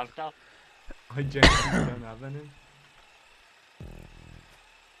 Lies. You have, though. I genuinely don't have any.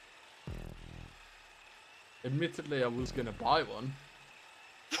 Admittedly, I was gonna buy one.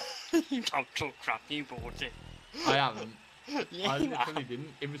 You don't talk crap, you bought it. I haven't. Yeah, I you literally have. didn't.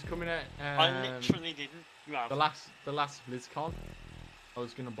 It was coming out. I literally didn't. You have. the last BlizzCon. I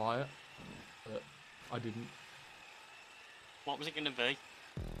was gonna buy it, but I didn't. What was it going to be?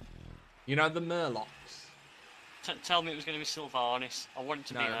 You know the Murlocs. Tell me it was going to be Sylvanas. I want it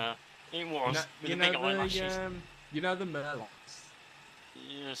to be No. her. It was. with You the big know eyelashes. you know the Murlocs.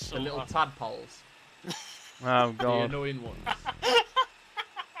 Yeah, The little sort of. tadpoles. Oh The god. annoying ones.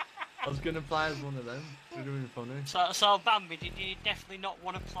 I was gonna play as one of them. They're doing funny. So Bambi, did you definitely not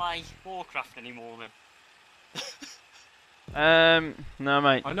want to play Warcraft anymore then? No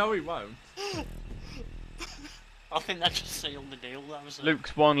mate. I know he won't. I think that just sealed the deal. That was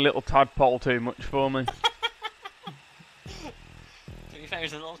Luke's one little tadpole too much for me. To be fair, he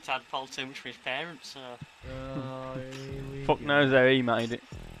was a little tadpole too much for his parents. Here we Fuck go. knows how he made it.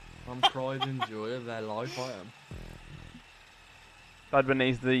 I'm pride and joy of their life, I am. Bad when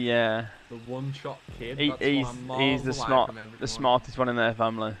he's the The one-shot kid. he's that's why I'm miles the away from the everyone. smartest one in their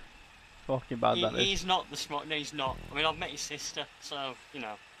family. Fucking bad that is. He's not the smart. No, he's not. I mean, I've met his sister, so you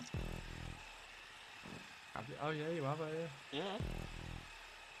know. Have you- Oh yeah, you have, yeah. Yeah,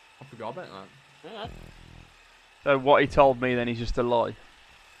 I forgot about that. yeah, So what he told me then is just a lie.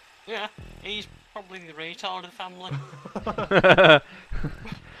 yeah. He's probably the retard of the family.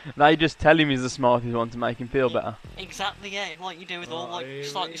 They just tell him he's the smartest one to make him feel better. Exactly, yeah. Like you do with all like Here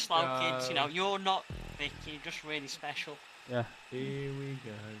slightly we slow kids. You know, go. you're not Vic. You're just really special. Yeah. Here we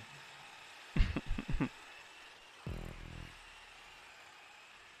go.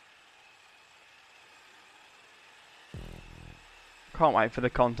 Can't wait for the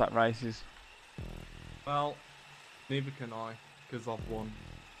contact races. Well, neither can I, because I've won.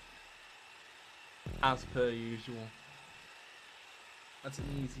 As per usual. That's an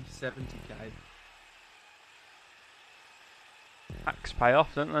easy 70k. Hacks pay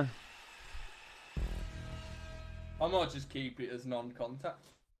off, don't they? I might just keep it as non-contact.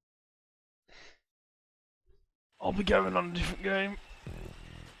 I'll be going on a different game.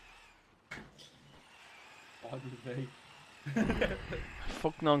 Why would they?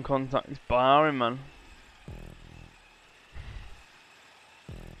 Fuck non-contact, it's barring, man.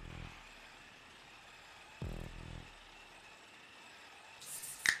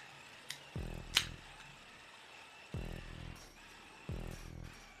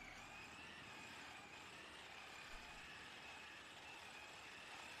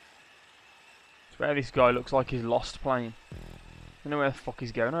 Swear this guy looks like he's lost playing. I don't know where the fuck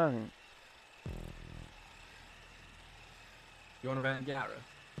he's going, I think. You want to rent Gareth?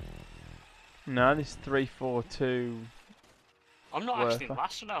 No, this 3-4-2. I'm not Worth actually it.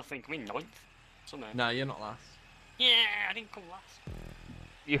 last, I think I'm in 9th. Somehow. No, you're not last. Yeah, I didn't come last.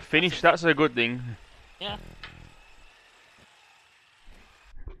 You finished, that's a good thing. Yeah.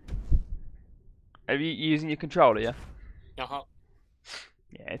 Are you using your controller, yeah? Uh-huh.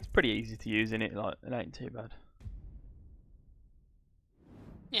 Yeah, it's pretty easy to use, innit? Like, it ain't too bad.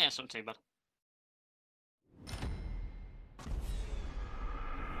 Yeah, it's not too bad.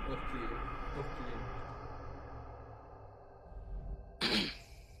 Up to you. Up to you.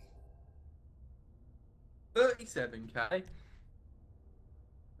 37k.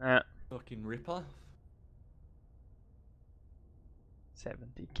 Fucking rip off.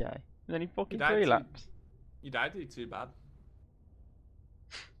 70k. And then he fucking You'd 3 actually- laps. You don't do too bad.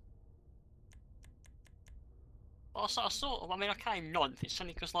 Also, I sort of, I mean, I came 9th. It's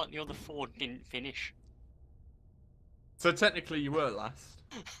only because, like, the other 4 didn't finish. So technically you were last.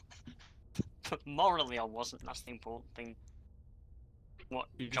 But morally, I wasn't. That's the important thing. What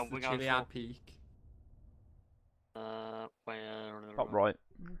You job just we're the going chili for? at peak. Where... Top right.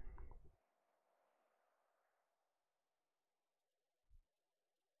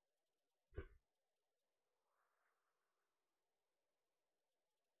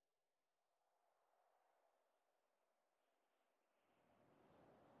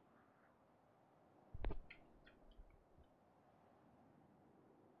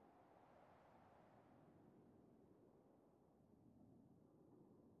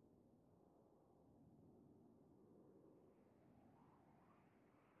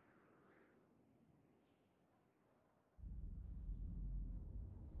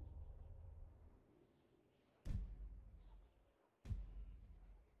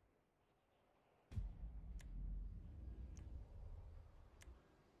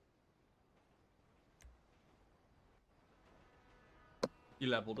 You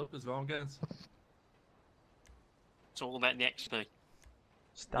leveled up as well, guys. It's all about the XP.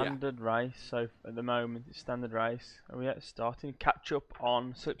 Standard race, so at the moment it's standard race. Are we at starting? Catch up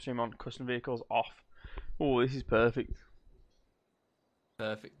on slipstream on custom vehicles off. Oh, this is perfect.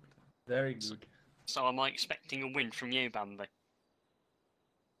 Perfect. Very good. So am I expecting a win from you, Bambi?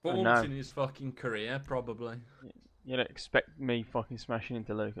 Once no. in his fucking career, probably. You don't expect me fucking smashing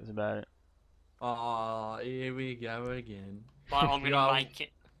into Luke, that's about it. Ah, here we go again. Like, I'm You gonna are- make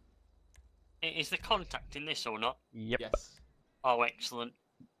it. Is the contact in this or not? Yep. Yes. Oh, excellent.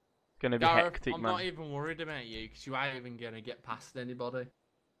 Gonna be Gareth, hectic, I'm man. not even worried about you because you ain't even gonna get past anybody.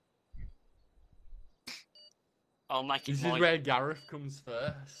 I'll make it This my... is where Gareth comes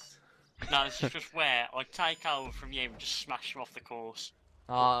first. No, this is just where I take over from you and just smash you off the course.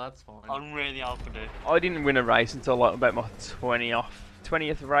 Ah, that's fine. I'm really hoping to. I didn't win a race until like about my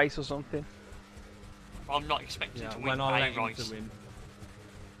 20th race or something. I'm not expecting Yeah, to win when I let a him race. to win.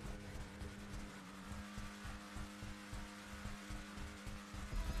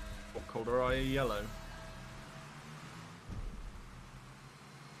 What colour are you? Yellow.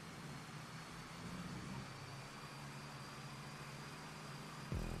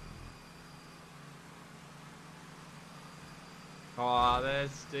 Oh,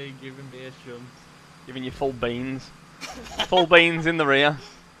 there's Steve giving me a shunt. Giving you full beans. Full beans in the rear.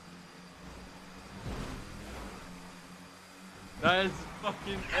 There's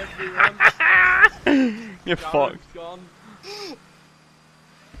fucking everyone. You're fucked. Gareth's gone.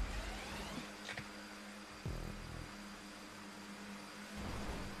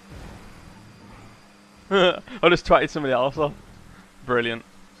 I just twatted somebody else off. Brilliant.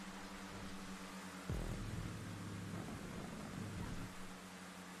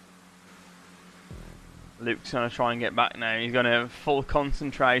 Luke's gonna try and get back now. He's gonna have full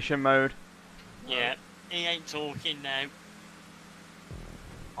concentration mode. Yeah, he ain't talking now.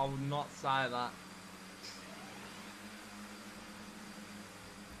 I would not say that.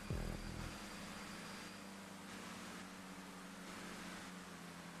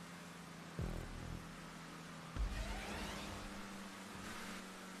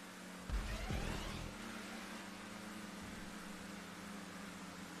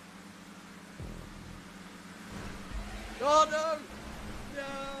 Oh no! No!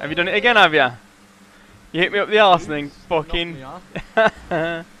 Have you done it again, have you? You hit me up the arse and then Oops, knocked fucking... me off.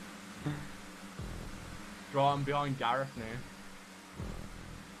 Right, I'm behind Gareth now.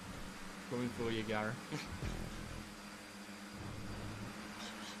 Coming for you, Gareth.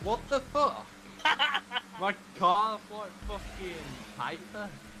 What the fuck? My car's like fucking paper.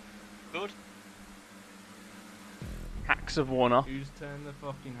 Good. Hacks have worn off. Who's turned the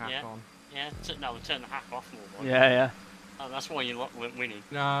fucking hack Yeah. on? Yeah, no, turn the hack off more. Yeah, yeah. Oh, that's why you lot weren't winning.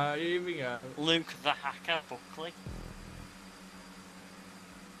 No, here we go. Luke the hacker, Buckley.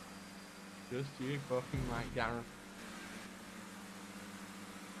 Just you fucking mate, Gareth.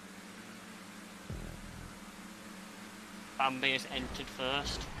 Bambi has entered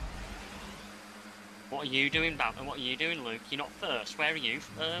first. What are you doing, Bambi? What are you doing, Luke? You're not first. Where are you,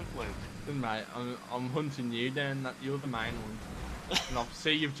 Luke? Then mate, I'm hunting you down. That you're the main one. And I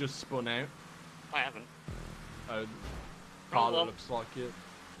see you've just spun out. I haven't. Oh, Carla well. looks like it.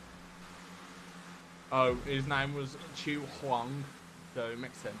 Oh, his name was Chu Huang, so it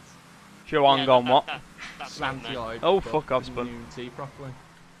makes sense. Chuang on what? That's not me. Slanty-eyed. Oh, but fuck off, didn't spun. even see properly.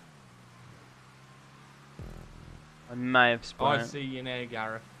 I may have spun I it. see you now,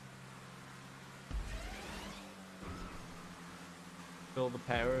 Gareth. Feel the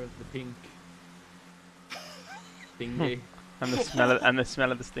power of the pink thingy. And the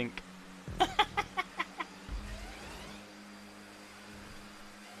smell of the stink.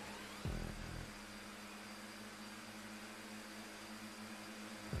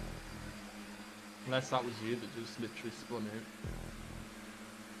 Unless that was you that just literally spun out.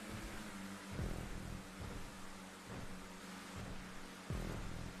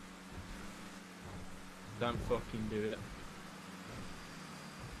 Don't fucking do it.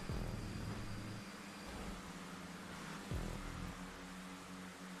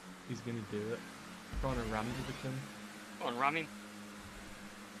 He's gonna do it. Trying to ram to the cunt. Go on, ram him.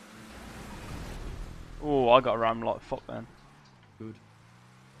 Oh, I got rammed like fuck then. Good.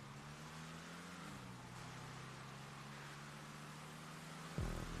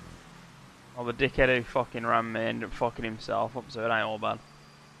 Oh, the dickhead who fucking rammed me ended up fucking himself up, so it ain't all bad.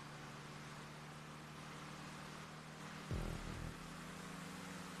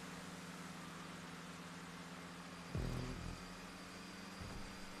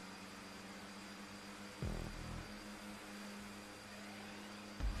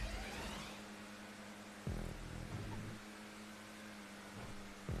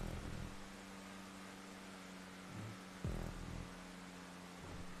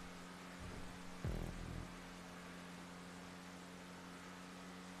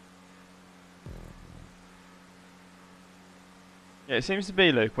 Yeah, it seems to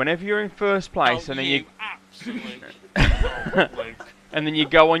be, Luke. Whenever you're in first place Oh, and then you you absolute oh, Luke. and then you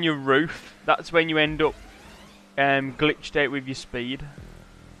go on your roof, that's when you end up glitched out with your speed.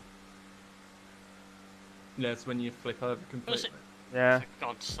 That's when you flip over completely. Yeah. For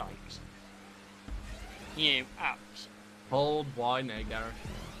God's sakes. You abs. Hold Y now, Gareth.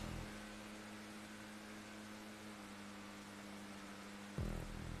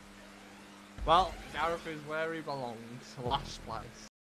 Well, Gareth is where he belongs. Last place.